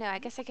don't really know. I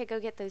guess I could go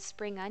get those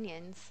spring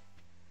onions.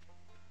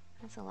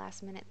 That's a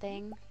last minute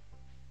thing.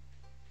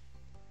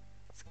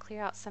 Let's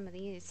clear out some of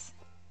these.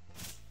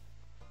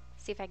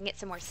 See if I can get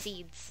some more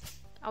seeds.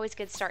 Always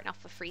good starting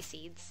off with free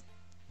seeds.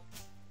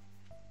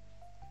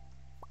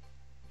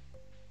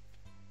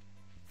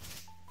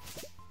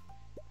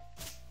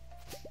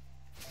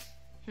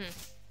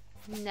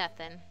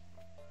 Nothing.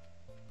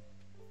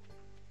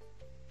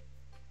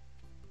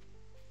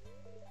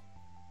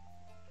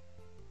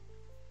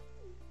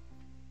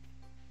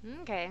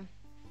 Okay.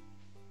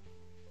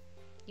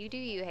 You do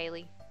you,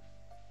 Haley.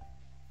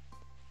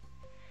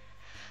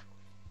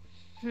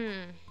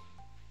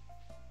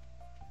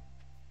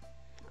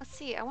 Let's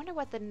see, I wonder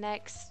what the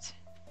next...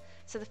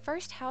 So the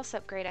first house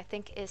upgrade I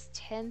think is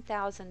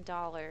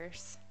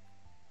 $10,000.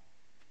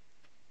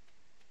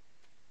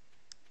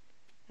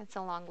 That's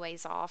a long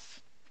ways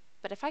off.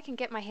 But if I can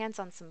get my hands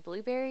on some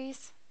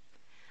blueberries,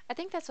 I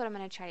think that's what I'm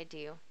going to try to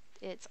do.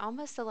 It's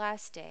almost the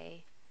last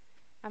day.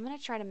 I'm going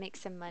to try to make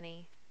some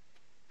money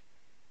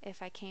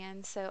if I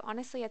can. So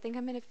honestly, I think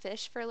I'm going to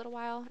fish for a little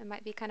while. It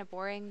might be kind of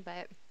boring,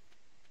 but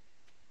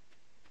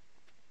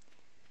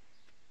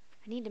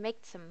I need to make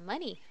some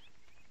money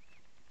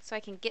so I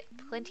can get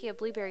plenty of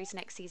blueberries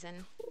next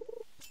season.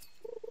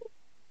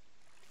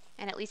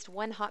 And at least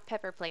one hot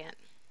pepper plant.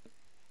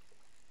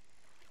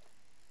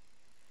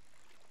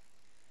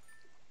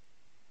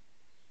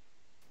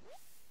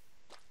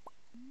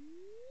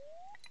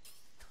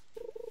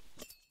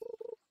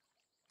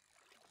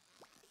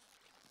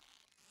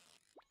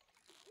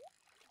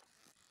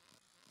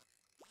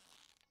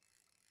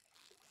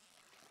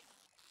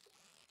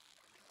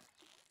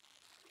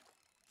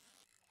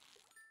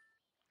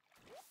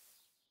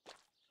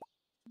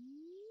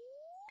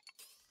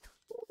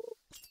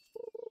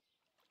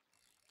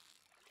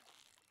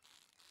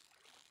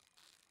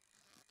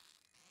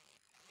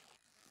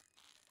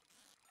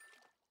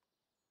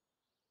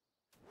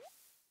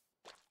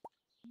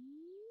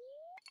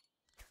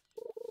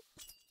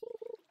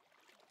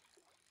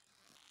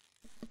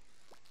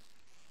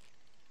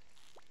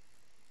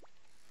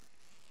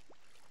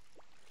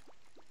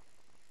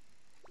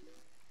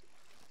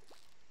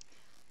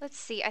 Let's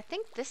see, I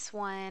think this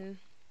one...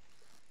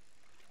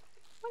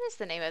 What is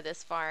the name of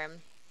this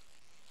farm?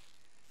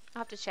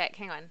 I'll have to check,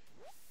 hang on.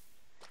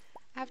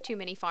 I have too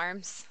many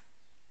farms.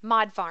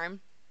 Mod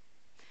Farm.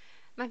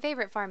 My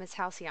favorite farm is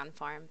Halcyon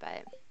Farm,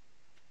 but...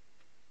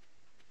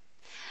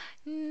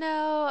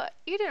 No,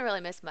 you didn't really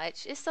miss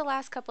much. It's the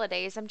last couple of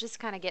days. I'm just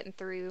kind of getting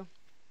through.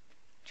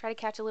 Try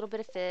to catch a little bit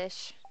of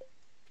fish.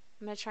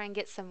 I'm going to try and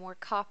get some more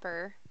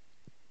copper.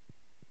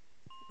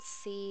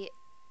 See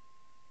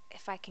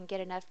if I can get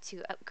enough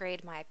to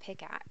upgrade my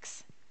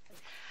pickaxe.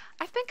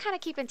 I've been kind of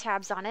keeping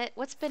tabs on it.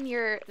 What's been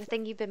the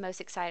thing you've been most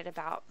excited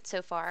about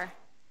so far?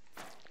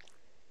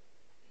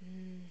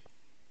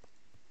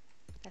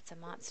 That's a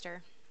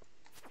monster.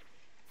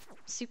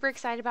 Super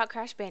excited about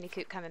Crash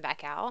Bandicoot coming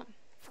back out.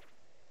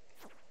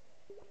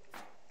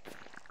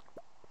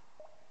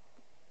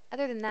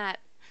 Other than that,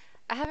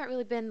 I haven't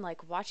really been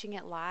like watching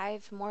it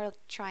live, more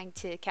trying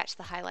to catch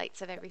the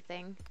highlights of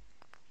everything.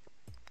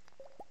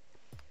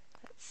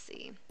 Let's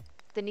see.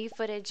 The new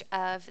footage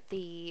of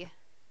the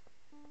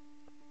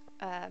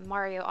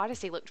Mario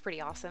Odyssey looked pretty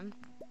awesome.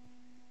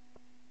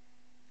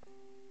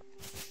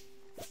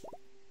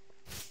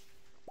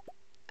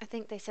 I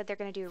think they said they're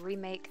going to do a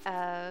remake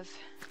of,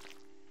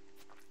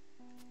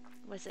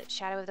 was it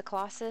Shadow of the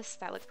Colossus?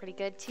 That looked pretty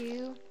good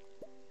too.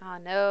 Oh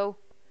no.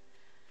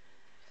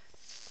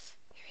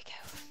 Here we go.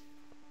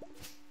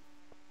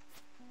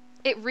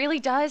 It really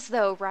does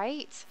though,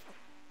 right?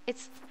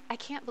 I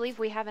can't believe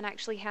we haven't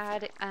actually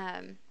had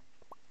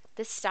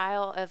this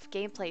style of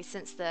gameplay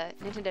since the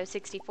Nintendo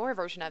 64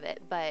 version of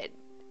it, but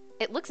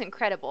it looks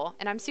incredible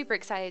and I'm super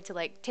excited to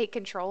like take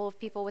control of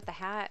people with the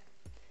hat.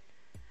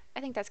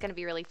 I think that's going to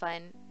be really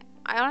fun.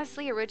 I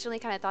honestly originally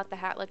kind of thought the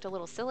hat looked a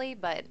little silly,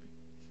 but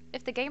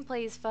if the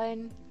gameplay is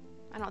fun,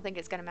 I don't think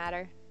it's going to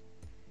matter.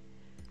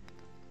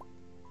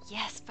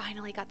 Yes,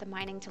 finally got the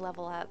mining to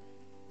level up.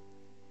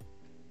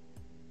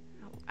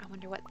 Oh, I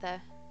wonder what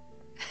the...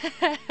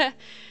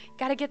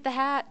 Gotta get the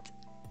hat.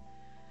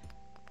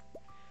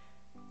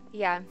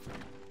 Yeah.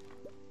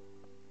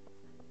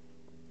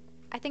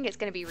 I think it's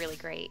going to be really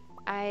great.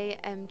 I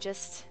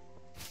just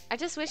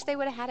wish they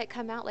would have had it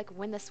come out like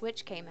when the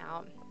Switch came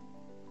out.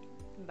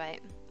 But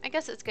I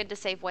guess it's good to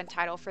save one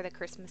title for the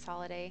Christmas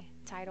holiday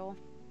title.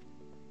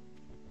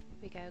 Here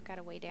we go,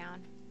 gotta way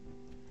down.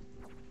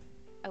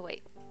 Oh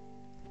wait.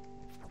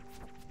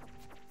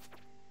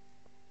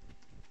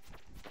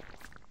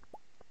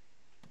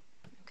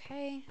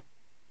 Okay.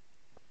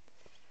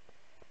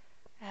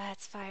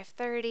 It's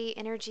 5:30.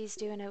 Energy's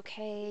doing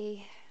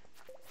okay.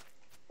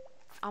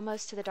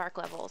 Almost to the dark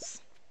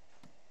levels.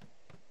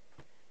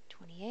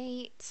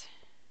 28.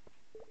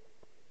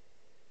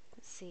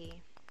 Let's see.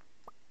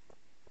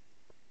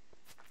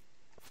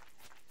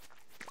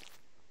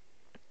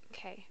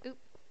 Okay. Oop.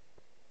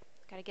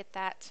 Gotta get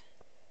that.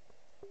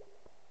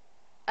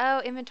 Oh,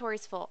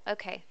 inventory's full.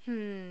 Okay.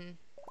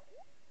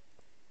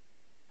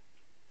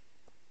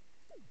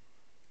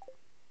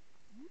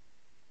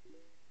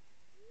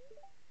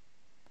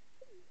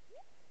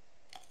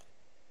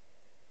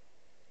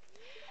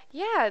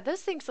 Yeah,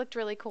 those things looked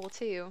really cool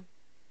too.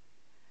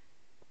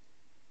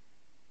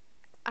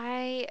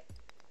 I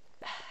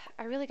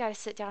really gotta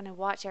sit down and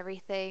watch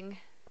everything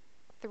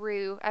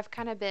through. I've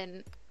kind of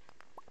been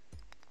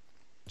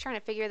trying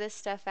to figure this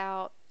stuff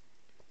out.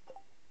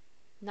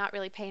 Not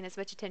really paying as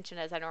much attention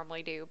as I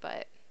normally do,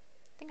 but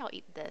I think I'll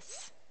eat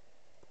this.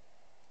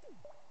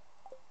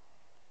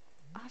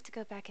 I'll have to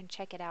go back and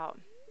check it out.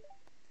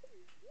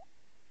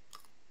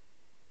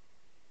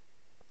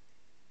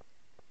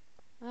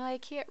 I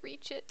can't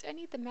reach it. I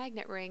need the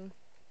magnet ring.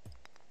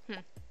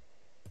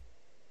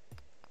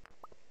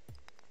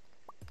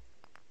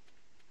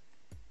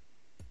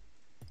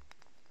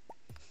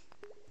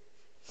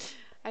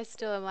 I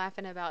still am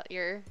laughing about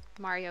your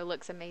Mario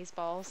looks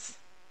amazeballs.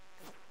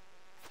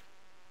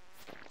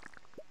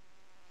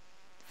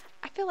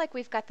 I feel like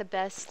we've got the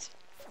best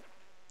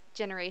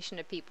generation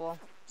of people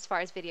as far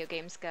as video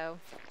games go.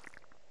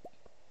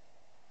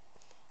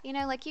 You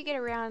know, like you get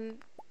around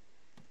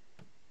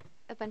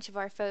a bunch of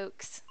our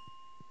folks.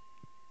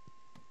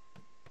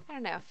 I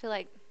don't know, I feel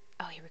like...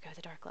 Oh, here we go,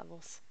 the dark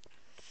levels.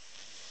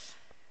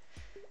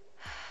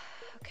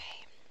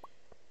 Okay.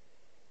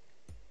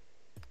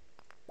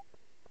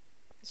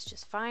 Let's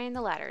just find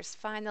the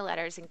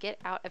ladders, and get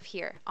out of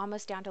here.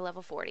 Almost down to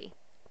level 40.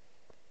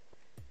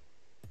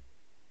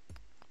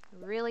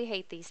 Really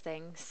hate these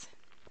things.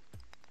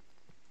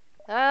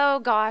 Oh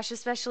gosh,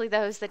 especially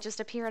those that just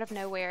appear out of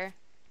nowhere.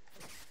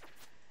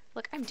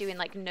 Look, I'm doing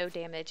like no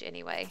damage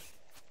anyway.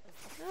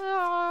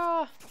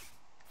 Ah!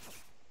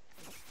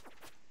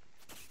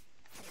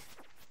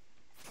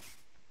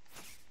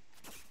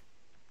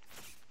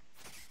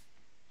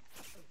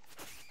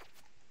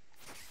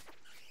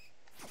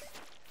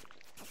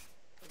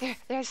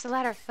 There's the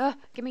ladder. Oh,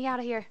 get me out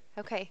of here.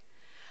 Okay.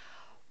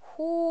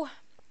 Whoo.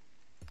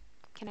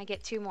 Can I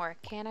get 2 more?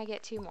 Can I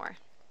get 2 more?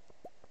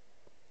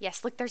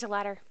 Yes, look, there's a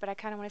ladder, but I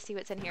kind of want to see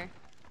what's in here.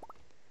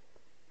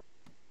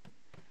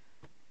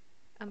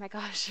 Oh my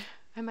gosh.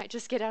 I might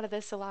just get out of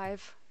this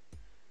alive.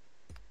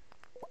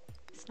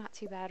 It's not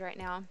too bad right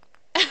now.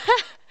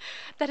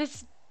 That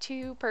is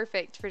too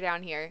perfect for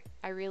down here.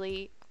 I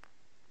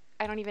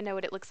don't even know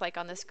what it looks like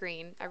on the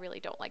screen. I really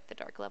don't like the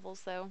dark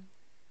levels, though.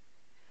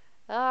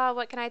 Oh,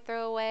 what can I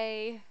throw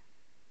away?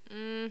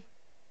 I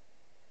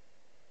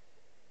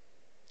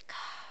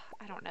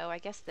don't know. I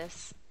guess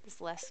this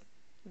is less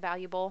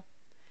valuable.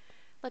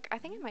 Look, I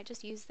think I might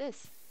just use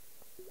this.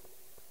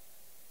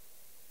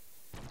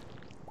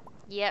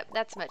 Yep,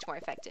 that's much more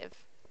effective.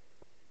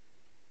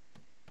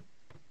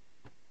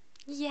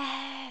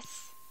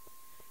 Yes!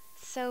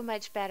 So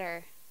much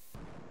better.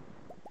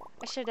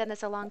 I should have done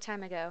this a long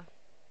time ago.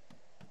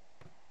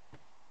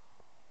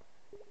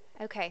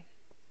 Okay.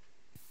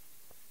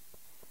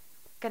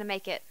 Gonna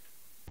make it.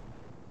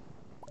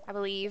 I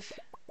believe.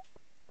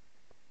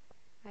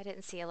 I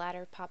didn't see a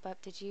ladder pop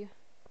up, did you?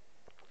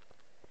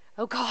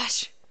 Oh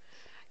gosh!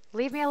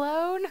 Leave me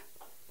alone!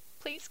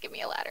 Please give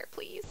me a ladder,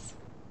 please.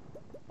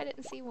 I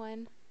didn't see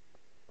one.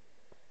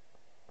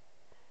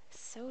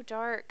 So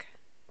dark.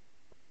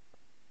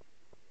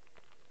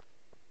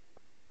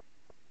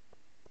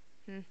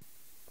 I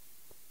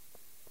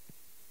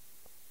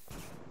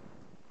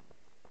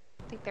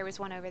think there was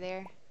one over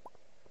there.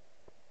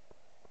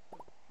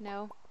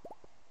 No?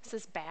 This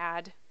is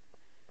bad.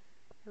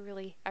 I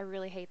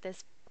really hate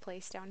this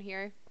place down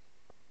here.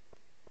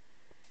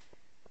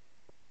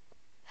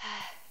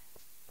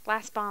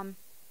 Blast bomb.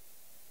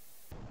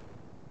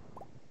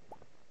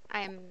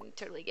 I am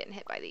totally getting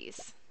hit by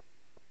these.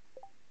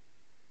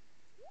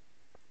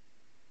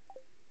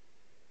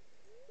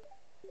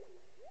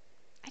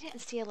 I didn't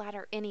see a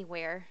ladder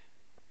anywhere.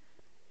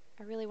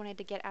 I really wanted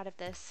to get out of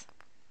this.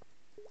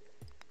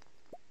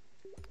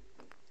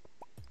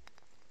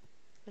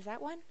 Was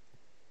that one?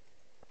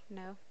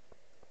 No.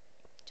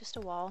 Just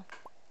a wall.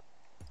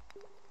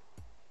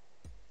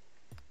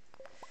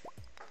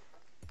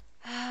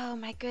 Oh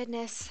my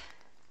goodness.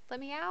 Let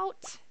me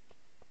out.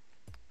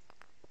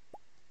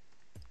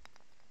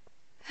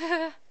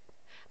 I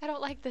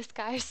don't like this,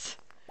 guys.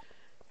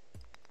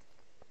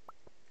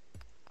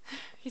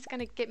 He's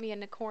gonna get me in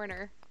the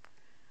corner.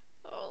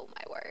 Oh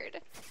my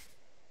word.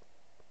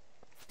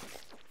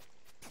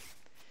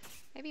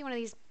 Maybe one of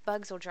these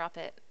bugs will drop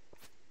it.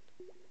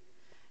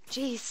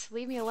 Jeez,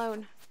 leave me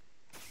alone.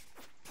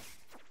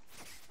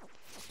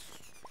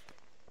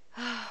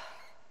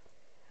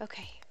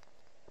 Okay.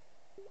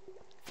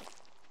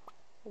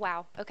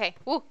 Wow. Okay.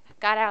 Woo!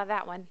 Got out of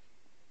that one.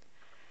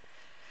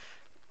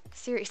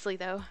 Seriously,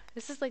 though.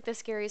 This is like the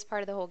scariest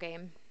part of the whole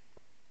game.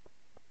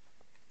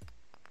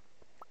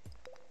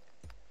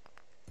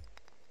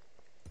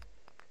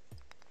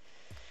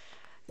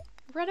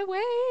 Run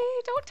away!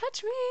 Don't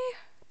touch me!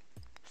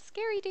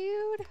 Scary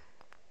dude!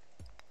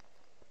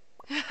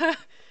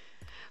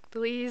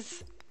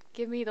 Please,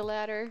 give me the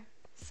ladder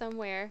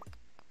somewhere.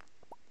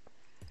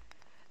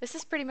 This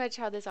is pretty much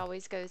how this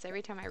always goes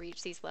every time I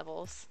reach these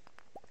levels.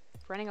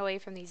 Running away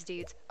from these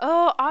dudes.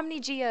 Oh,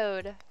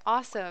 Omni-Geode!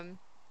 Awesome.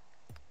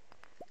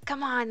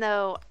 Come on,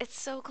 though. It's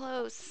so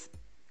close.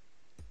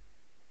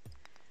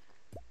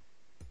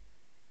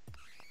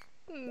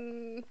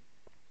 I'm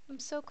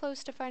so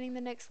close to finding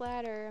the next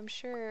ladder, I'm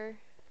sure.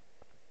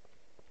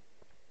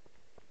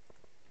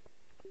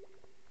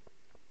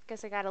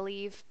 Guess I gotta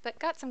leave, but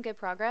got some good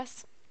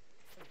progress.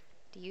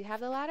 Do you have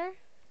the ladder?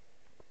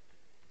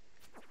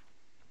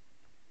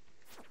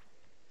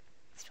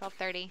 It's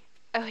 12:30.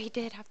 Oh, he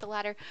did have the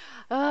ladder.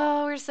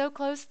 Oh, we're so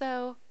close,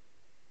 though.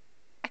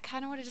 I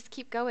kind of want to just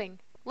keep going.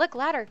 Look,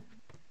 ladder.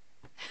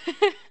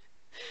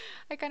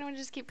 I kind of want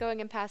to just keep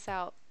going and pass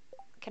out.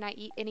 Can I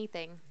eat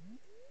anything?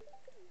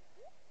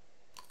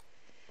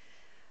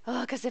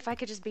 Oh, because if I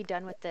could just be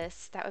done with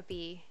this, that would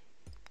be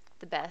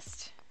the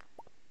best.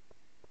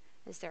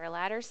 Is there a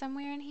ladder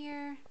somewhere in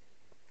here?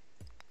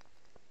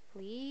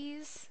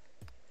 Please?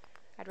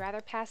 I'd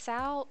rather pass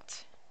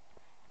out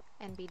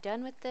and be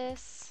done with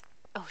this.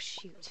 Oh,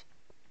 shoot.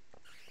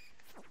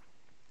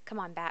 Come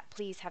on, bat.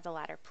 Please have the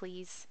ladder.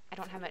 Please. I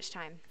don't have much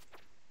time.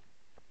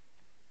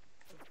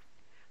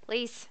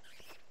 Please.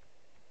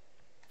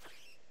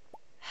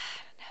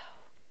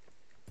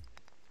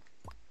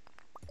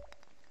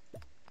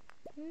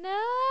 No.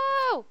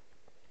 No!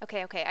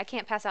 Okay, okay. I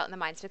can't pass out in the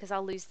mines because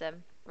I'll lose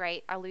them,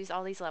 right? I'll lose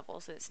all these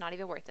levels and it's not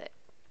even worth it.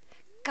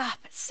 God,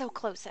 but it's so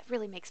close. That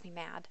really makes me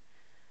mad.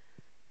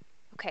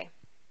 Okay.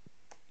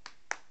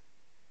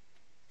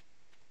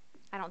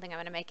 I don't think I'm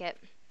going to make it.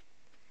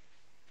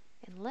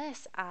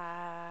 Unless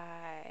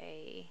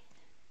I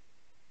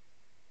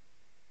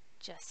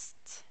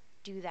just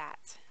do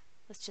that.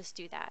 Let's just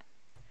do that.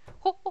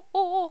 Ho, ho,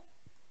 ho.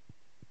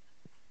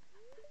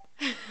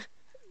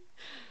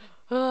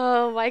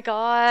 Oh my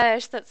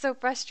gosh, that's so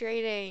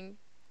frustrating.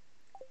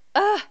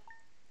 Ugh!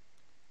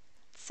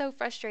 So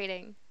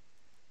frustrating.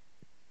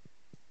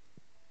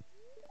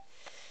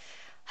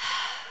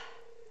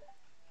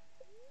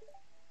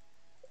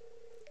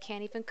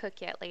 Can't even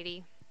cook yet,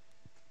 lady.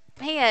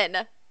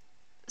 Man!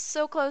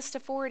 So close to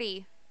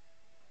 40.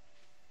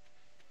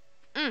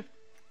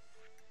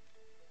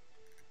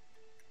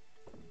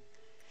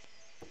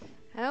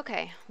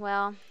 Okay,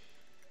 well,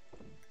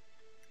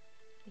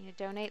 need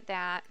to donate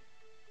that.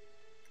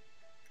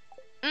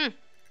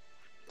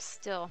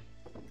 Still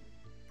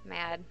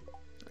mad.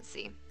 Let's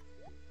see.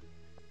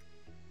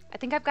 I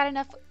think I've got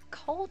enough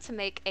coal to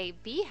make a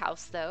bee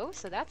house, though,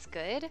 so that's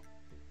good.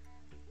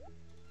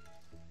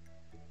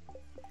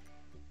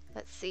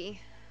 Let's see.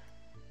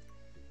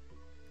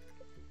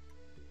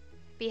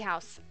 Bee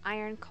house.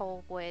 Iron,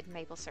 coal, wood,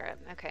 maple syrup.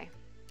 Okay.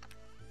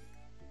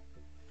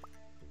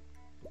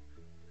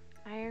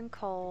 Iron,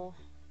 coal,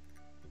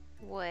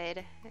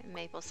 wood, and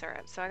maple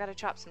syrup. So I gotta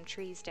chop some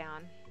trees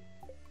down.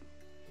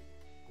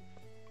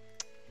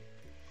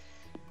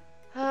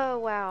 Oh,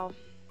 wow.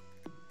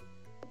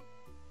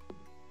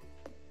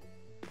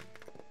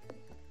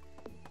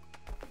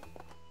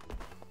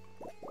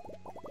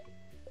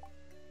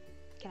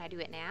 Can I do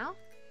it now?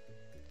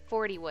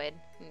 40 wood.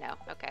 No.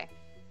 Okay.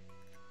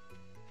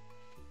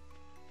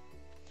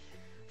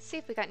 Let's see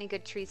if we got any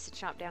good trees to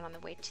chop down on the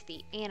way to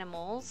the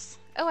animals.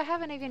 Oh, I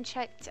haven't even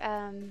checked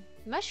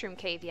Mushroom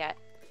Cave yet.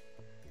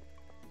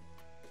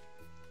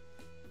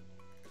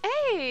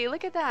 Hey,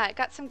 look at that.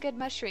 Got some good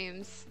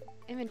mushrooms.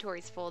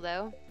 Inventory's full,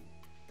 though.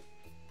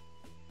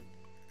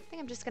 I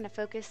think I'm just going to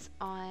focus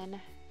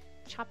on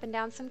chopping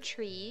down some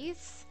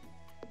trees.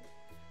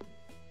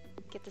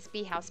 Get this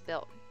bee house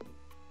built.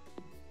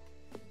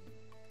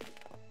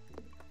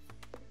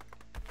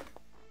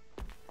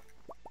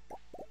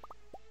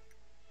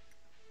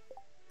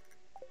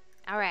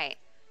 All right.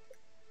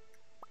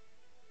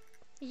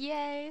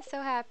 Yay,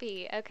 so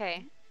happy.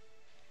 Okay.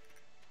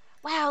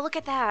 Wow, look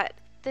at that.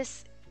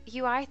 This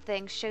UI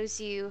thing shows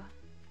you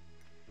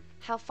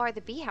how far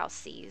the bee house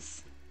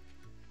sees.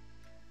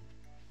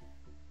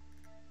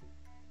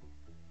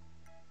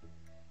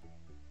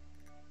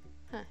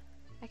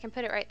 can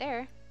put it right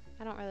there.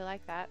 I don't really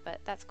like that, but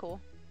that's cool.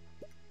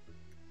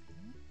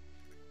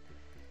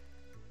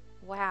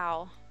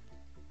 Wow.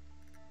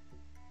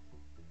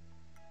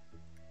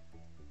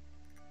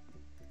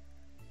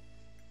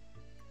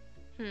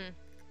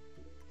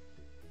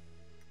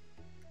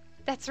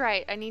 That's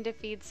right, I need to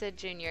feed Sid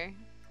Jr.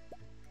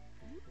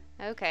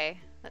 Okay,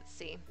 let's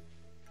see.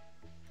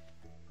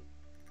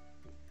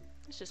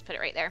 Let's just put it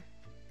right there.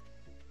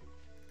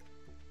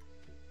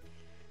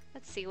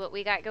 Let's see what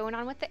we got going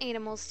on with the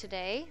animals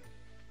today.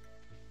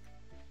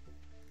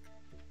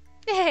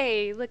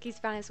 Hey, look, he's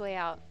found his way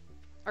out.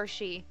 Or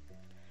she.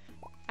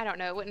 I don't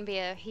know, it wouldn't be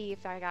a he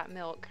if I got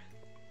milk.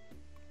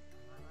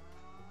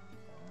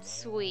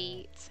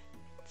 Sweet.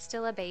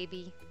 Still a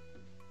baby.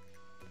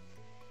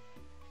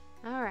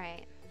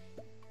 Alright.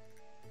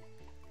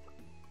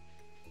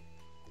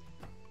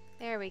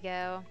 There we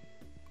go.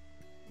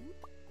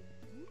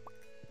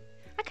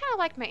 I kind of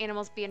like my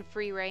animals being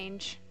free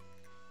range.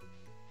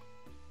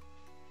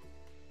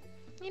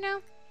 You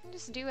know,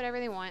 just do whatever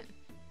they want.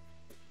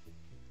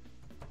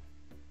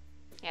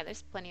 Yeah,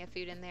 there's plenty of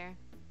food in there.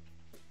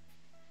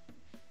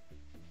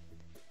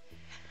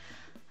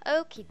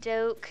 Okie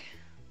doke.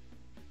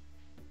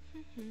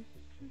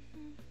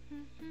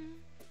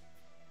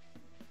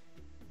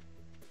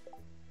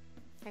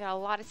 I got a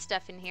lot of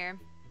stuff in here.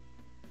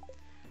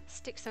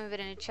 Stick some of it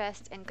in a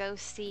chest and go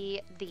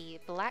see the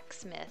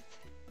blacksmith.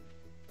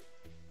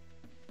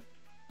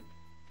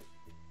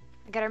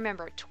 I gotta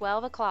remember,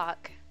 12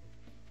 o'clock.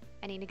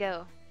 I need to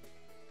go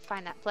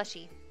find that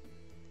plushie.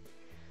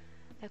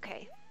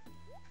 Okay.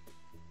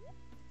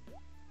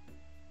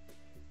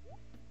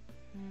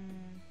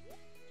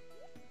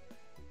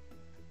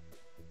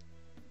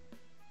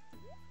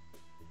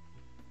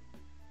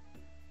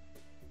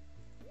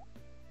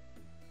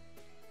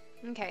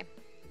 Okay.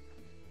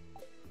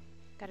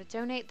 Gotta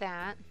donate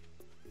that.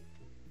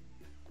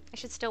 I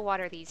should still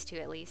water these two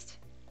at least,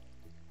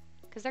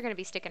 because they're gonna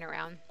be sticking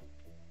around.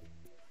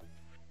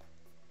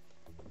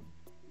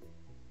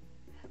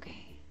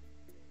 Okay.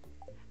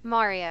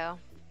 Mario.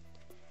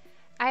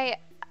 I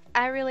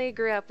really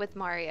grew up with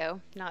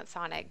Mario, not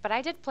Sonic, but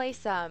I did play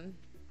some.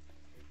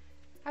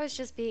 I was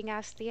just being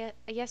asked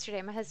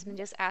yesterday. My husband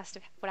just asked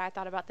what I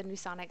thought about the new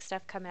Sonic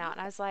stuff coming out,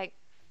 and I was like,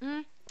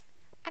 I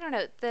don't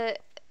know.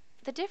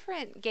 The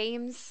different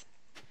games,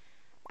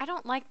 I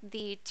don't like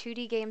the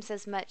 2D games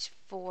as much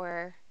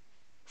for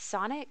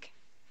Sonic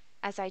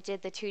as I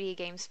did the 2D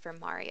games for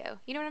Mario.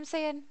 You know what I'm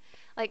saying?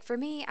 Like, for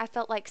me, I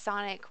felt like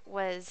Sonic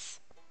was...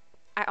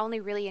 I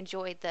only really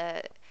enjoyed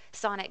the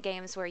Sonic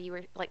games where you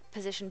were, like,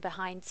 positioned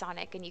behind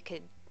Sonic and you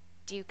could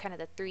do kind of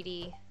the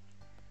 3D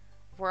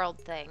world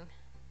thing.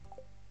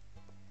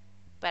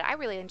 But I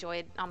really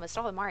enjoyed almost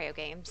all the Mario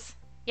games.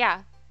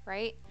 Yeah,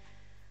 right?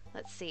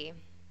 Let's see.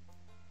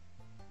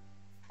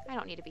 I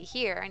don't need to be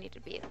here. I need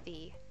to be at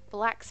the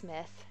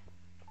blacksmith.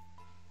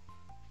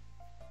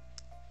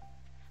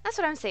 That's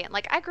what I'm saying.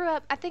 Like, I grew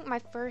up, I think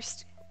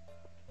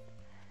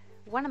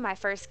one of my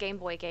first Game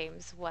Boy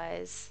games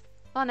was,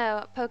 well,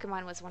 no,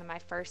 Pokemon was one of my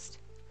first,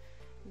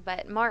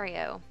 but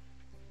Mario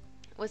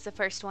was the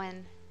first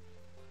one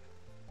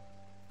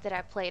that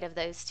I played of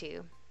those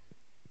two.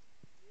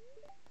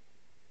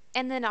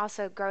 And then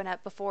also growing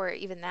up before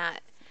even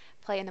that,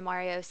 playing the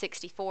Mario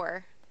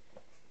 64.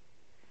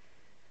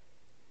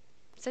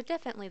 So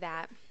definitely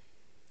that.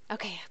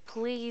 Okay,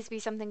 please be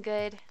something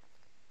good.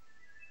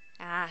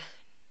 Ah,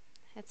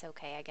 it's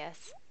okay, I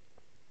guess.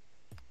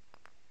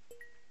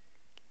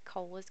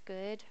 Coal is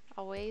good,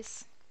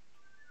 always.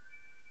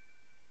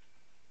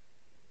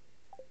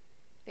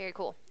 Very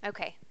cool.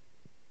 Okay.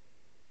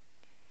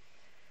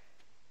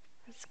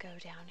 Let's go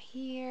down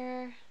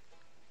here.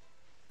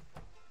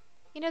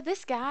 You know,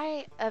 this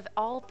guy, of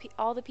all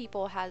the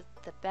people, has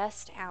the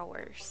best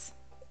hours.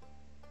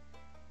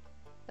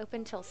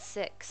 Open till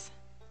 6.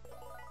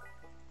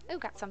 Oh,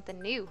 got something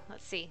new.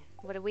 Let's see.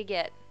 What do we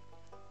get?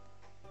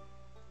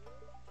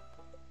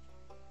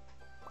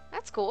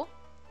 That's cool.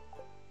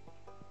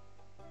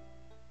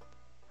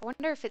 I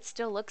wonder if it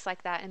still looks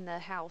like that in the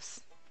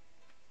house.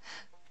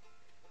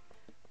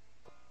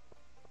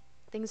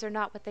 Things are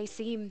not what they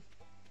seem.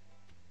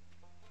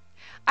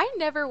 I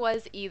never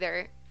was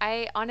either.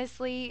 I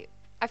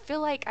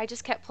feel like I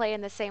just kept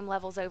playing the same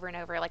levels over and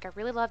over. Like, I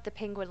really loved the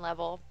penguin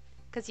level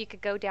because you could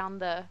go down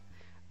the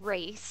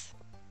race.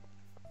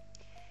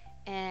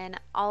 And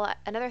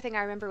another thing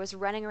I remember was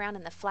running around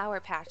in the flower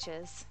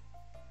patches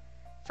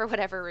for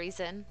whatever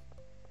reason.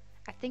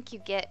 I think you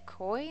get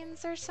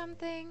coins or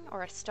something,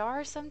 or a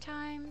star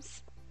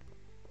sometimes.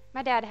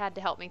 My dad had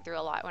to help me through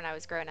a lot when I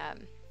was growing up,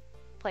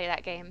 play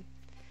that game.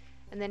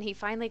 And then he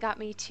finally got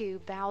me to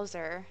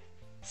Bowser.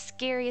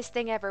 Scariest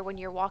thing ever when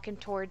you're walking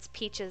towards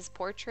Peach's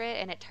portrait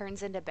and it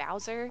turns into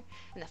Bowser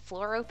and the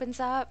floor opens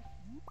up.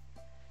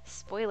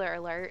 Spoiler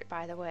alert,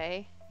 by the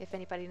way, if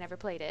anybody never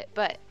played it.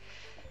 But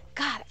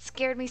God, it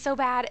scared me so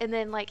bad. And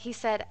then, like he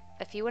said,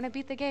 if you want to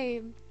beat the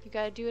game, you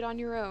gotta do it on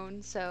your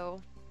own.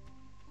 So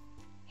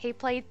he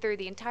played through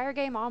the entire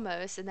game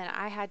almost, and then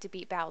I had to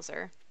beat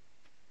Bowser.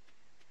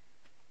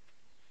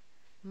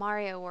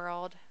 Mario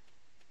World.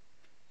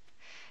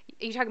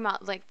 Are you talking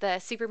about like the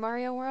Super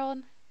Mario World?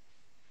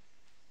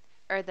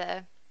 Or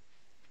the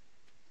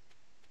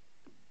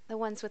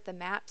ones with the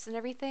maps and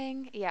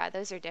everything? Yeah,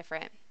 those are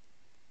different.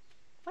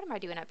 What am I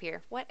doing up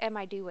here? What am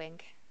I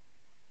doing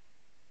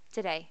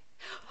today?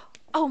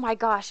 Oh my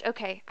gosh.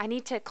 Okay, I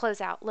need to close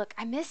out. Look,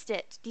 I missed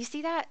it. Do you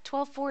see that?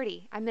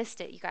 12:40. I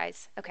missed it, you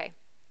guys. Okay,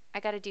 I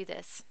gotta do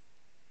this.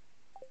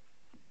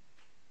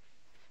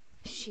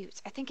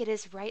 Shoot, I think it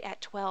is right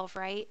at 12,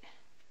 right?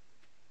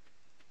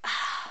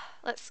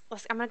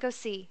 I'm gonna go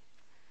see.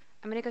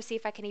 I'm gonna go see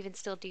if I can even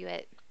still do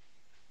it.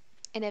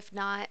 And if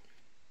not,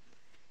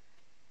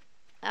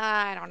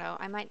 I don't know.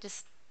 I might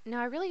just, no,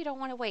 I really don't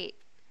want to wait.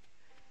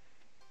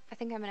 I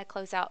think I'm gonna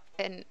close out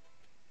and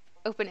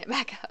open it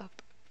back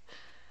up.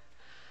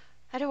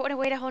 I don't want to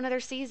wait a whole nother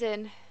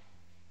season.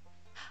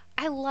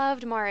 I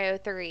loved Mario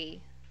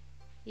 3.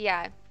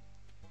 Yeah,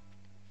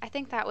 I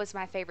think that was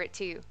my favorite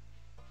too.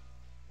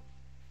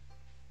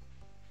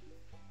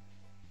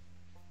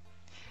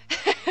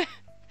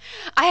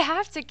 I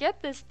have to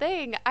get this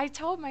thing. I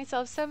told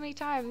myself so many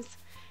times.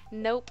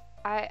 Nope.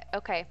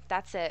 Okay,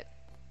 that's it.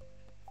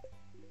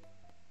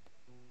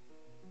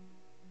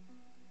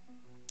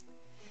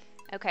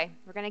 Okay,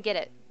 we're gonna get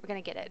it. We're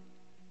gonna get it.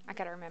 I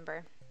gotta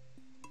remember.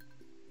 I'm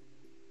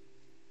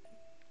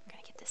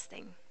gonna get this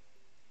thing.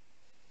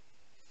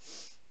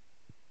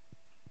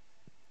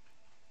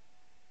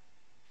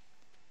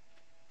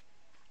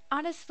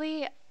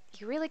 Honestly,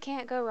 you really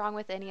can't go wrong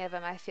with any of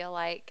them, I feel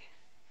like.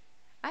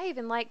 I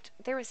even liked,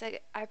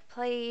 I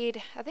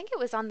played, I think it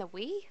was on the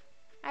Wii?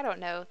 I don't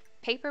know.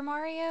 Paper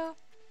Mario?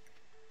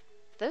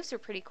 Those are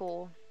pretty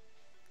cool.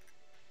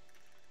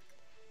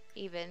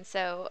 Even,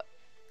 so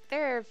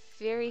there are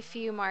very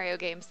few Mario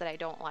games that I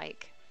don't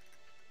like.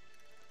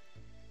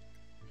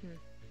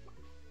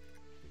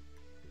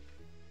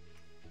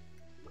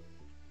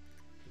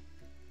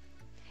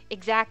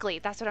 Exactly,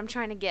 that's what I'm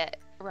trying to get,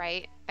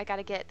 right? I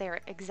gotta get there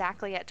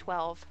exactly at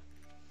 12.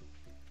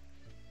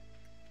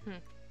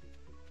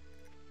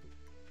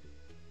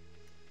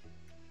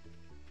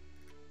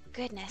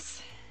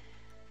 Goodness.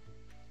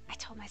 I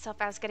told myself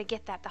I was gonna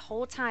get that the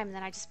whole time and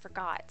then I just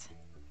forgot.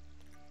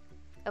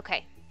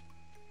 Okay.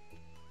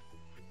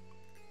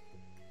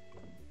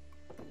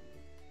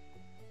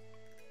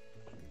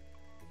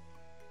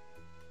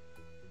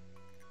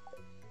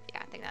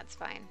 Yeah, I think that's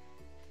fine.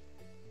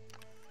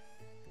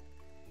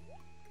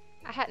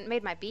 I hadn't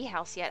made my bee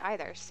house yet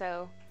either,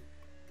 so...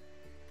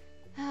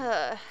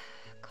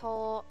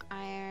 coal,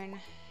 iron,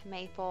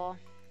 maple.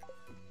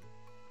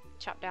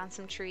 Chop down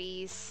some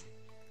trees.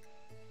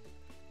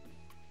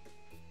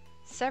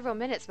 Several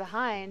minutes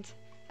behind.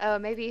 Oh,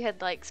 maybe you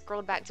had like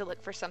scrolled back to look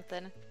for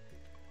something.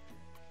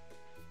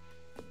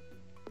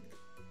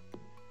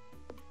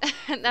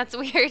 That's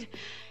weird.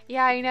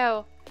 Yeah, I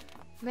know.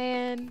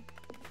 Man.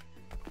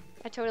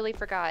 I totally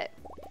forgot.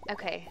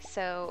 Okay,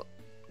 so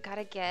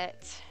gotta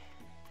get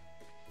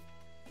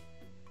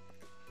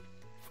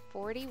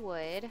 40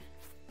 wood.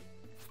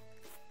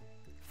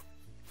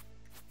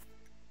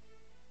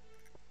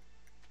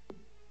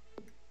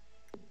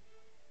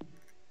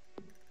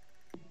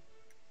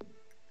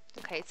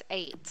 Okay, it's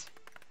 8.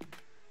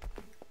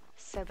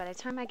 So by the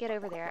time I get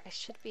over there, I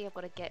should be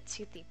able to get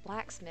to the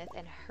blacksmith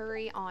and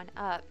hurry on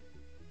up.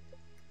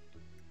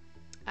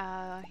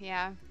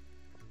 Yeah.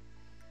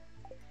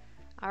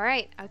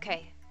 Alright,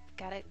 okay.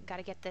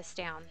 Gotta get this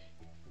down.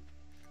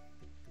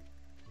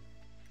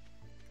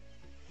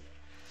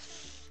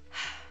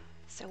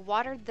 So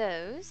watered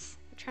those.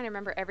 I'm trying to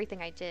remember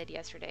everything I did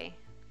yesterday.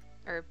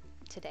 Or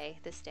today,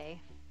 this day.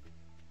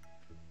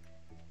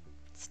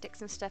 Stick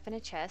some stuff in a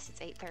chest. It's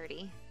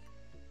 8:30.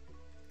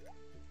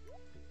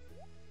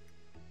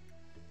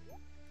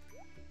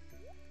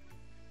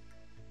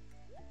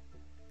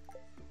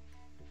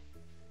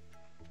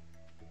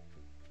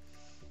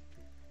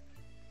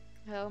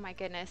 Oh my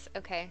goodness.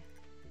 Okay.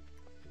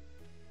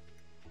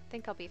 I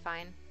think I'll be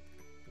fine.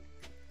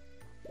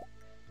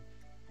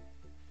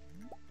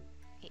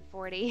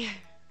 8:40.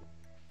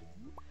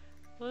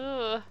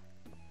 Ugh.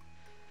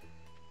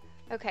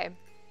 Okay.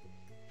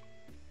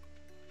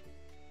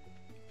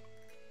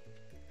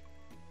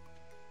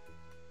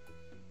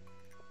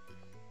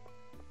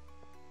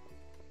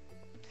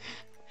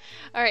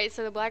 Alright,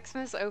 so the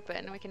blacksmith's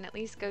open. We can at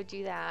least go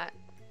do that.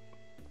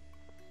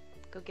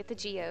 Go get the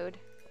geode.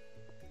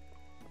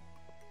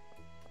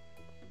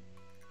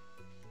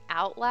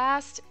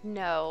 Outlast?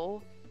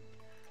 No.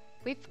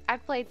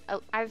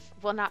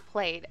 Well, not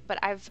played, but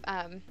I've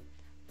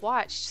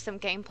watched some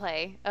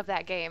gameplay of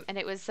that game, and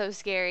it was so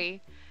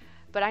scary.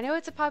 But I know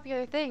it's a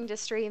popular thing to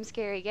stream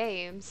scary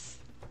games.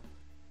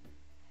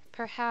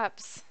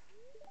 Perhaps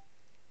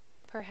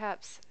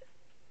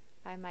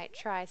I might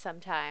try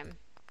sometime.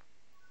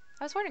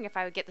 I was wondering if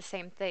I would get the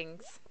same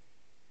things.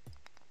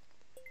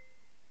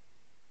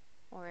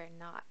 Or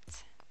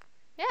not.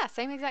 Yeah,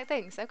 same exact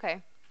things.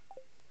 Okay.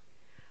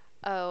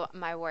 Oh,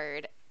 my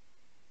word.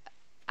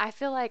 I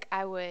feel like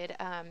I would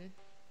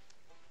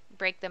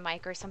break the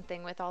mic or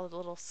something with all the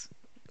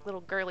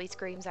little girly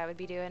screams I would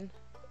be doing.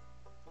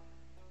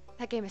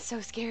 That game is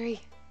so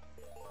scary.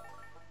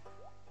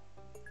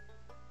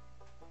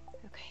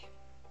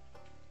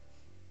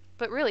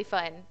 but really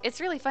fun. It's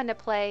really fun to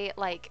play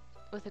like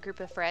with a group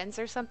of friends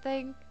or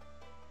something.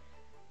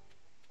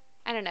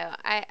 I don't know.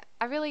 I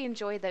really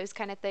enjoy those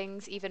kind of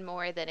things even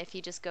more than if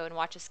you just go and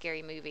watch a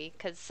scary movie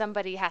because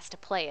somebody has to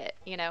play it,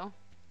 you know?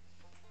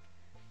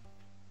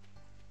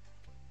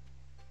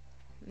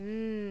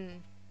 Mmm.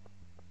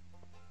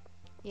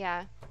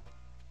 Yeah.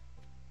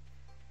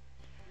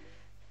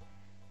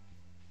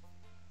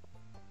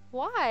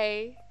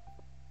 Why?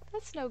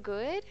 That's no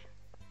good.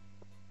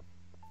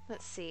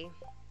 Let's see.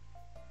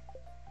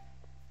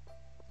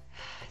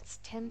 It's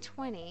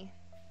 10:20.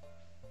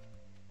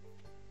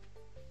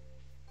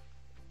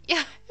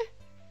 Yeah.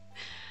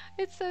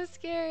 It's so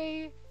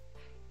scary.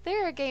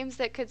 There are games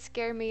that could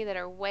scare me that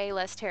are way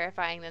less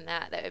terrifying than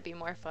that would be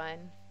more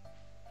fun.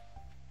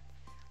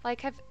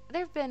 Like,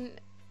 there've been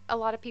a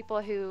lot of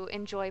people who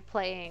enjoy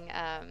playing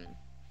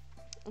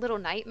Little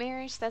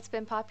Nightmares that's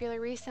been popular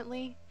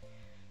recently.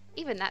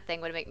 Even that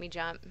thing would make me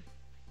jump.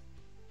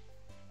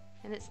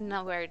 And it's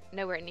nowhere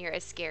near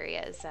as scary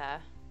as I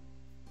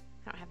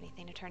don't have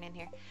anything to turn in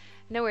here.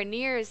 Nowhere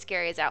near as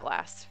scary as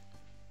Outlast.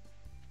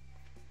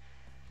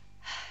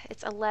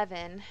 It's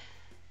 11.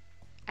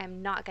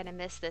 I'm not gonna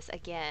miss this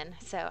again,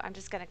 so I'm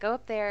just gonna go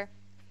up there,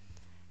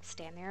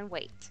 stand there and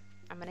wait.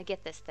 I'm gonna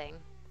get this thing.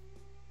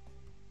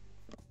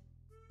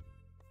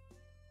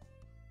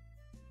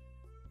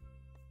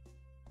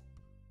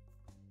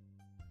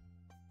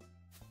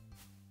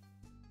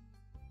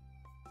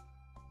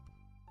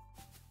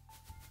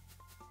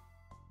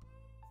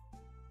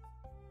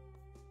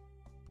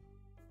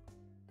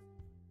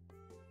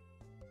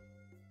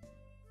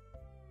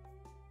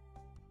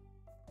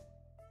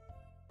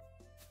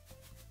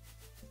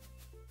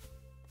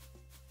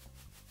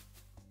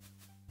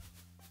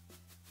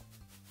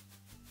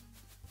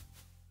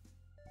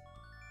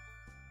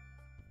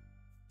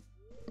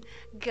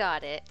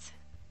 Got it.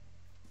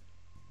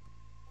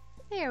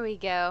 There we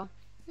go.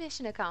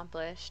 Mission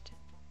accomplished.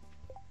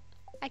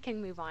 I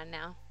can move on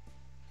now.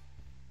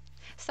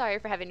 Sorry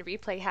for having to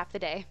replay half the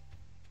day.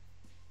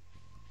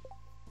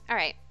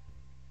 Alright.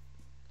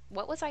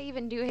 What was I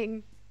even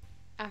doing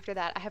after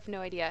that? I have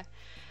no idea.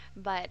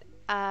 But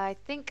I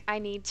think I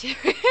need to...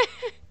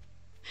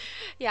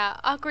 Yeah,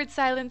 awkward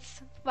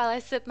silence while I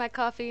sip my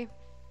coffee.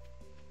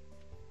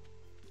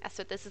 That's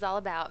what this is all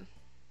about.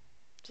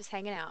 Just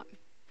hanging out.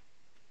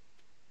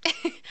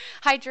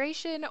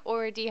 Hydration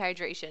or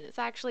dehydration? It's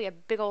actually a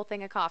big old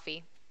thing of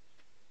coffee.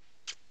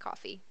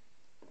 Coffee.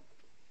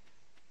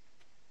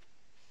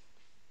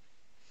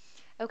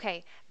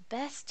 Okay,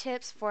 best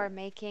tips for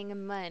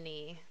making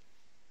money.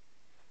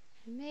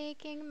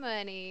 Making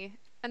money.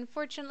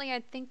 Unfortunately,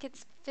 I think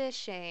it's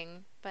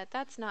fishing, but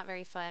that's not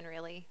very fun,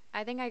 really.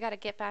 I think I gotta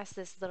get past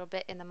this little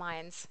bit in the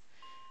mines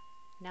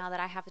now that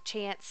I have the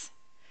chance.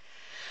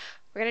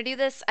 We're gonna do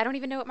this. I don't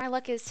even know what my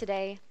luck is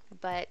today,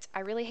 but I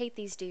really hate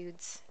these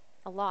dudes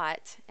a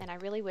lot, and I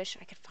really wish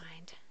I could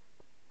find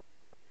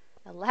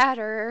a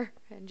ladder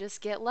and just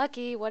get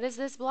lucky. What is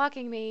this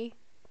blocking me?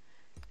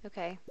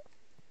 Okay.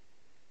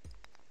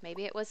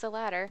 Maybe it was the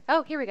ladder.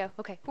 Oh, here we go.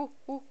 Okay. Ooh,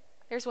 ooh.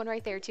 There's one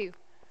right there, too.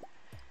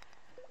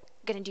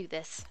 I'm gonna do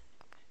this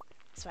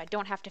so I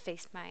don't have to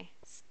face my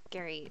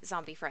scary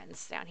zombie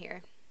friends down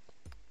here.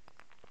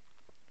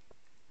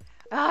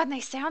 Ah, and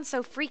they sound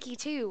so freaky,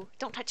 too.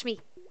 Don't touch me.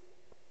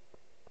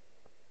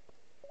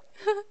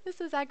 This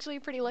is actually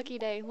a pretty lucky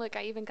day. Look,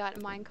 I even got a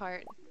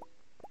minecart.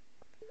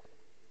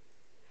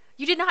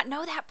 You did not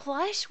know that,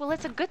 Plush? Well,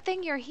 it's a good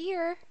thing you're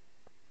here.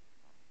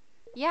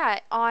 Yeah,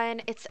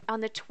 it's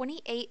on the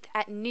 28th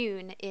at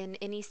noon in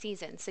any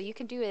season, so you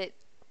can do it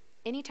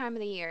any time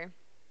of the year.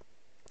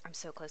 I'm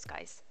so close,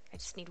 guys. I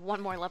just need one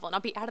more level and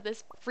I'll be out of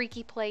this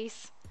freaky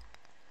place.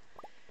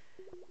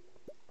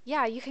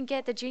 Yeah, you can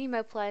get the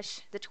Junimo plush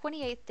the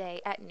 28th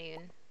day at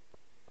noon.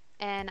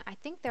 And I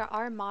think there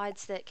are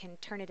mods that can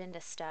turn it into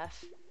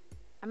stuff.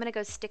 I'm gonna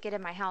go stick it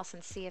in my house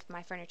and see if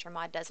my furniture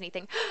mod does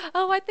anything.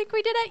 Oh, I think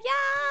we did it!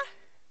 Yeah!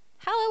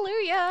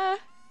 Hallelujah!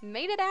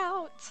 Made it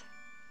out!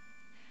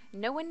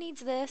 No one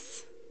needs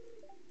this.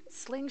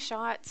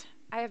 Slingshot.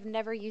 I have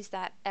never used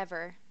that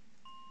ever.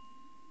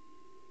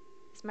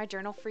 Is my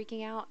journal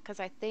freaking out? Because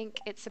I think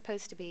it's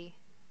supposed to be.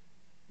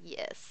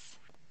 Yes.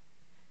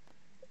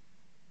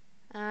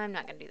 I'm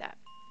not gonna do that.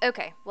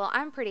 Okay, well,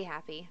 I'm pretty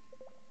happy.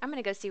 I'm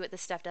gonna go see what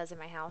this stuff does in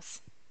my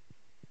house.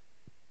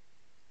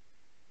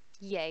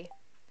 Yay.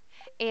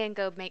 And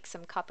go make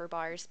some copper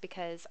bars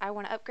because I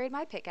want to upgrade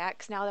my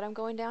pickaxe now that I'm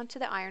going down to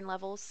the iron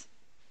levels.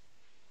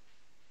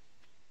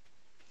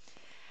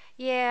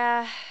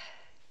 Yeah.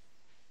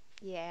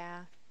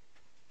 Yeah.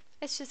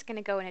 It's just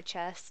gonna go in a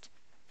chest.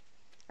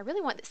 I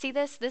really want to see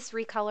this. This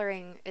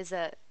recoloring is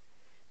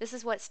this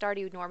is what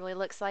Stardew normally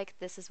looks like.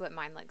 This is what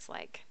mine looks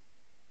like.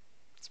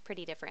 It's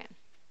pretty different.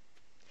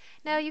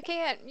 No, you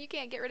can't. You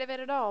can't get rid of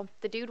it at all.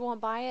 The dude won't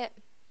buy it.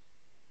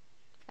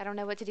 I don't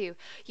know what to do.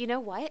 You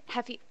know what?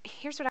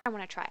 Here's what I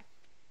want to try.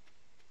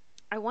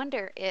 I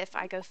wonder if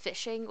I go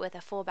fishing with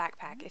a full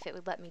backpack, if it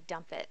would let me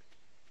dump it.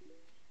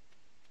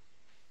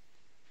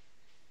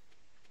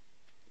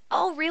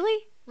 Oh,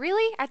 really?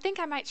 Really? I think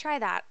I might try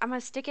that. I'm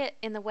going to stick it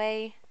in the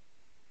way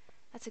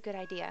That's a good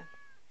idea.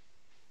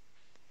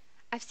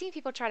 I've seen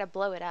people try to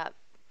blow it up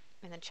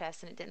in the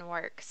chest and it didn't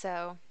work,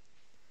 so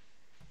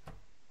I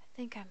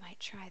think I might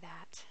try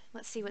that.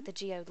 Let's see what the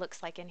geode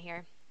looks like in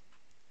here.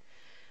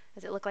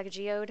 Does it look like a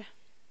geode?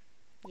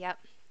 Yep.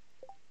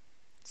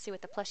 Let's see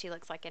what the plushie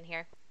looks like in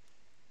here.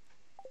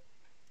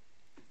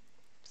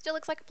 Still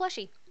looks like a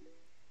plushie.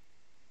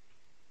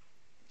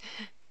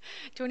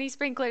 20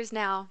 sprinklers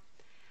now.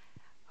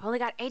 Only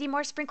got 80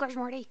 more sprinklers,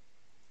 Morty.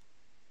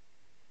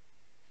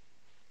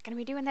 Gonna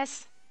be doing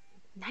this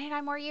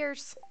 99 more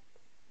years.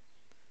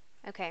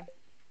 Okay.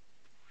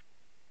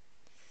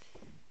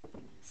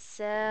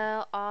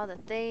 Sell all the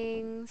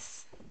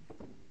things.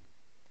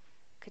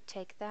 Could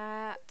take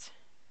that.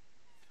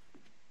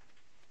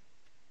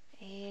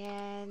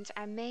 And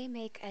I may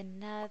make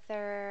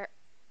another,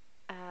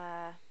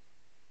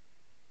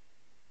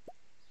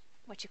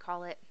 what you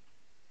call it?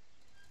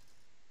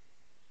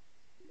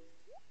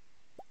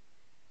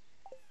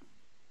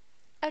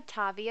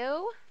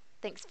 Otavio,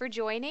 thanks for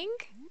joining.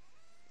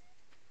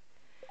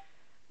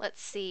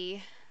 Let's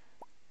see.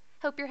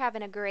 Hope you're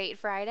having a great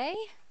Friday.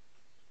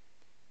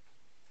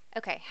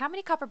 Okay, how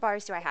many copper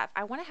bars do I have?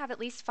 I want to have at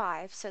least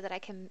 5 so that I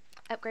can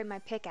upgrade my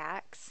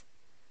pickaxe.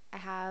 I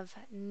have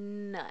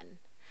none.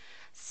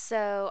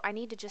 So I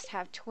need to just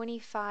have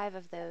 25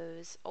 of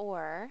those,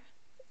 or,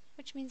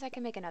 which means I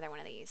can make another one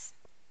of these.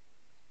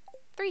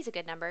 3 is a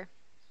good number.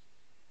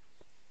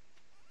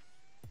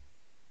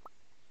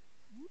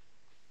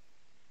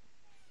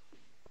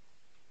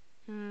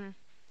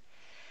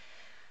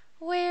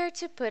 Where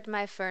to put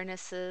my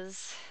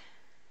furnaces?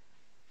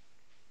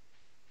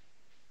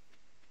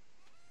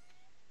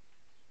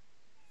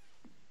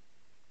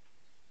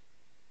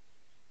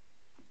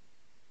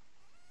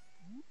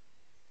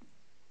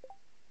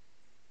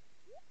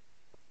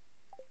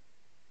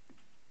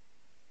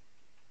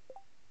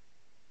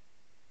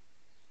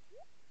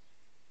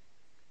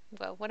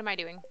 Whoa, what am I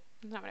doing?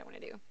 That's not what I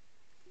want to do.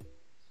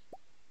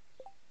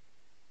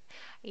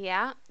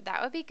 Yeah,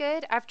 that would be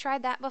good. I've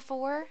tried that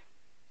before.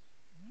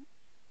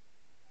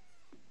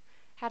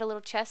 Had a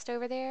little chest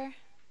over there.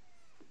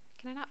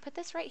 Can I not put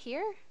this right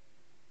here?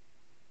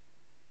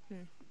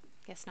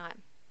 Guess not.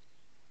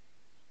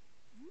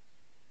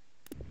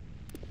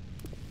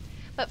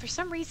 But for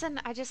some reason,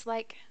 I just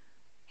like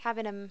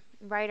having them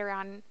right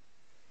around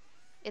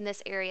in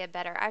this area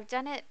better. I've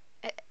done it,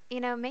 you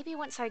know, maybe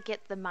once I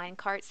get the mine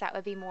carts, that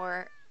would be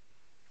more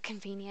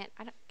convenient.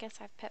 I don't guess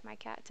I've pet my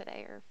cat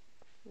today or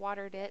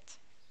watered it.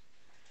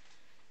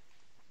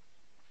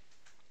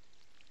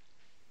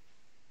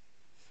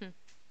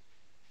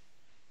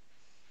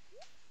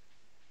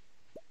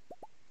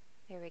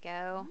 There we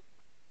go.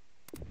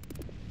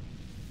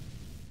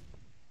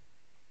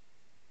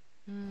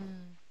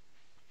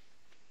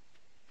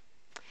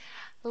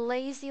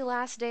 Lazy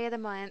last day of the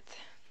month.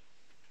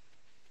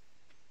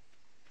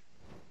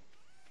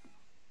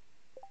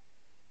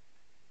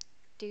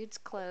 Dude's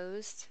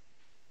closed.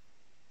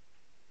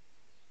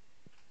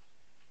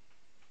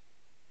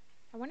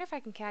 I wonder if I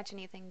can catch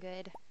anything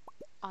good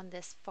on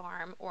this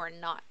farm or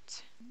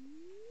not.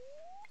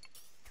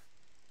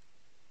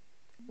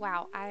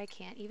 Wow, I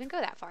can't even go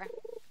that far.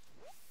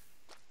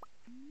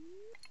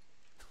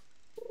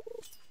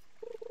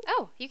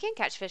 Oh, you can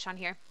catch fish on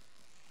here.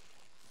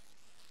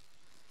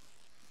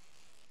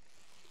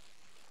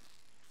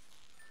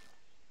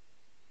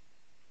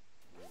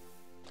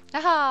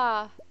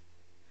 Aha!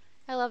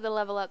 I love the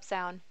level up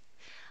sound.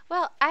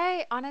 Well,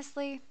 I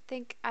honestly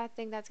think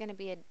that's gonna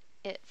be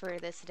it for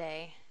this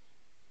day.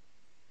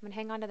 I'm gonna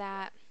hang on to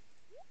that.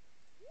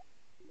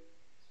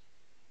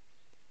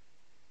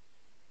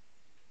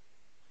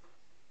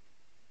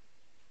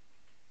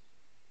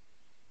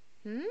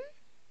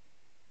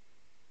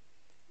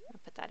 I'll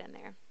put that in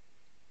there.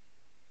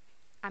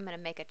 I'm gonna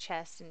make a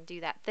chest and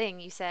do that thing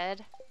you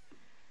said.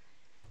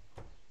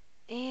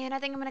 And I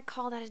think I'm gonna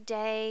call that a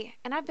day.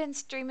 And I've been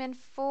streaming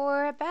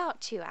for about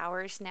 2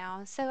 hours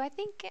now, so I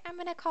think I'm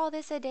gonna call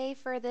this a day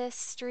for this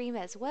stream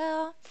as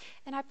well.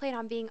 And I plan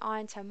on being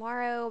on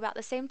tomorrow about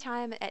the same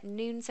time at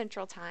noon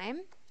Central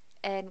Time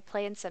and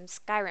playing some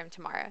Skyrim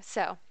tomorrow.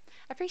 So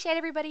I appreciate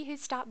everybody who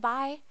stopped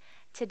by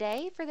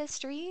today for this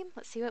stream.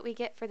 Let's see what we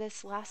get for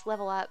this last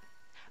level up.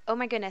 Oh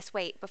my goodness,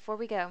 wait, before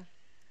we go.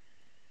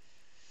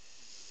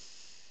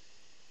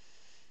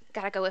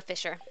 Gotta go with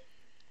Fisher.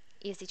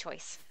 Easy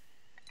choice.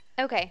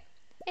 Okay.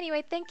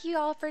 Anyway, thank you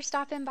all for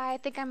stopping by. I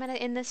think I'm going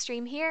to end this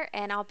stream here,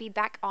 and I'll be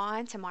back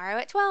on tomorrow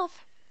at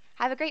 12.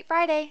 Have a great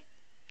Friday.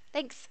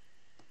 Thanks.